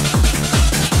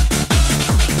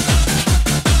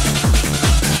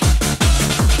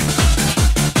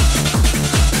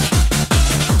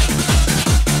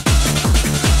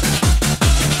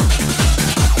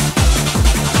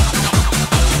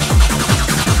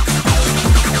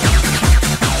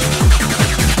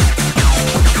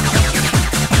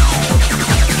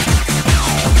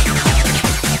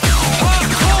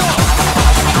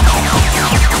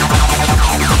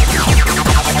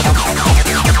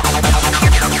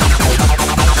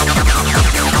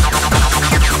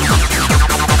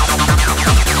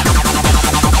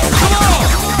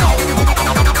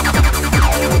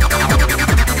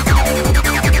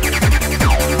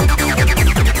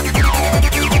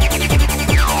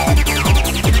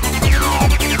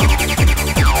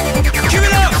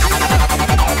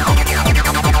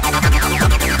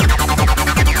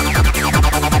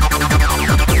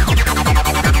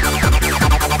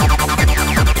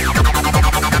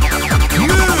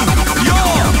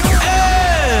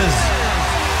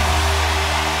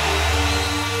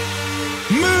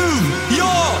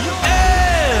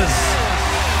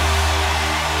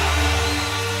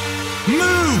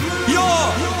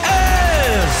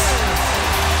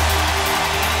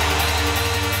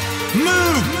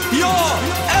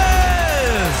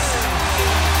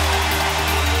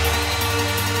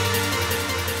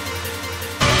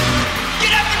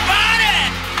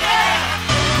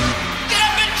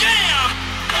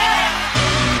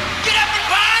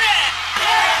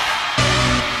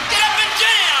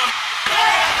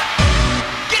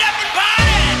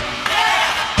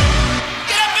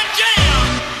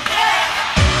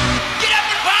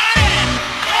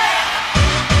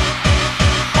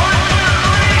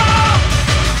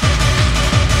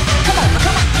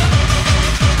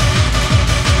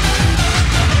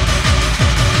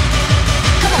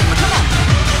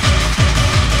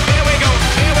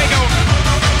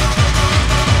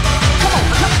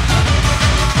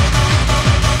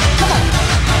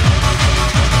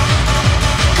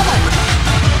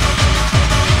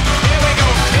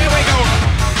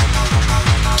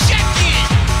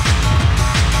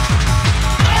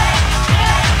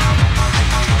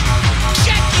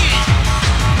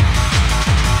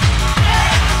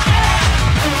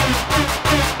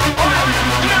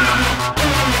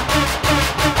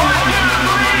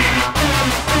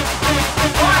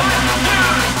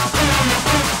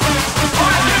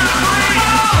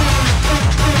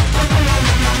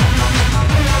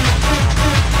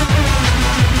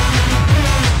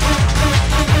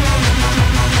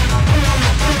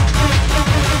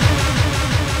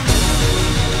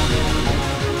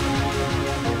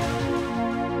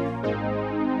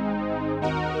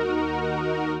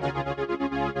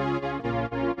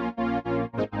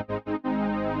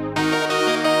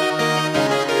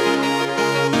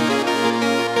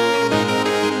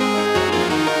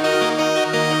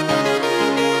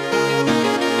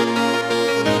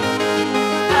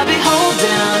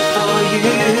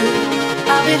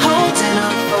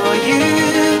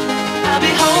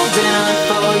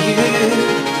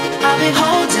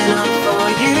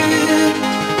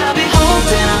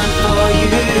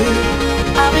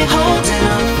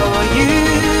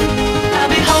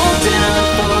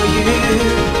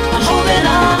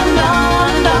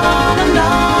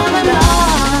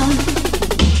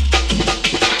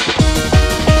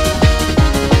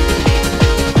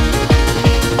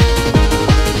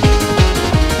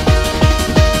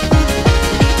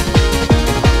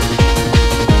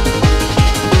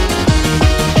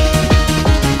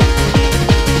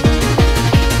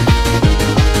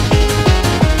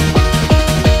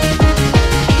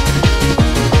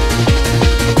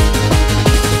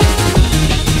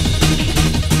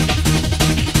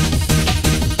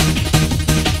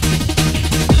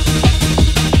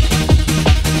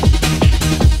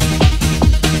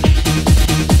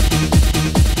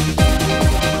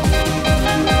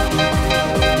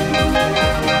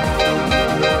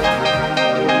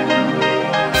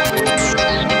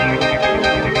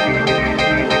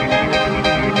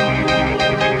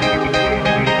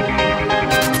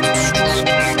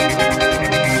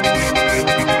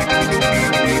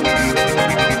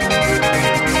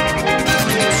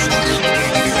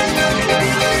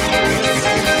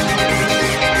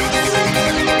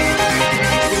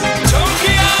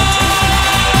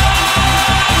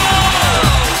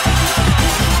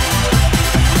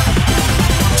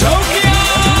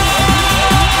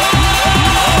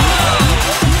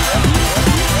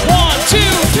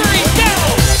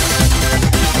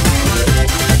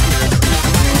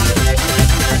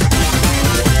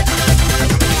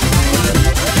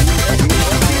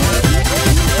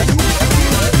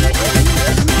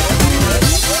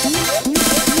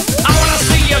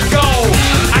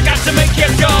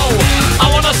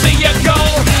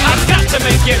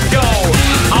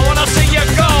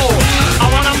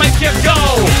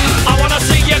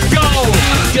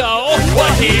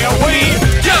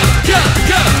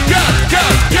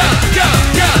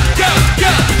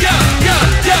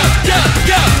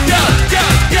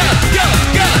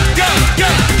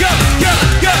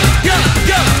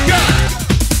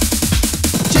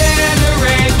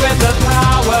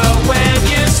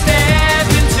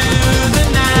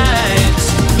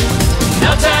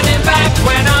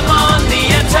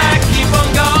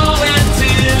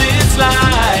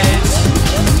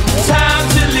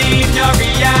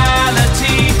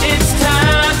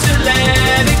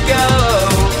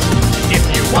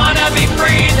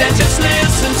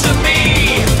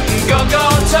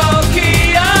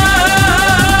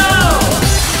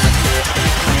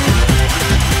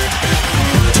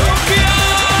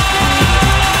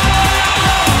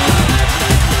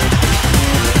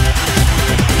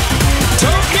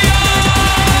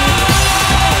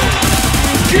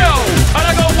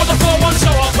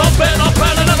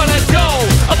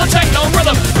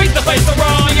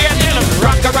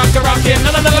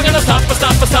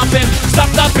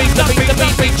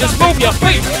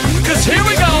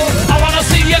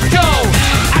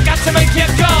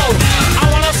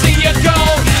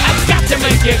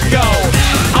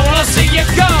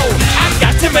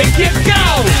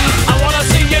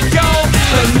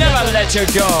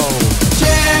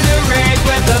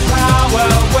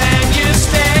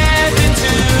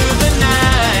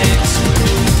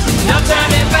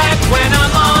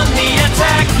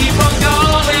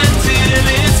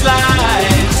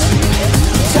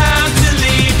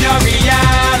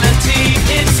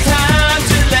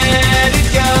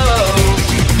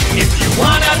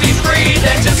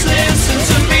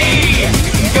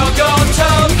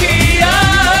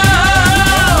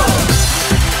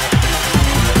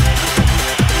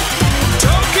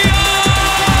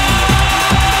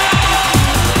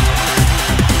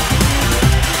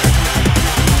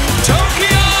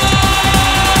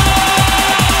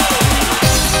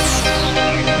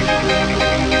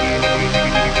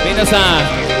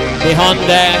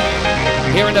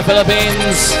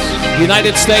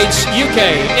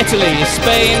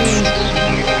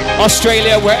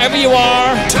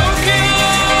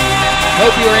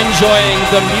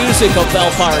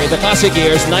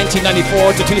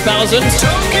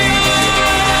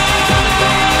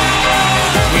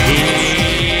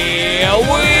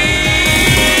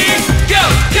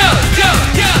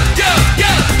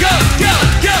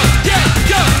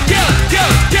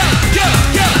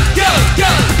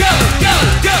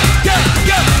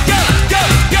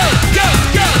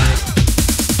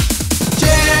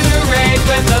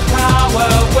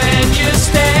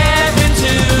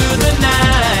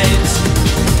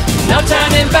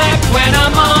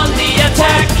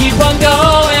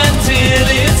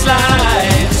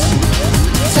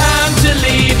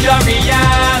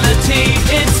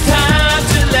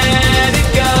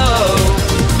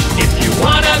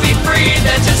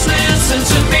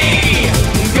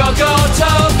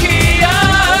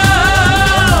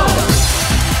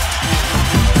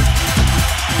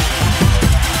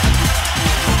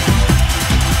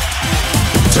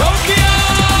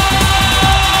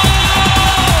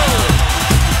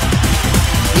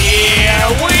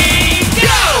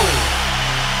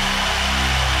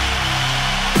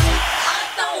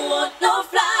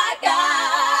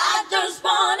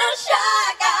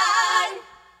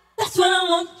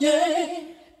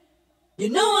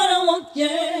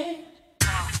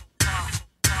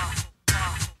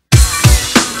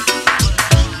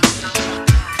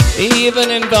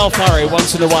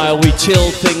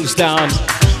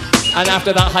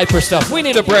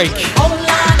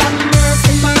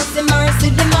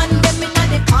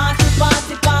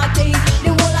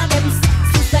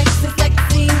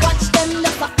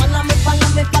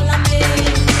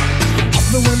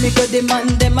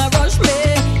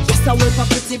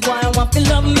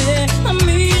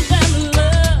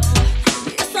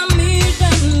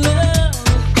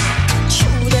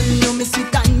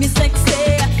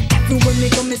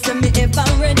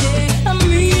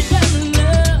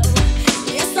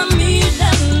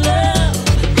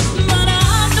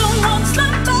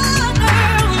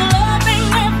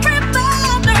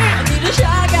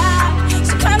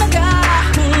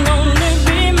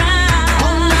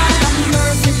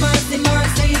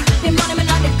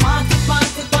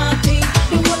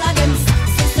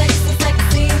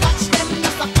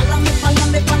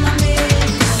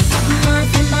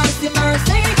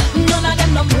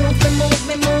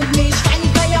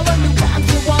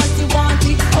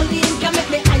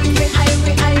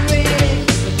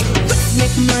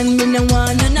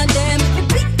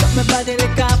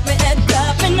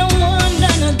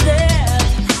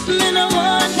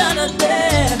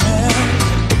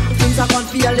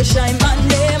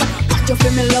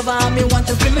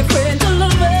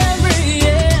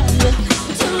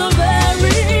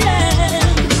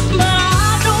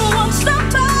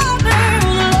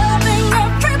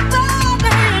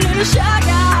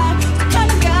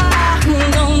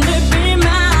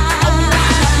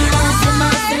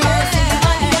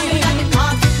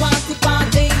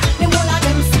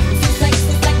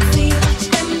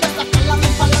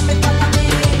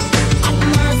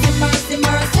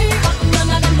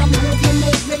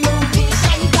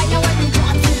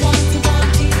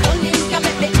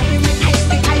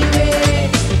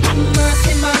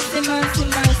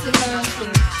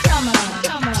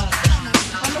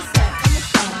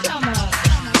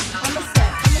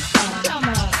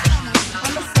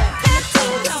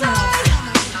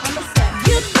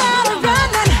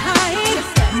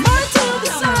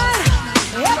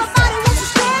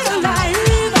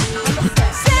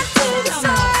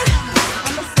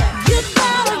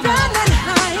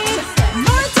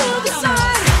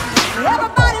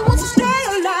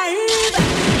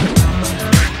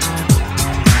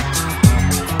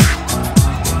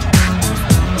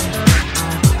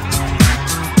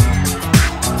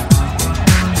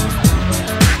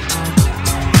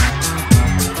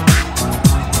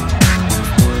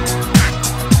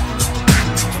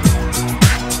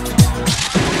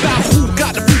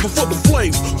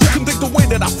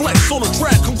 I flex on the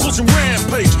track, conclusion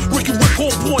rampage. Ricky Rick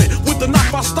on point with the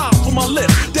knife I stop for my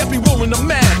left. That be rolling the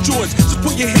mad joints. Just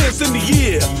put your hands in the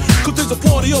air, cause there's a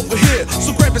party over here,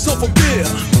 so grab yourself a beer.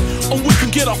 And we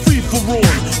can get our FIFA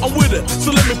on. I'm with it,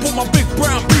 so let me put my big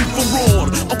brown beaver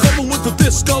on. I'm coming with the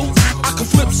disco, I can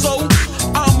flip so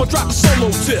I'ma drop a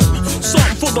solo tip.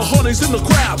 Something for the honeys in the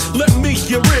crowd, let me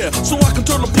hear it, so I can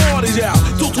turn the party out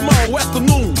till tomorrow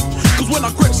afternoon. Cause when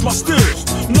I grips my stills,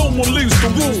 no one leaves the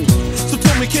room. So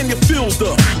tell me, can you feel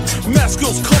the math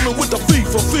skills coming with the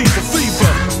fever, fever,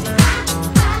 fever?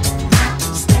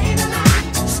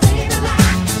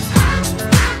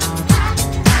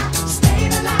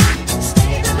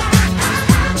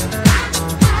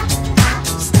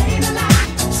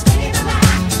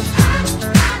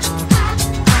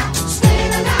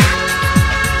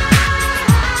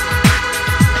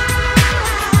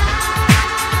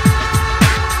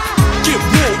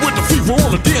 On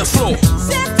the dance floor.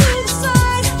 Step to the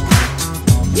side,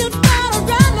 you gotta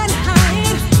run and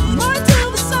hide. More to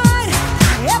the side,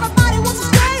 everybody wants to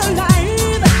stay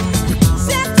alive.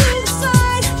 Step to the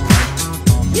side,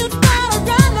 you gotta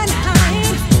run and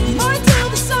hide. More to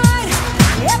the side,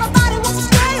 everybody wants to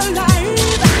stay alive.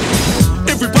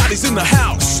 Everybody's in the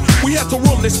house, we have to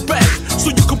run this back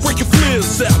so you can break your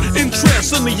flares out. In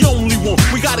trance, I'm the only one,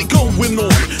 we got it going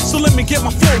on. So let me get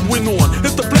my flowing on.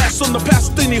 It's the blast on the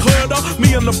past thing you heard of.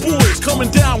 Me and the boys coming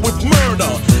down with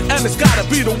murder, and it's gotta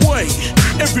be the way.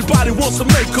 Everybody wants to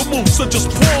make a move, so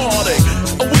just party,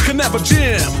 and we can have a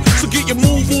jam. So get your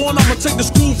move on, I'ma take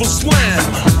this groove and slam.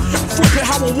 Flip it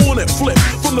how I want it, flip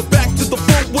from the back to the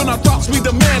front when I drops me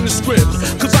the manuscript.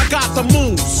 Cause I got the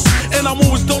moves, and I'm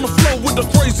always on the flow with the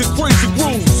crazy, crazy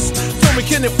grooves. Tell me,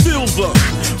 can you feel the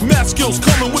math skills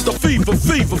coming with the fever,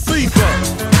 fever, fever?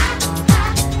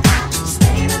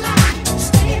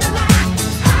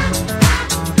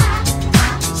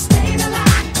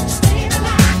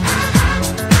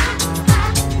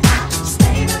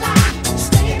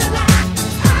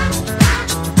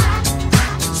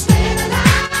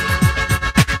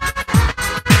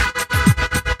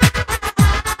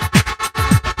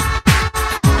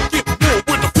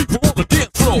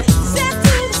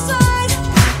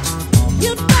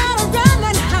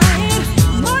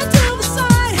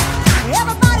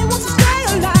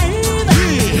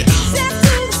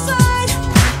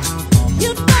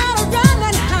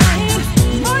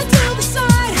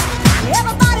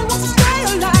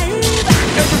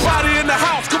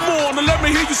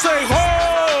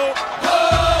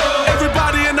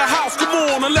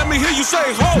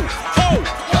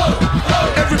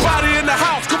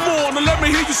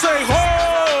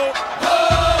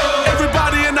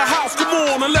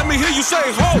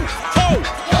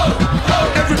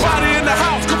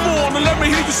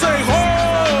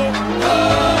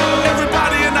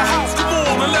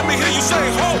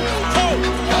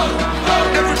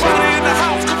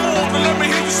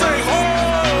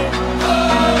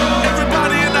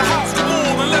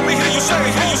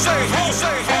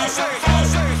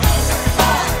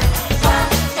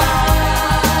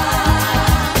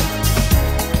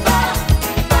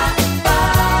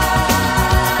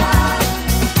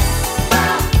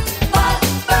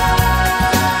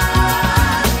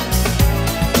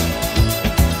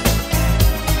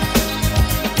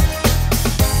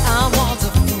 I was a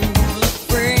fool,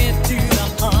 afraid.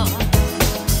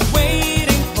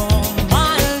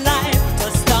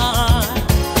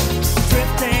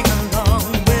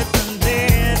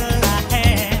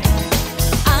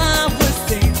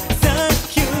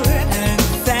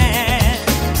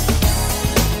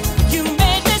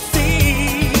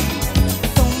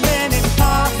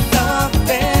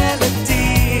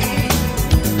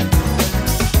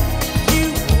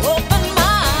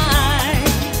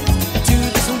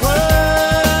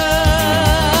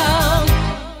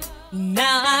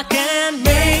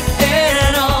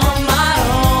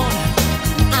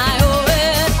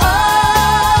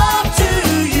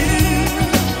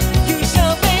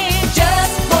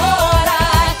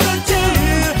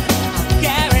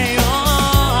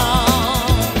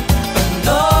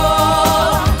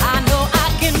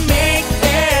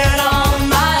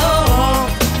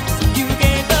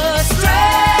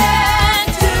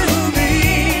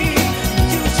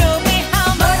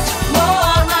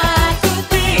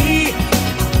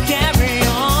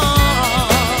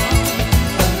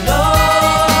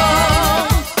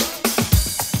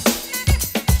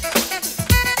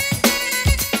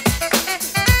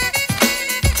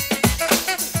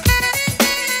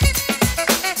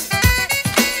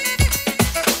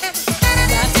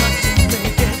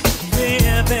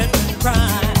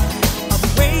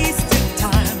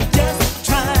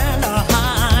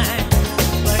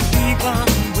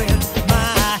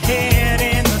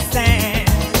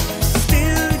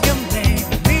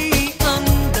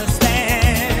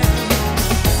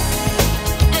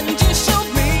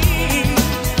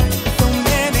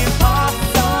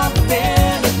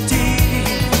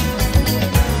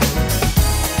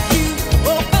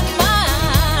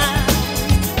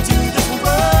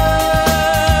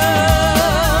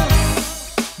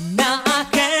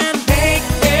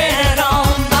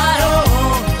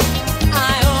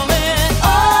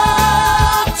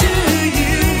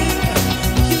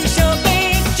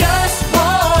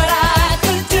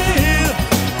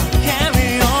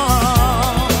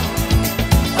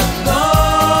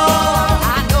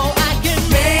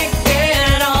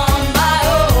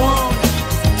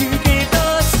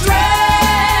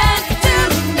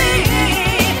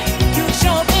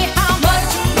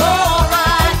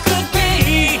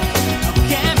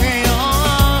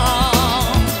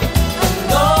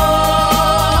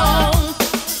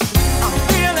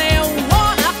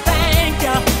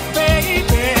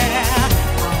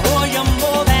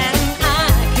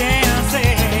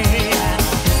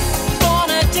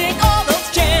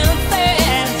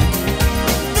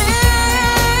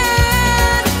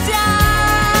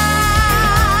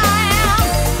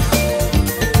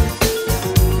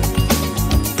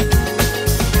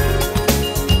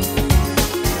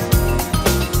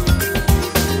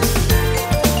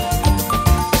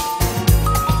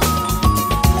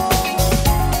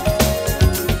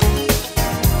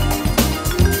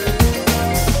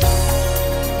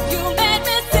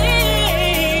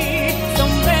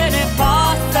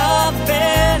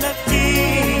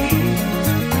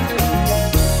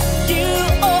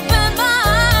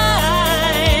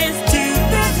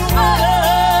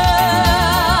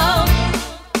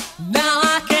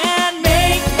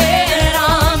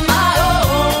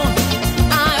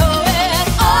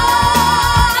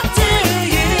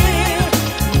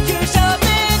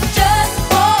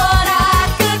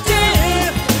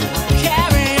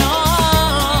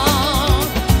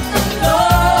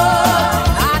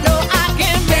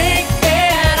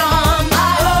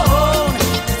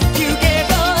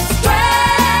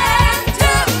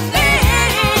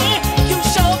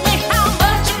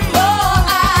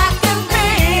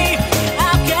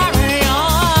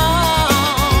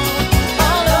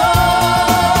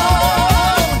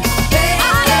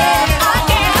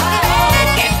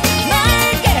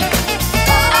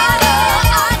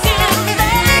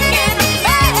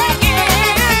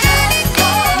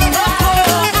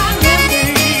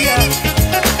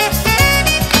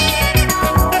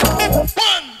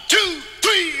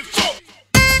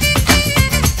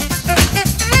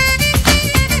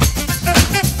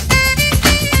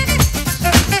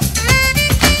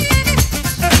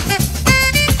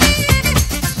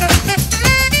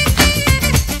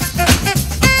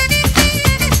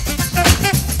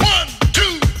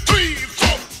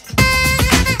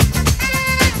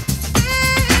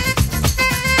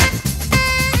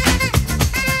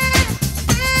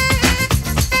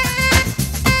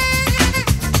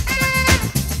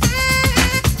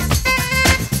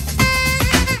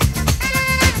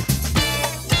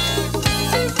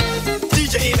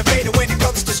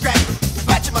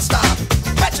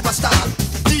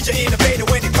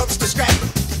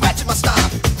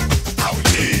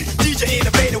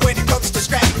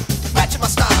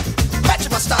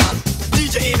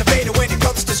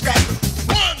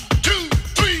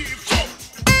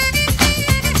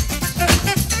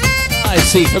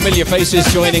 see familiar faces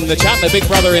joining the chat. My big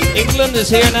brother in England is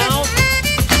here now.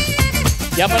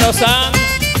 Yamano-san.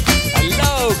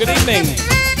 Hello, good evening.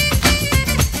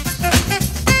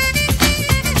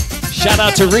 Shout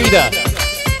out to Rita.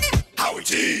 Howie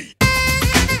T.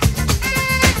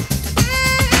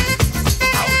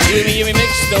 Yumi Yumi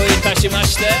Mix, do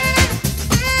itashimashite.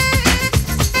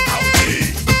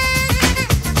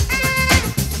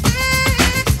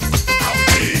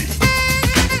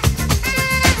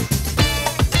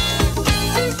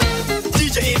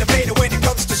 DJ innovator when it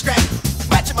comes to scrap,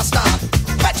 matching my style,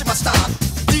 matching my style.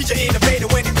 DJ innovator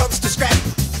when it comes to scrap,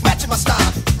 matching my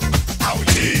style.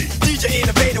 DJ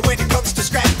innovator when it comes to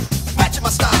scrap, matching my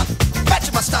style,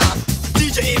 matching my style.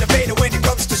 DJ innovator when it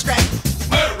comes to scrap.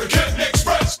 American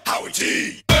Express, Howie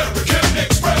T. American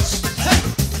Express,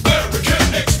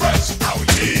 American Express, Howie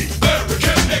T.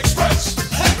 American Express,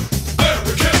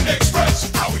 American Express,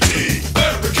 Howie T.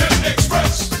 American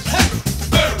Express,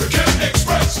 American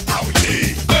Express, Howie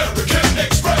T. American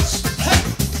Express.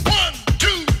 1,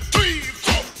 2, 3,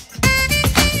 4.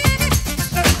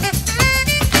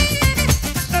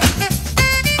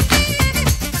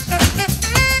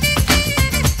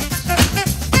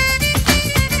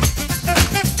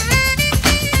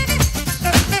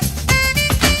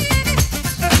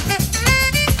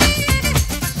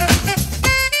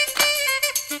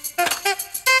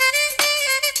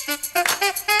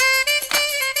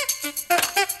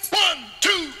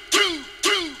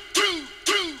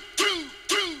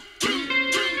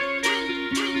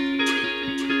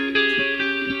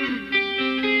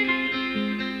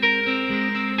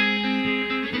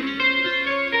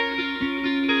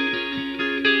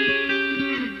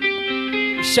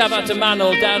 Shout out to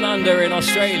Manol down under in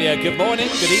Australia. Good morning,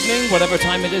 good evening, whatever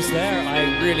time it is there.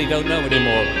 I really don't know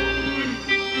anymore.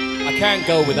 I can't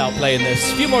go without playing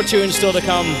this. A few more tunes still to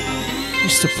come.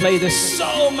 Used to play this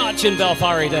so much in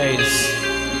Velfarre days.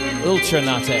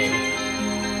 Ultranate.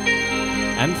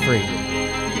 And free.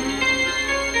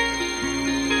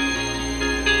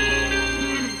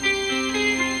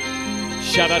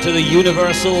 Shout out to the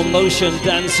Universal Motion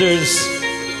Dancers.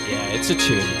 Yeah, it's a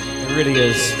tune. It really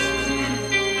is.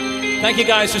 Thank you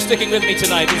guys for sticking with me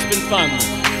tonight. It's been fun.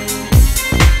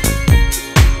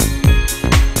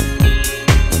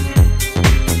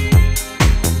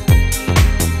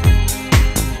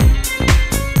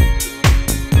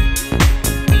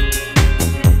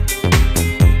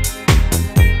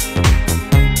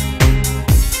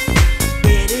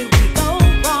 Where did we go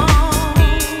wrong?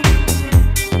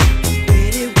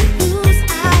 Where did we lose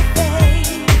our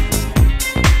faith?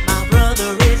 My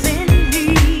brother is in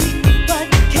need, but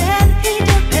can he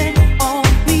depend on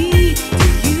me?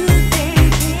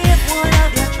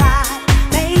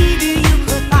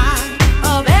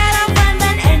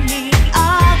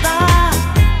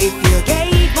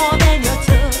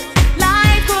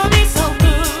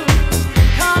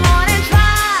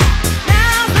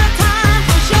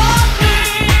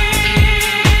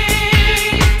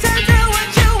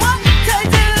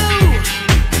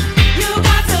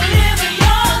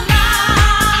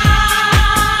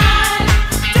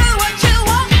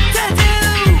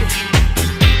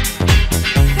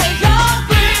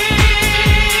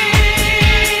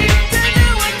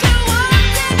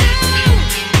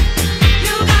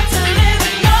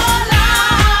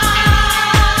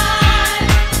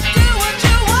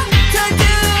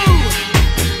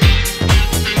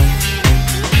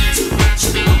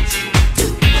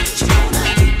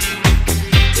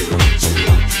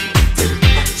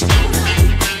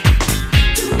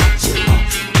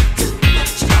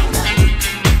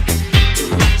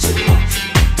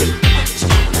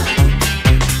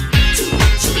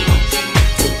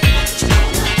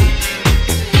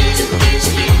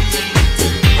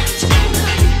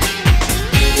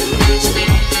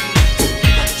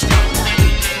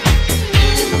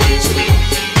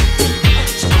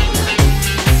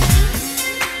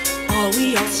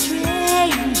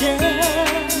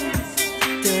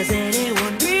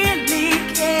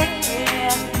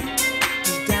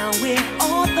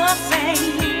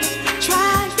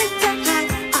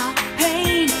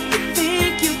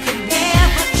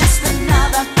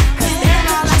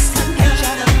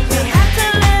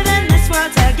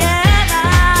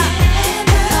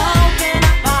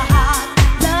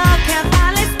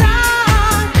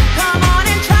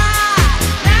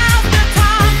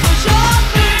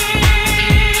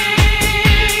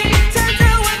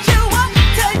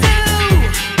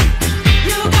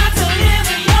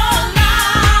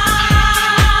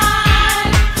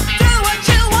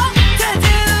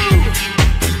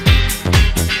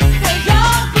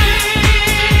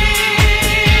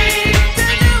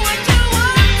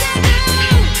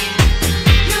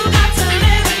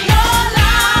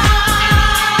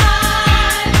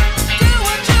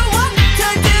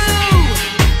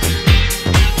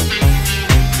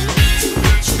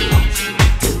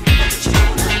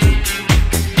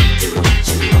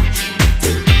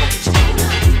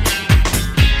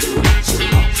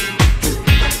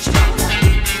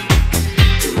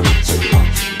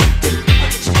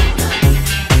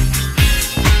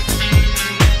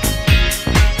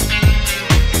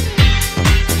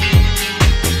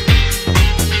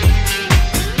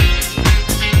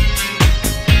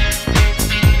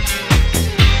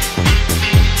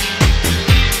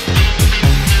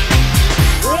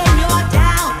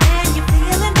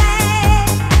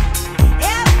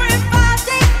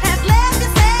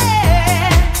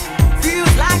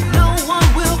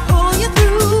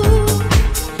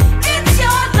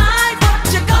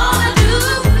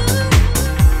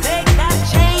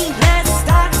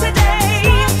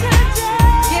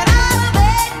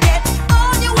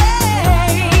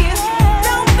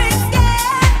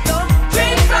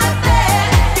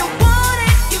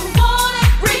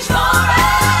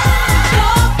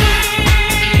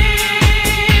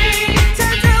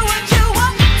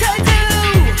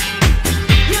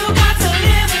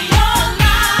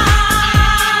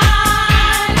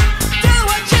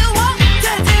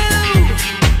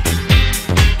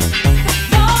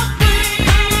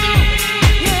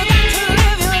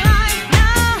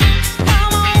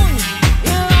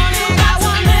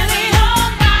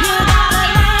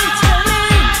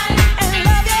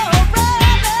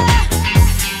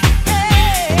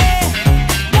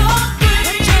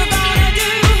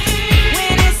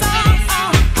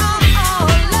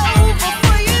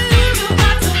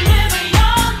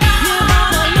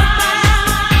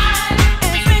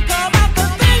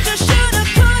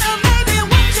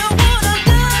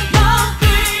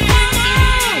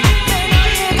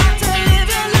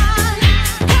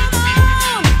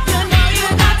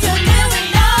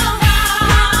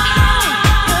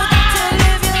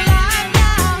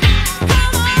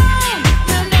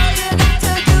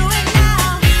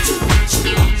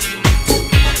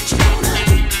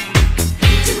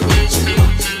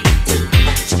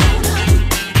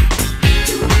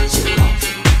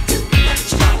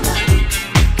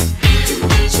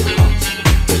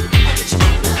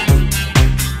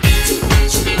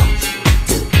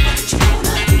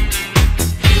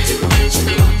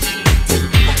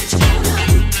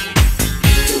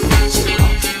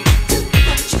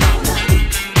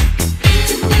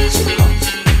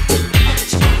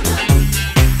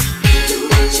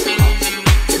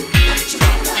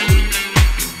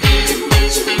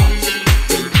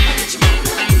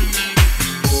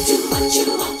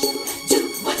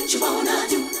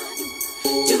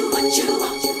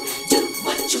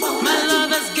 My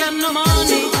lover's got no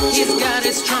money, he's got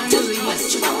his strong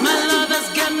beliefs. My lover's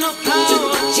got no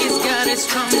power, he's got his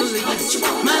strong beliefs.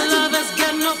 My lover's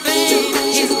got no fame,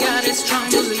 he's got his strong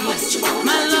beliefs.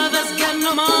 My lover's got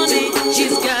no money,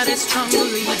 he's got his strong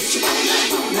beliefs.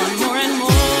 Want more and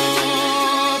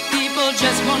more, people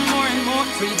just want more and more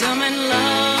freedom and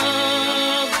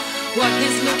love. What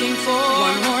he's looking for,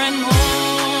 want more and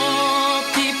more,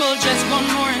 people just want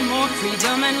more and more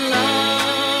freedom and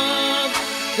love.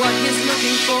 What he's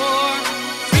looking for,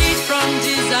 freed from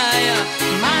desire,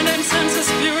 mind and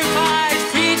senses purified,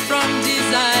 freed from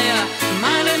desire,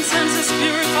 mind and senses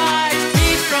purified,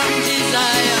 freed from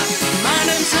desire, mind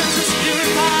and senses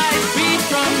purified, freed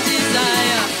from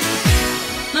desire.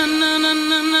 Na na na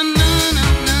na na na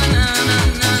na na na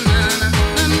na na.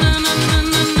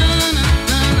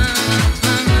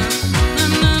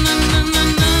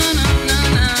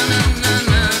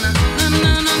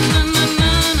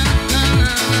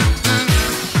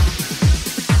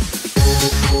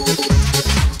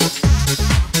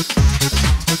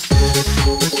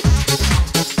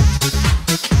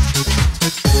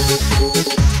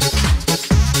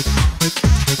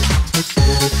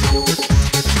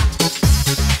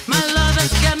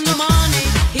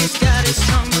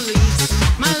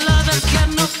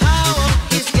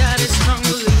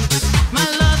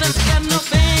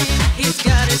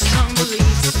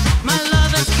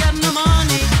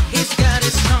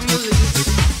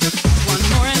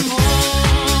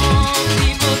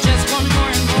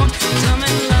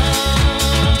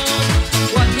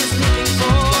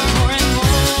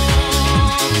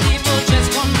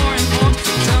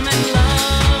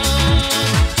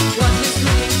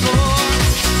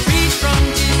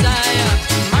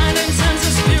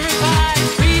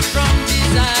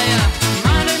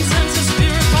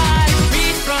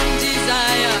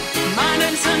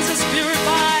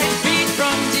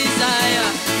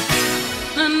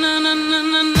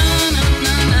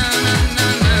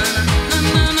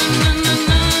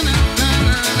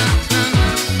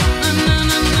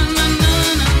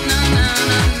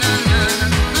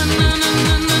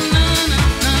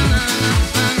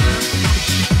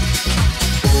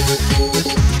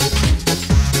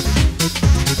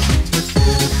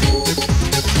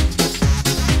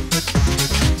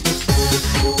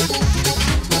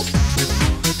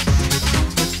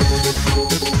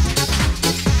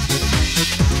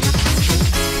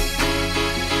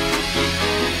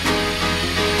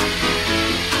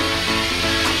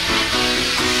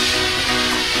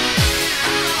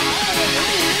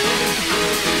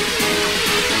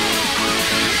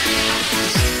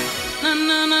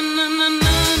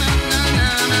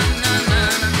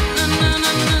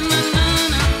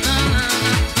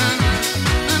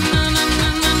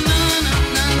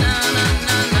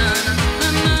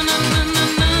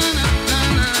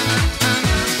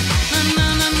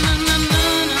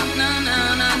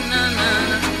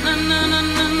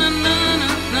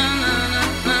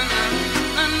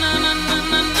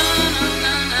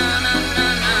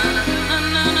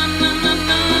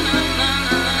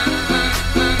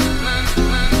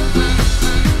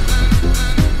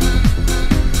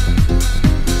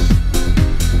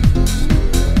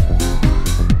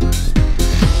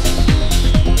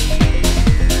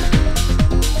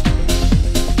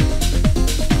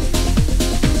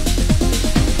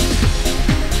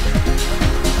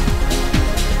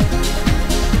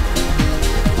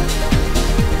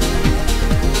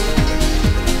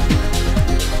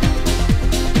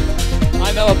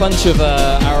 bunch of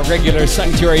our regular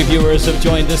Sanctuary viewers have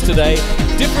joined us today.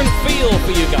 Different feel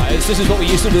for you guys. This is what we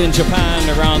used to do in Japan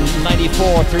around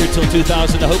 94 through till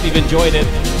 2000. I hope you've enjoyed it.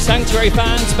 Sanctuary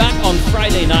fans back on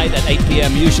Friday night at 8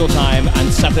 p.m. usual time,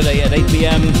 and Saturday at 8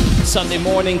 p.m. Sunday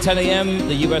morning 10 a.m.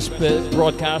 the US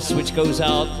broadcast, which goes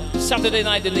out Saturday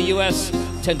night in the US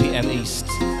 10 p.m. East,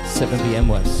 7 p.m.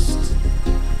 West.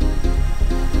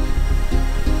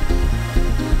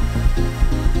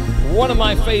 One of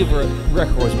my favorite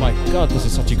records, my God, this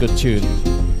is such a good tune.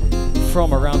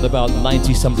 From around about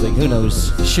 90 something, who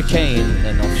knows, Chicane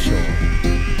and Offshore.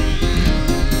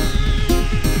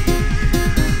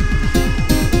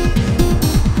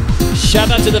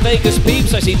 Shout out to the Vegas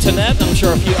peeps, I see Tanette, I'm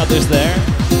sure a few others there.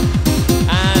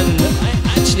 And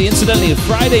actually, incidentally,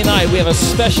 Friday night we have a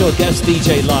special guest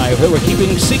DJ live who we're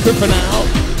keeping secret for now.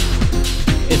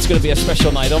 It's going to be a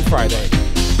special night on Friday.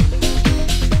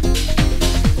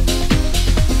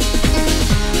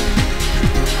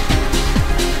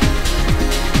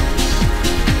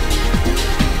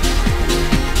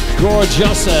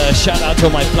 Gorgeous, shout out to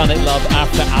my Planet Love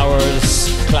After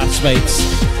Hours classmates.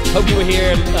 Hope you were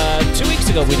here 2 weeks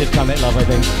ago. We did Planet Love, I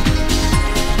think.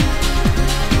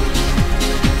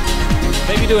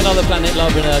 do another Planet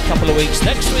Love in a couple of weeks.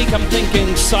 Next week I'm thinking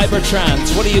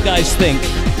Cybertrance. What do you guys think?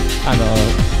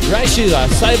 来週は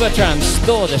Cybertrance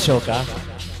どうでしょうか？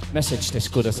メッセージして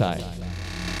ください。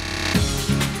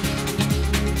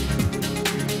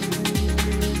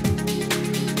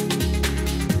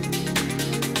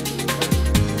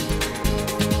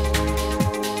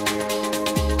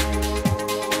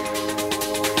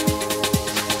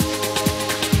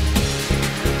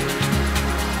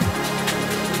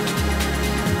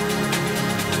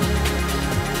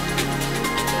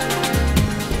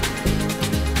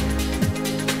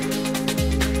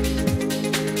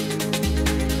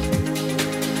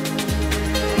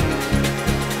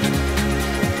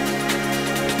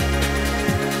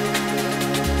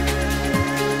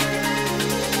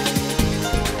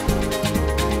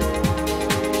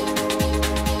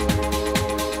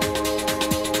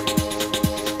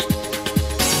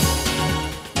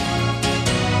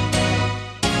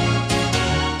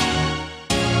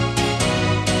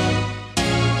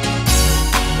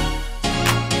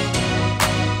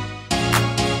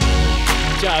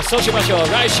じゃあそうしましょ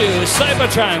う。来週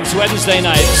Cybertrance Wednesday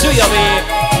night 水曜日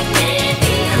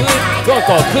午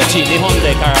後9時日本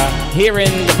でから here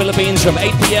in the Philippines from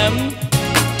 8 p.m.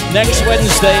 Next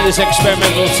Wednesday is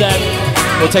experimental set.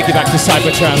 We'll take you back to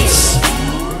Cybertrance.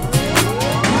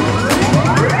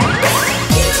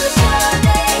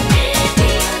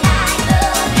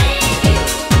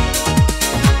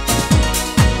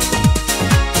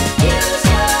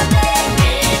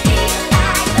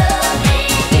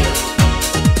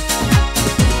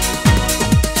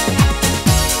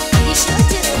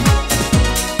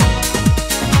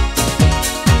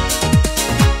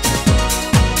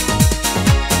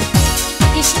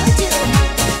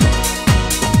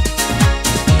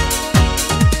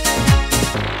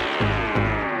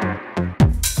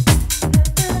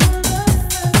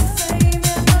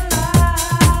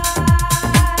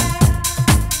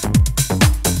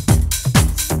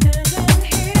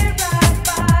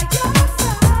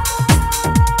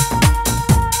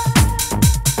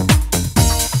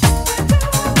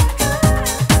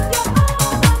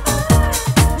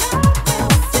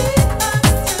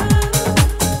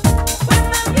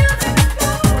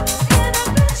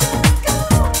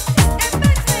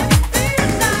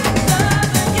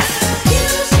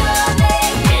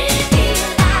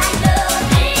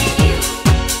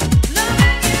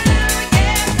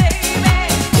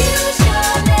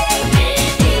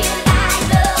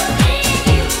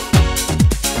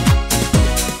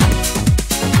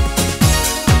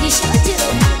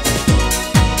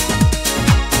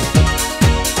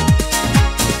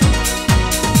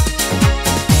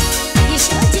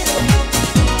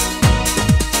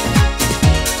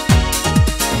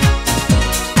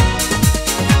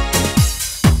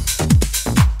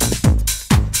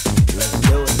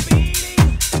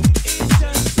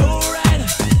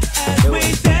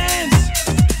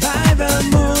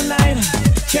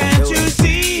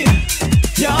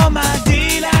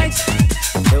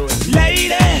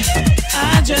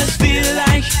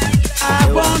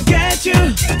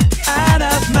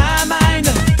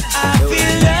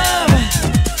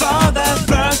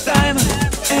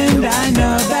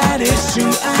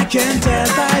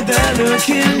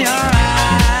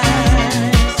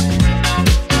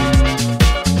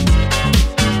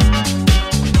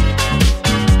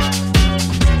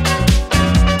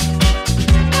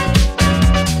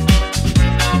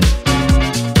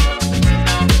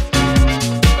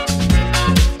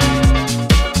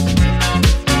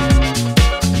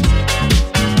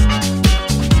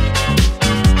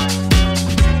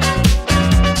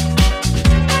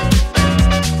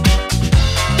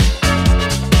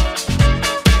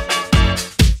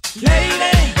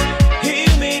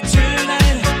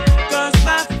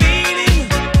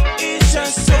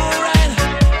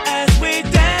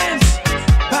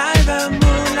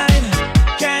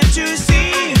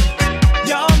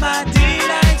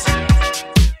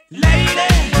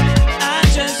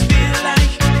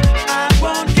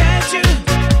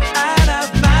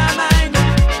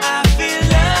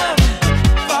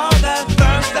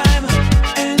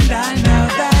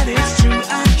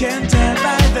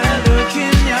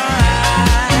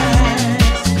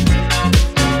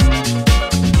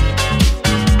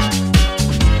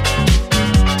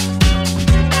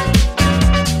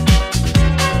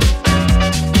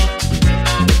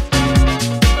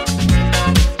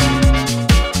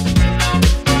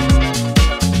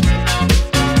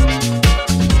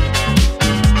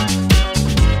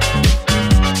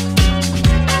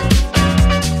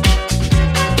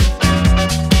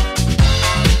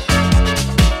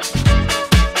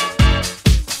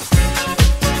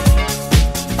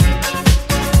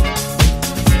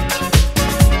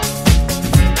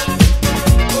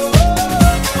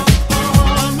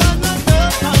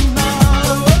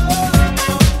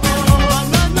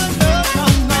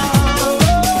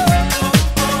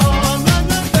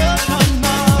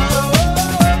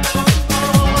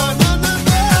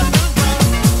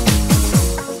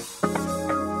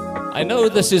 know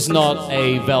this is not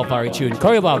a Velfarre tune.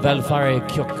 これは Velfarre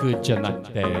曲じゃなく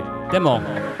て、でも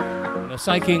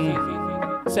最近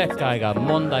世界が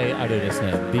問題あるです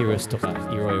ね、ビルスとか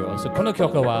いろいろ。この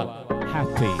曲は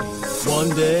Happy。 One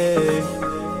day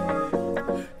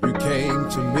you came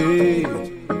to me.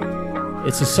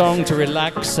 It's a song to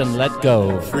relax and let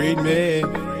go. Freed me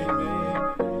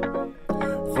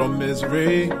from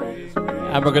misery.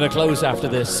 And we're going to close after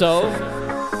this. So,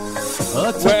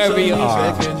 wherever you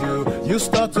are,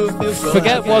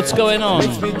 forget what's going on.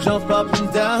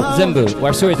 Zenbu,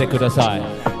 wasuete kudasai.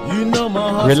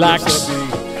 Relax,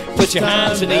 put your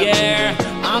hands in the air,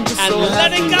 and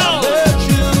let it go.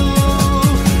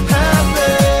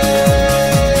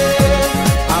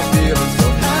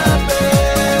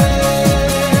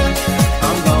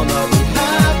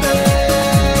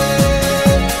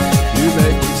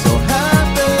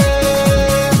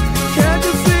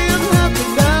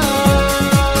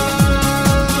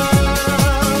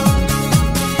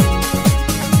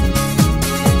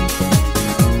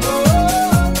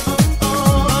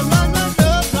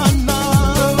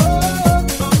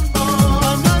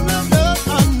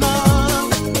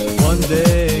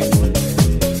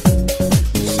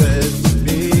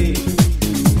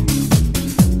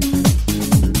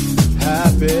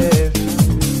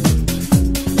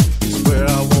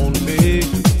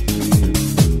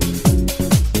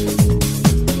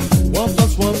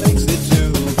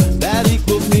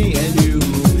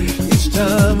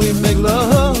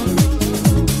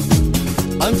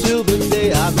 Until the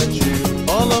day I met you,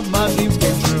 all of my dreams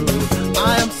came true.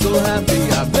 I am so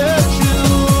happy I met you.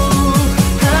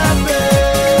 Happy,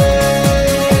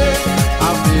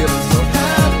 I'm feeling so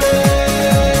happy.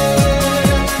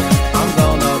 I'm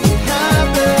gonna be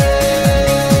happy.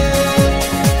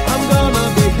 I'm gonna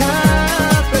be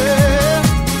happy.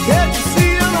 Can't you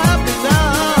see I'm happy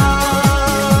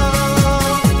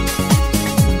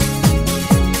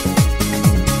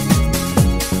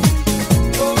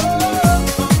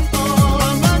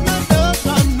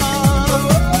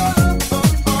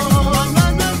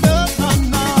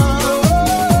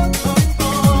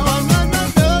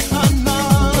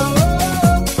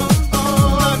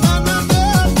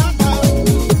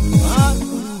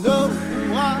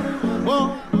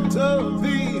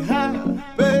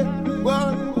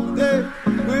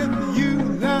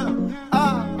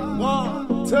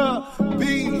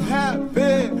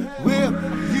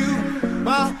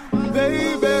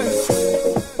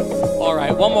All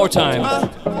right, one more time.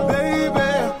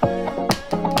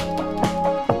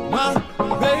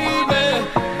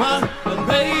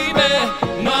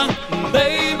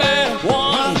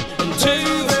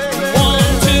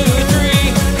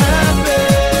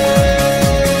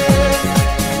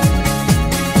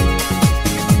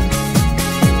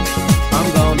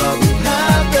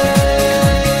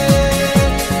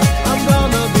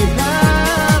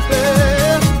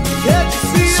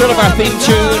 Sort of our theme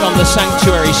tune on the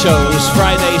Sanctuary shows,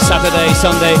 Friday, Saturday,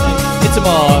 Sunday. It's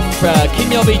more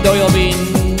Kinyobi, Doyobi,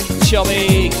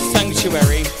 Chobi,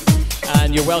 Sanctuary,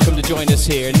 and you're welcome to join us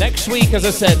here. Next week, as I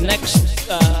said, next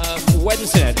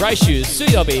Wednesday night, Raishu,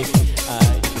 Suyobi,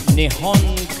 Nihon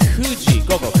Kuji,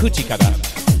 Gogo, Kuji Kara,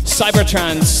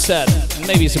 Cybertrance set, and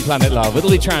maybe some Planet Love. It'll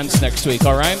be trance next week,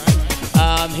 alright?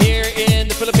 Here in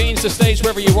the Philippines, the stage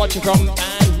wherever you're watching from,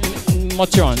 and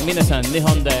Mochiron, Minasan,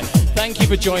 Nihon de. Thank you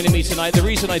for joining me tonight. The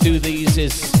reason I do these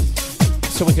is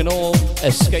so we can all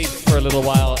escape for a little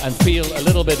while and feel a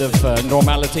little bit of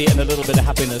normality and a little bit of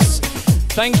happiness.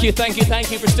 Thank you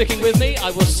for sticking with me. I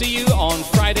will see you on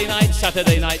Friday night,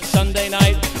 Saturday night, Sunday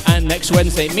night, and next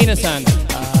Wednesday. Minasan,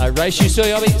 Raishu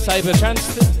Soyobi,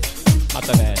 Cybertrance.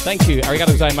 Matane. Thank you.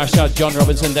 Arigatou gozaimashita. John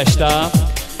Robinson deshita.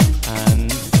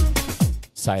 And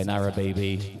sayonara,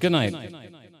 baby. Good night.